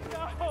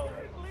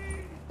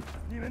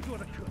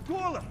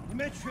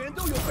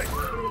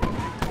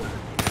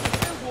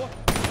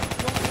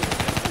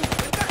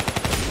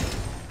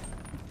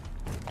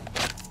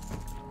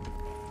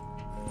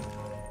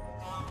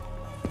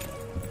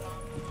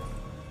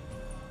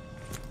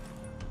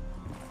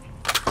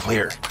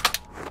 Clear.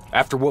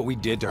 After what we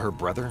did to her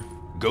brother,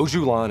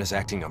 Goju Lan is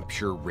acting on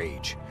pure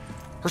rage.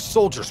 Her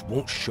soldiers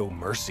won't show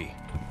mercy.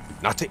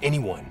 Not to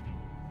anyone.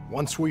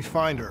 Once we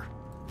find her,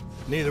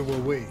 neither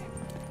will we.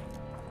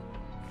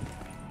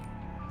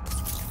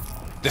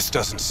 This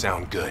doesn't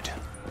sound good.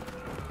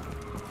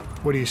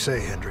 What do you say,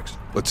 Hendricks?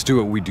 Let's do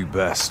what we do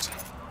best.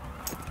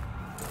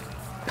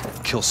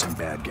 Kill some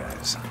bad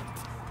guys.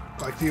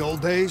 Like the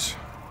old days?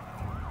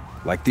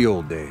 Like the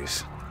old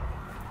days.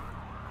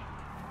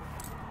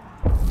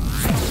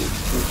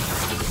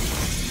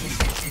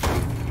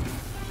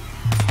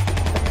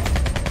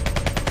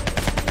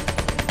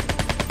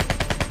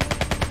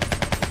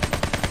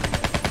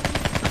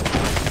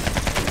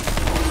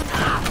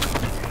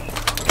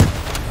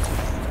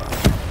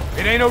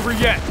 It ain't over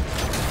yet.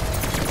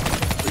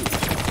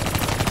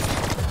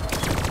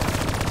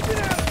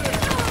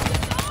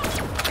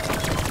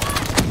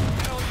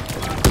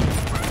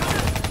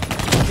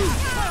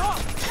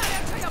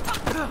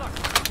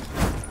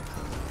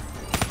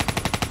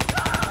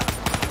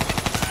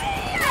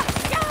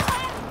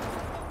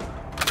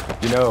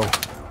 know,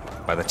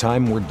 by the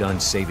time we're done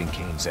saving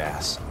Kane's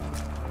ass,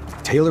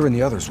 Taylor and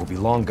the others will be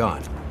long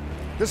gone.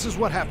 This is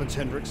what happens,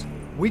 Hendricks.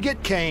 We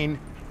get Kane,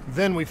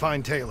 then we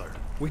find Taylor.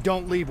 We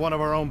don't leave one of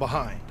our own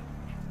behind.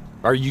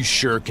 Are you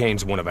sure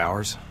Kane's one of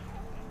ours?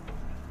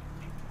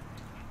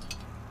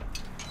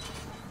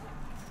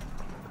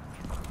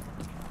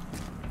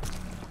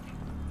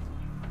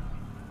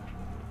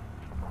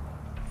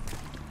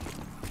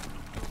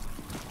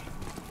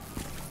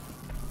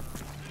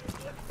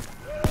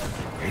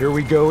 Here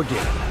we go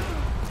again.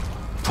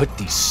 Put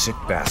these sick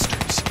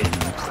bastards in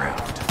the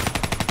ground.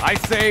 I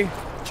say,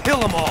 kill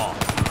them all!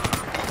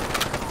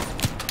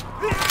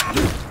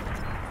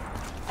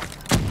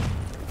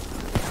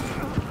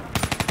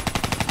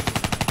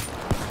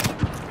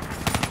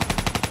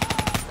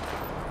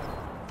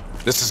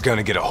 This is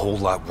gonna get a whole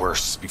lot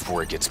worse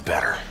before it gets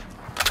better.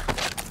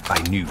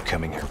 I knew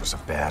coming here was a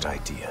bad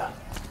idea.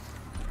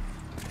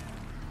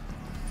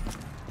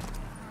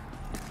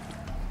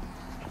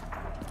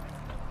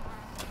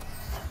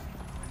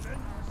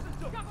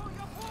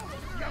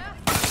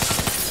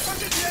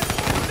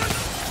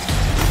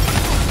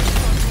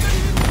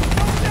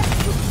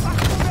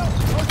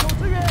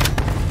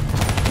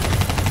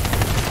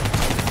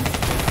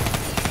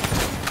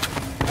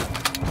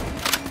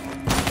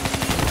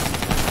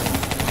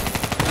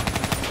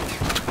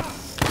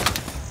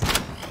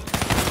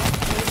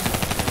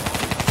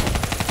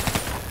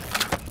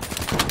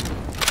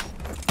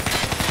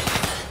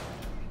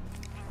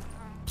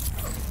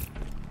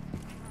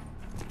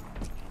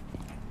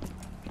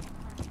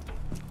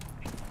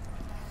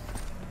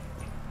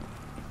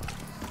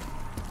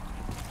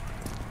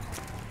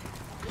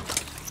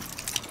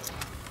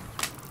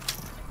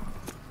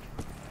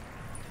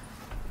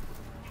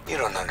 You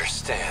don't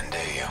understand,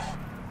 do you?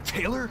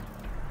 Taylor?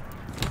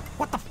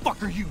 What the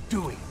fuck are you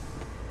doing?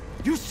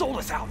 You sold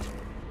us out!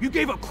 You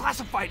gave up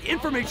classified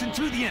information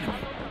to the enemy!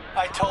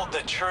 I told the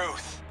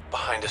truth.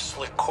 Behind a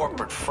slick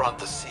corporate front,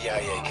 the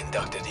CIA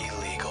conducted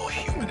illegal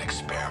human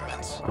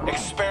experiments.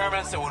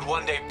 Experiments that would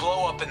one day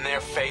blow up in their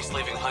face,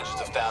 leaving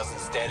hundreds of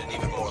thousands dead and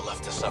even more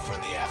left to suffer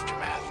in the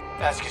aftermath.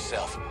 Ask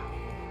yourself,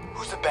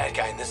 who's the bad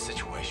guy in this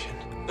situation?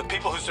 The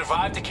people who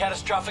survived a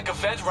catastrophic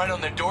event right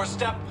on their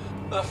doorstep?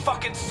 Or the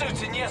fucking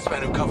suits and yes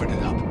men who covered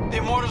it up? The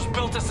Immortals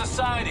built a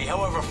society,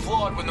 however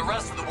flawed, when the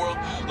rest of the world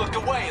looked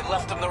away and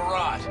left them to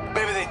rot.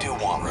 Maybe they do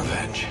want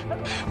revenge.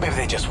 Maybe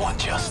they just want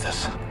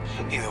justice.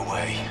 Either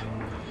way,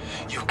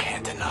 you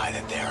can't deny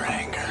that their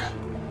anger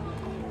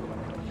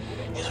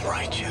is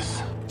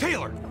righteous.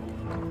 Taylor!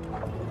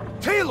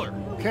 Taylor!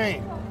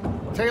 Kane,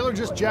 Taylor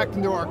just jacked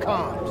into our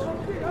comms.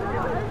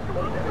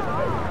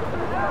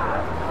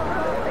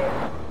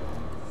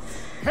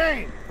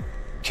 Kane!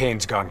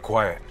 Kane's gone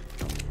quiet.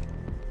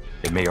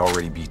 It may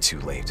already be too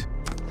late.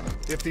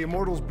 If the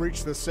Immortals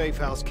breach the safe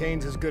house,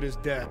 Kane's as good as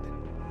dead.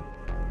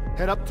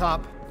 Head up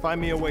top, find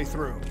me a way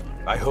through.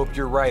 I hope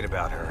you're right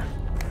about her.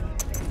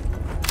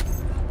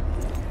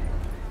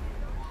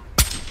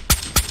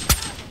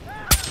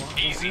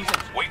 Easy.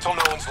 Wait till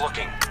no one's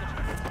looking.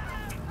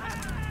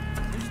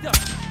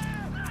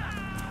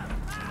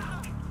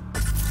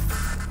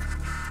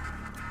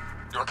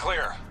 You're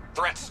clear.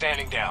 Threat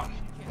standing down.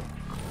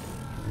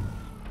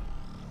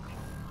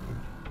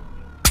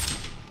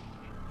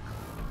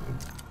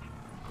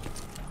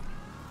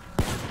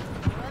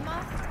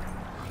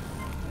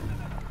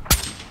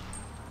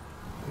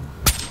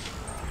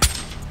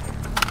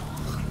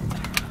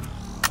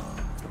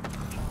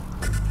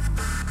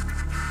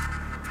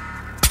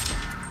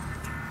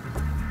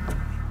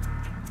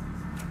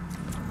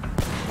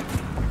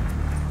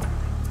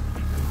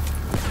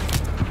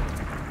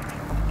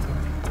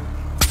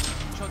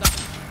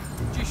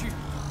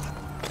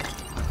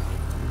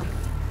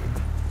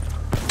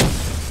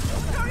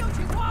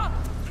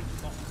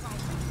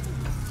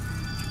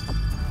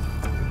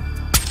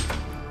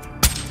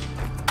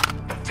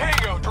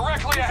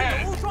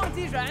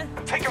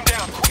 Take him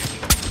down, quick!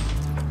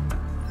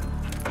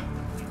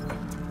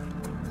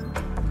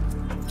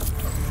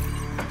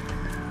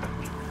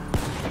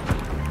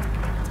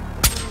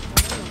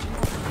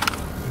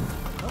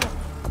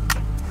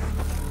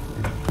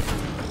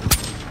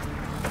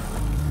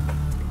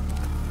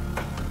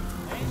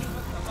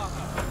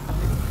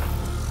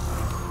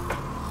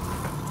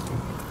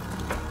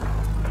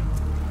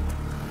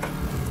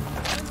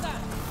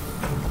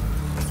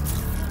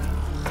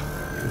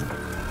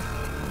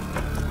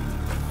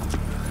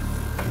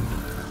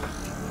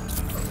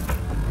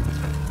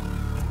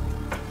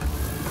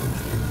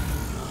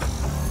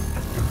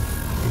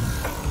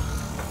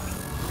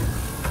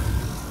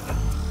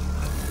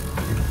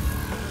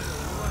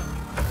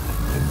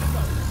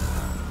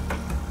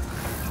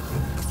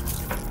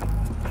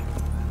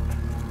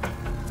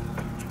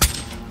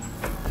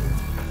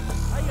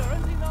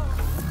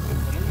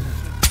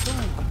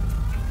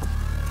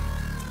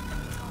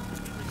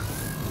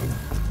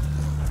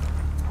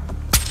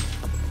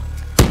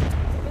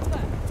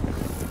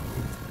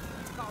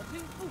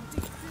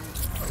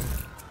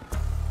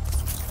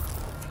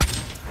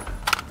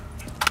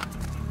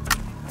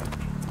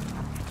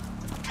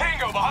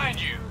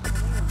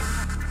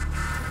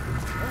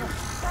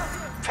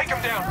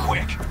 him down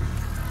quick!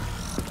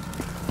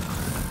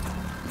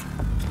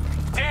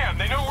 Damn,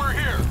 they know we're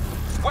here!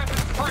 Weapons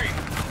free!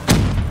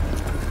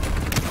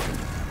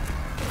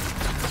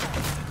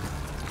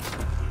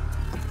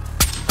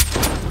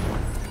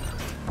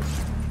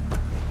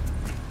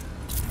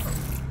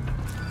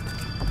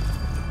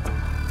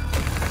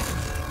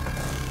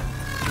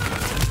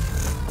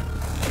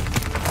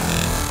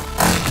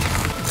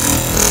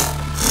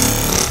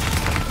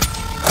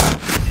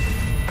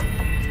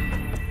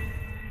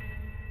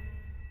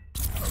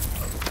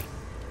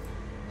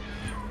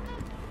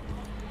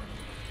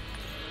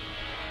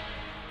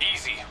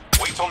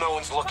 No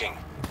one's looking.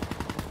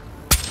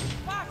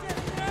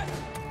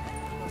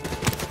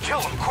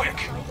 Kill him quick!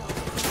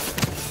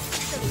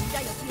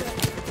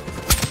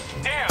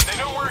 Damn, they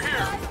know we're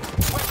here!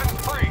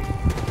 Weapons free!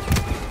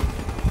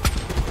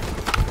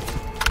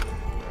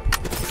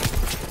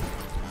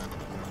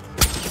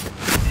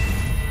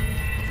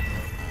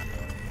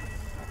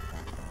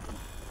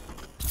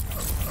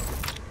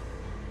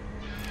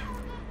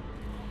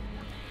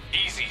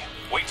 Easy.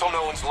 Wait till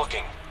no one's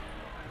looking.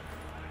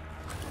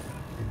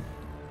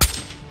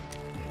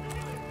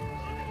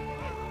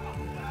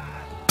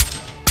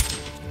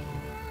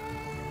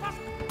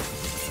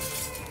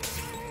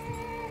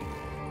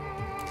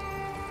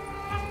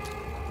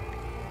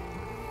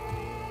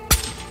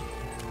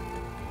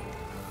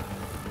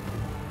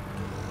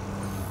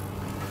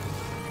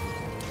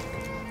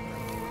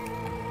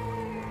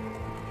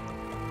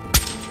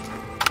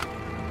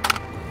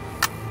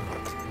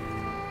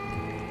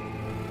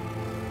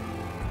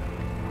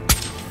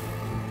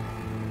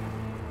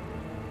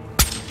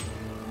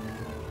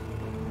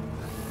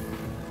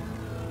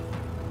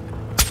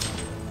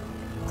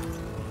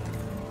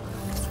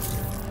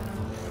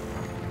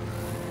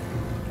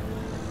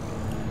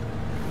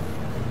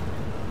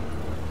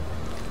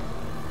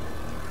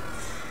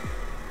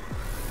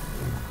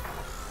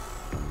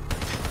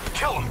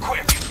 Kill him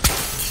quick!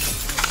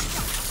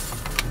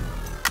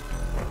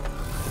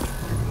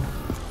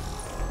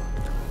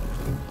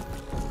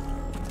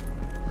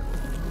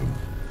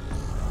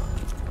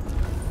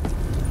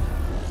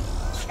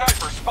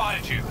 Sniper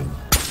spotted you!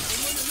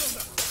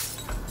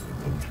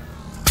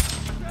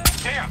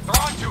 Damn,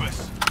 they're on to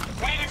us!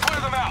 We need to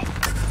clear them out!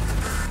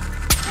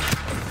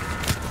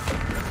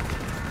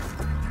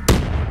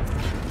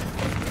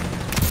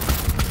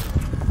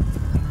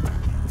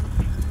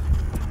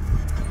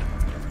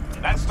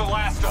 That's the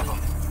last of them.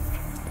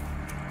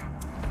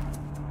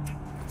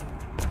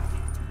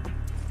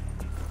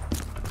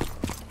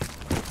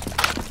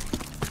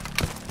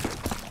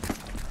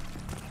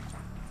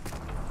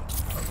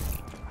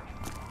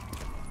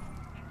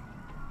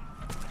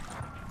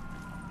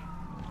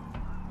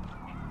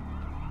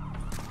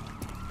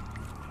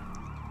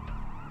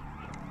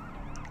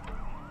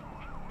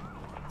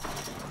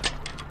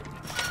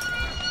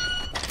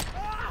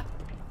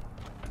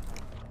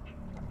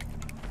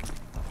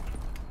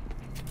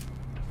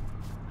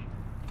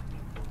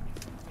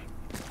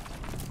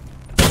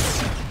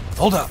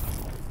 Hold up.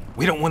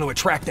 We don't want to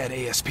attract that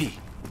ASP.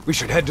 We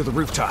should head to the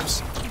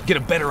rooftops, get a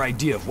better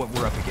idea of what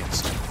we're up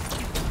against.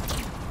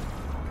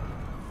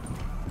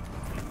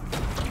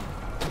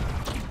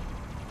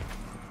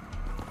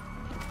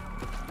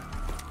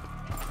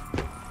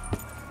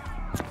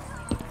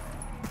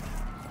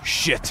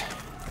 Shit.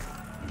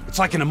 It's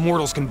like an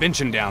Immortals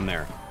convention down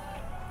there.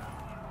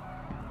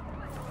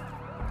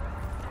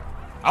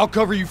 I'll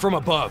cover you from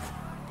above.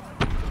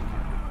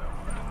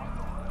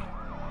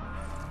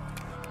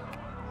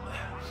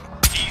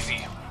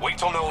 Wait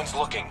till no one's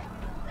looking.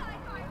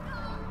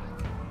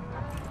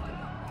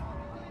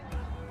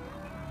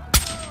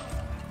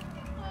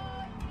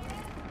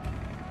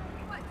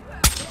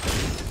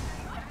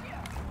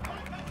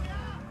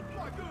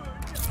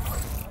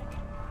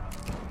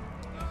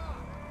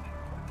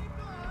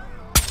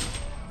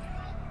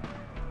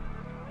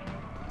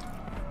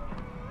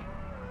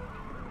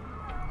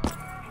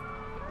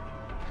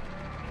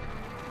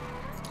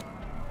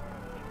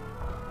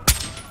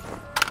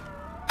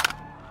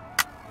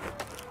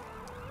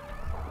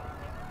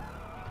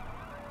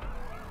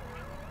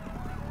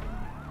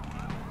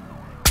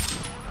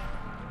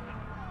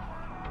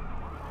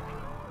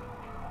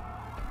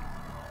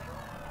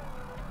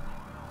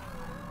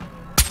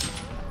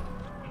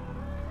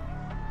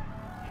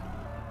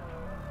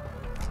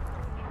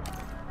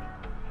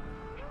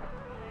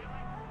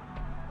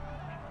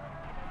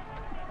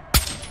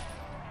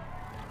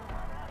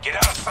 Get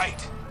out of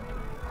sight!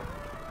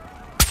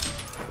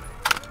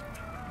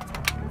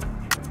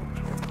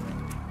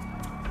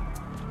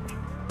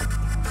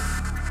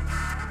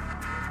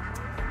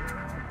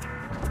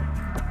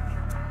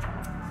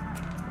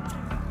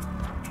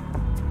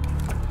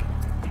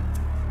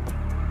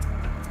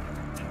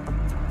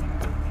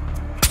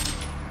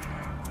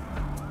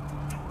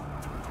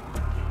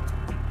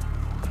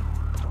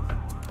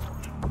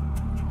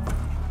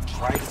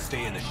 Try to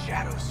stay in the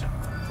shadows.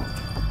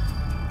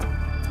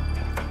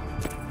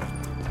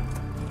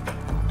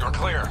 You're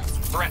clear.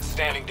 Threat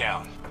standing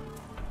down.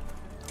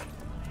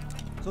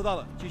 收到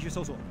了，继续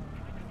搜索。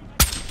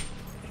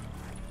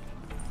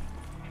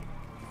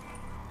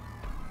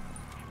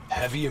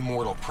Heavy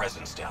immortal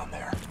presence down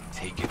there.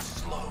 Take it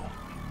slow.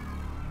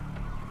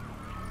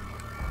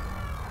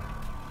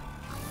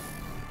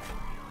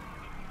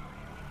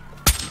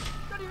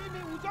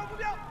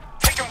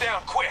 Take him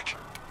down, quick!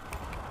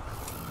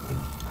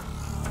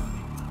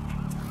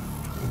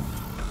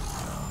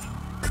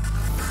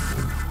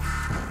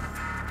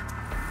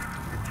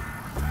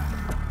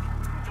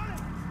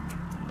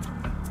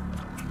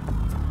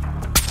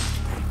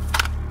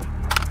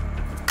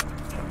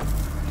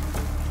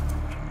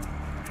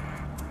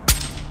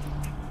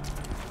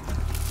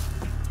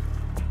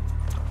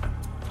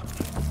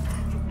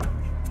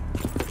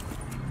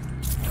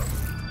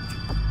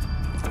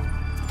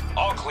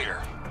 All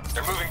clear.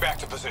 They're moving back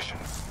to position.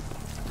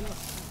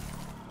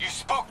 You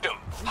spooked them.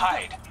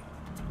 Hide.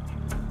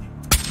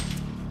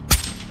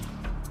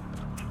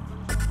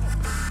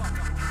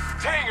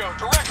 Tango,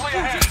 directly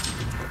ahead.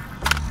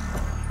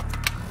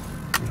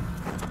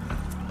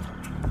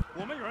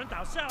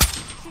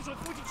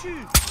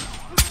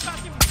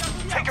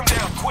 Take him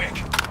down, quick.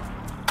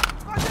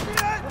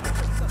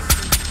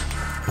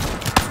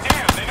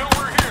 Damn, they know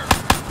we're here.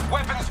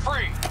 Weapons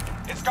free.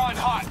 It's gone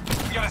hot.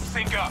 We gotta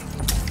sync up.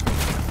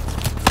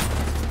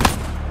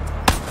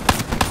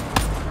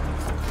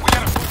 We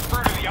gotta push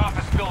through to the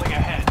office building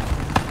ahead.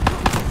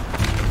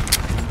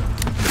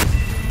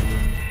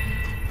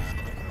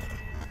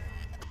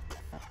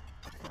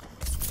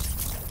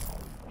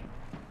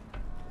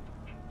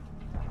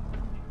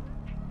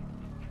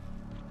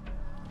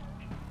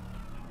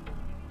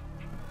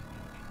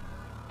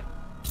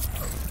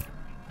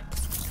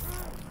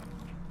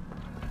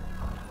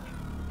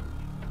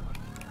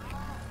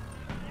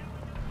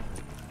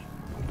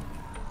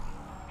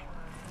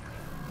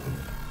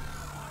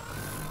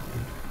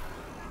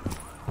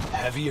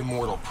 Heavy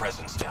immortal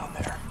presence down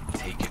there.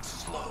 Take it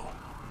slow.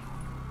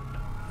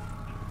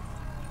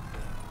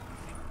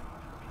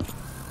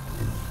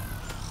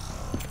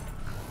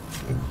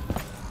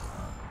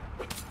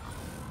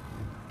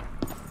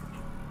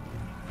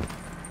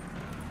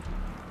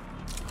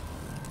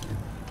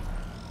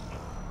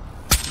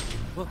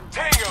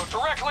 Tango,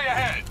 directly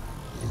ahead!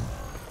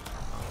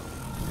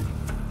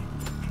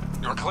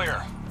 You're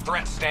clear.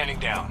 Threat standing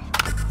down.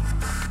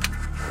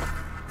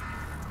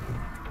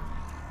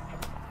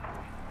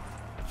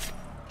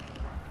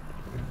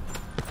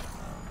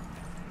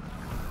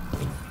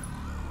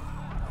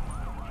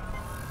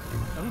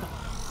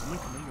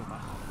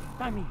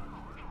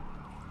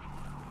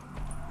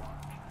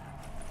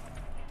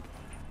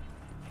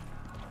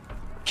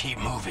 Keep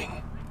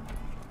moving.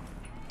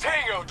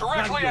 Tango,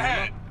 directly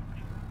ahead!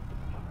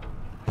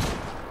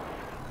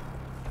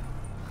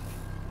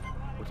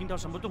 我听到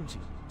什么动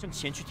静，正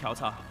前去调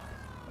查。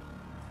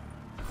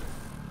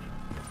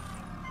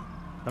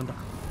等等，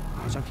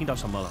好像听到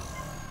什么了。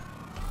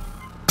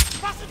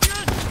发射敌人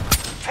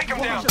Take him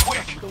down,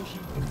 quick!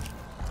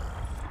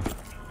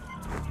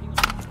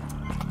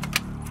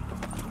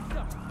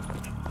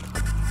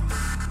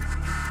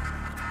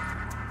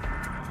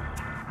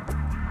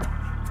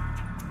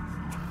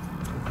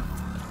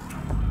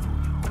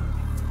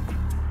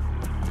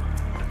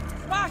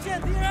 发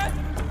现敌人！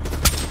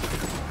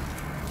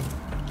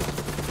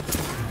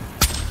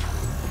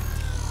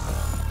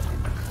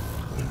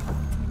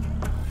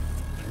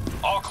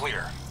 All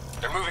clear.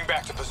 They're moving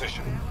back to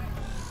position.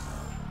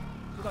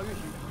 知道运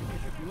行，继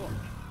续巡逻。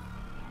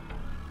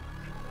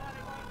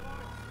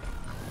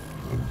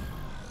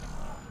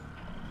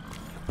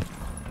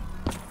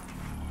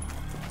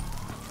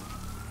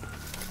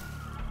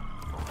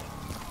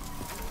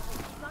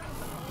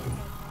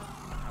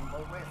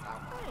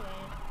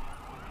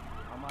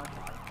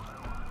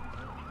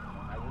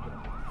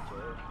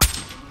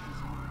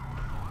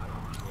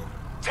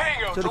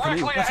Tango, 这里可能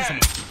有 directly 那是什么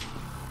ahead!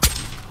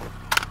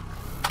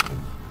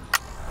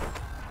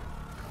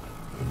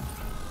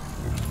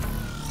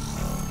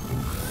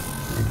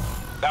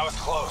 That was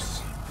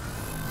close.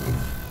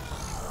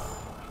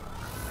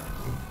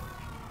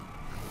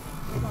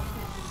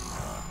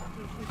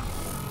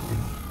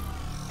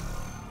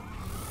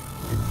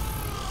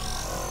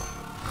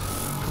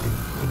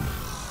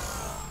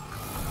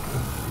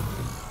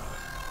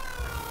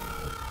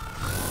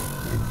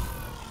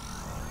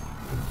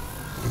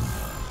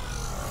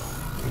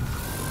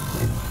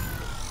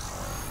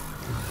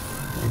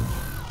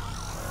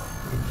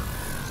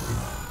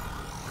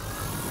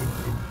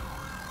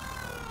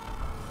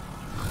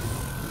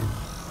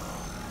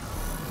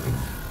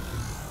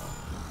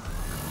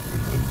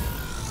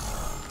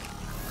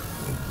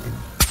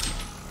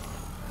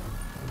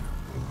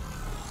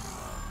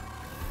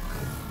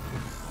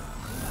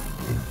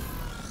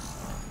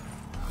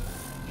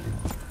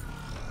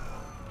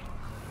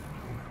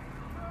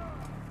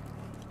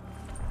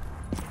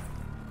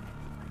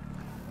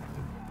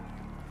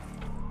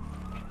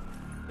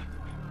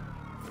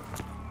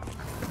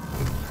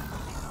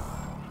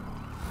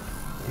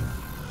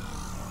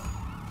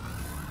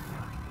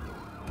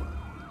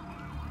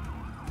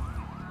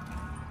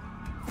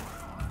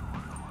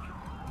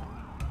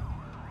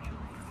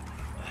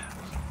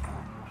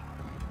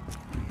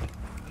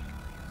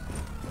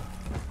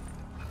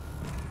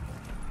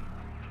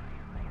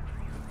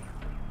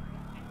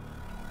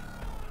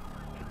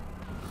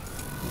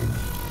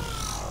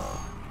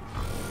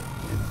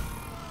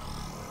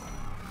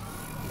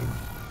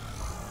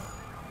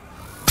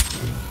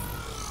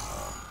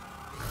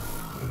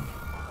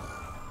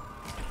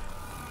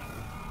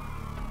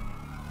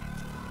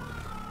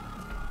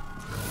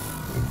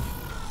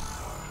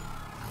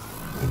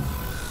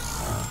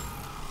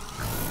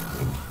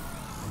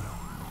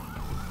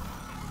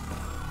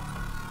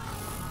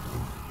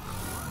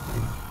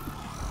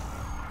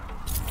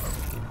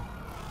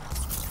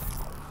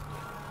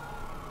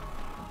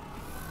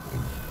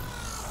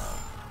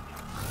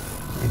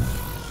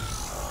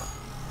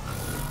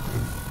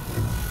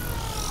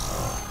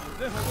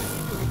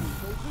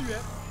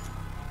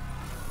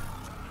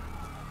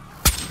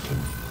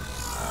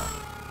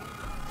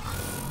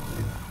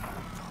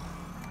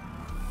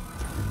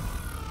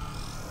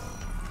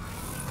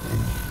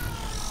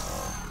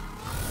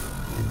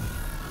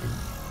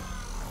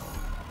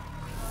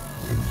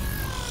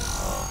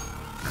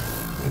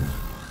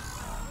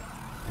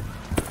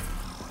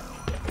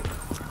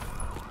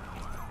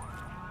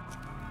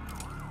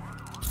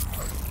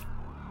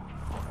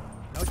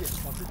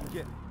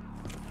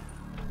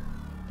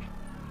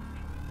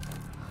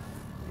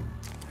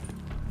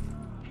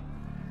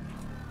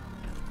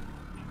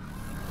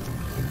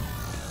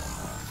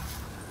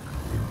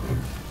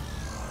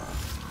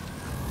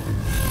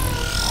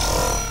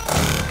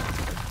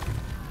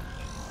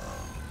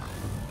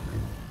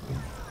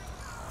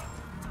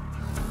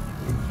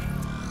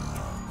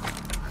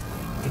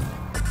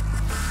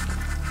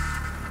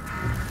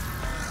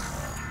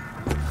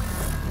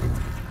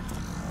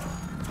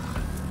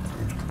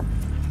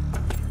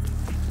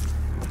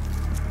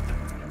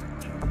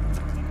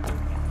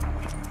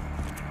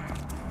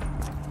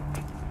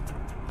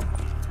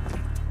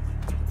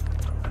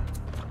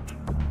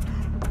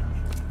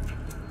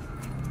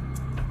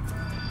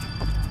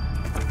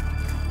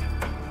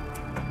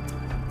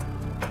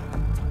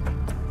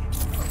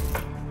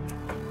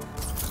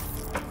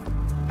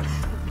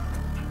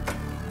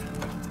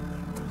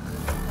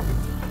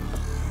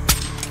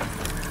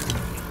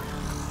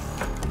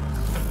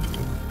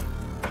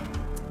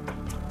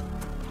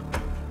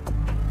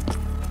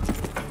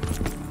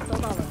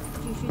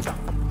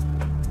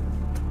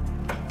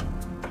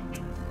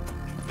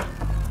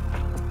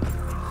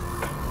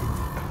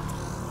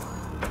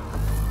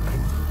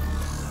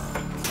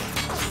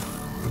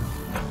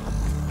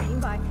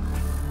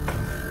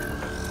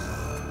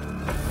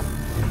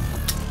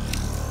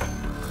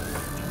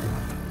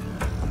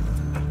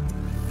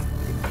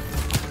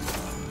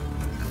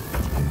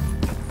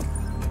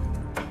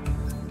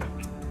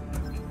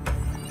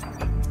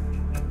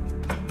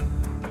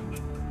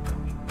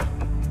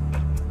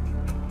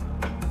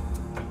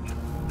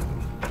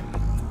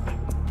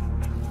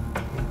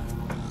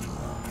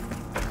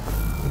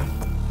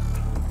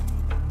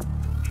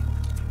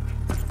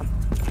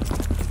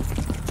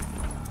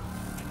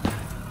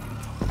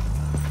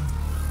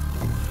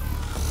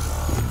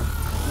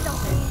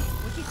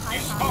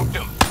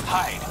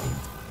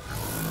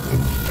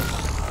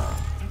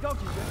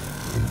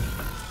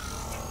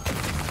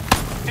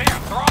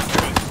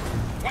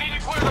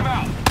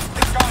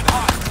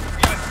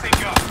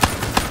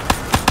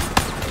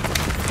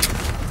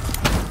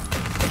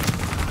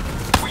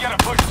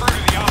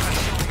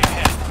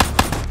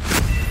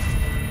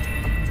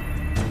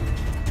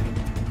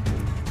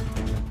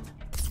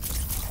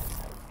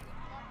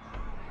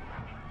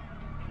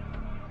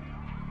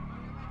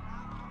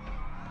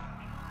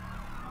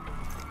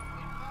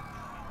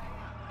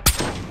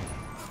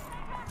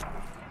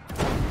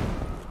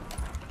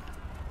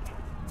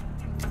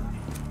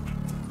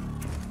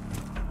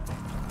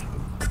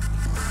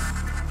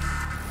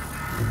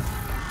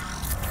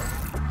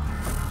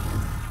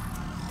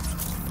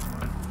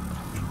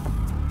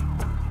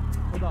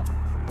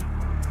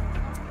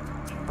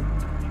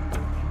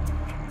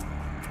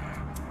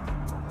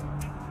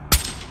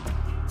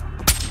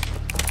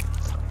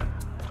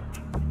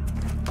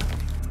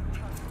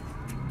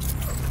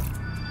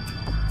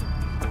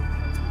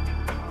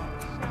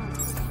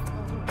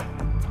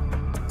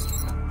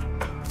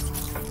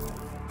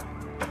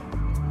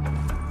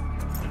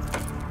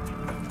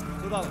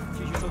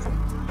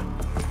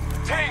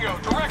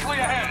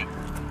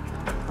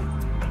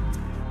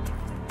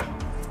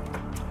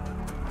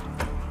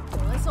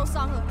 受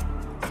伤了，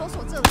搜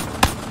索这里，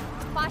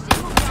发现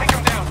目标。Take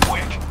him down,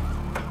 quick!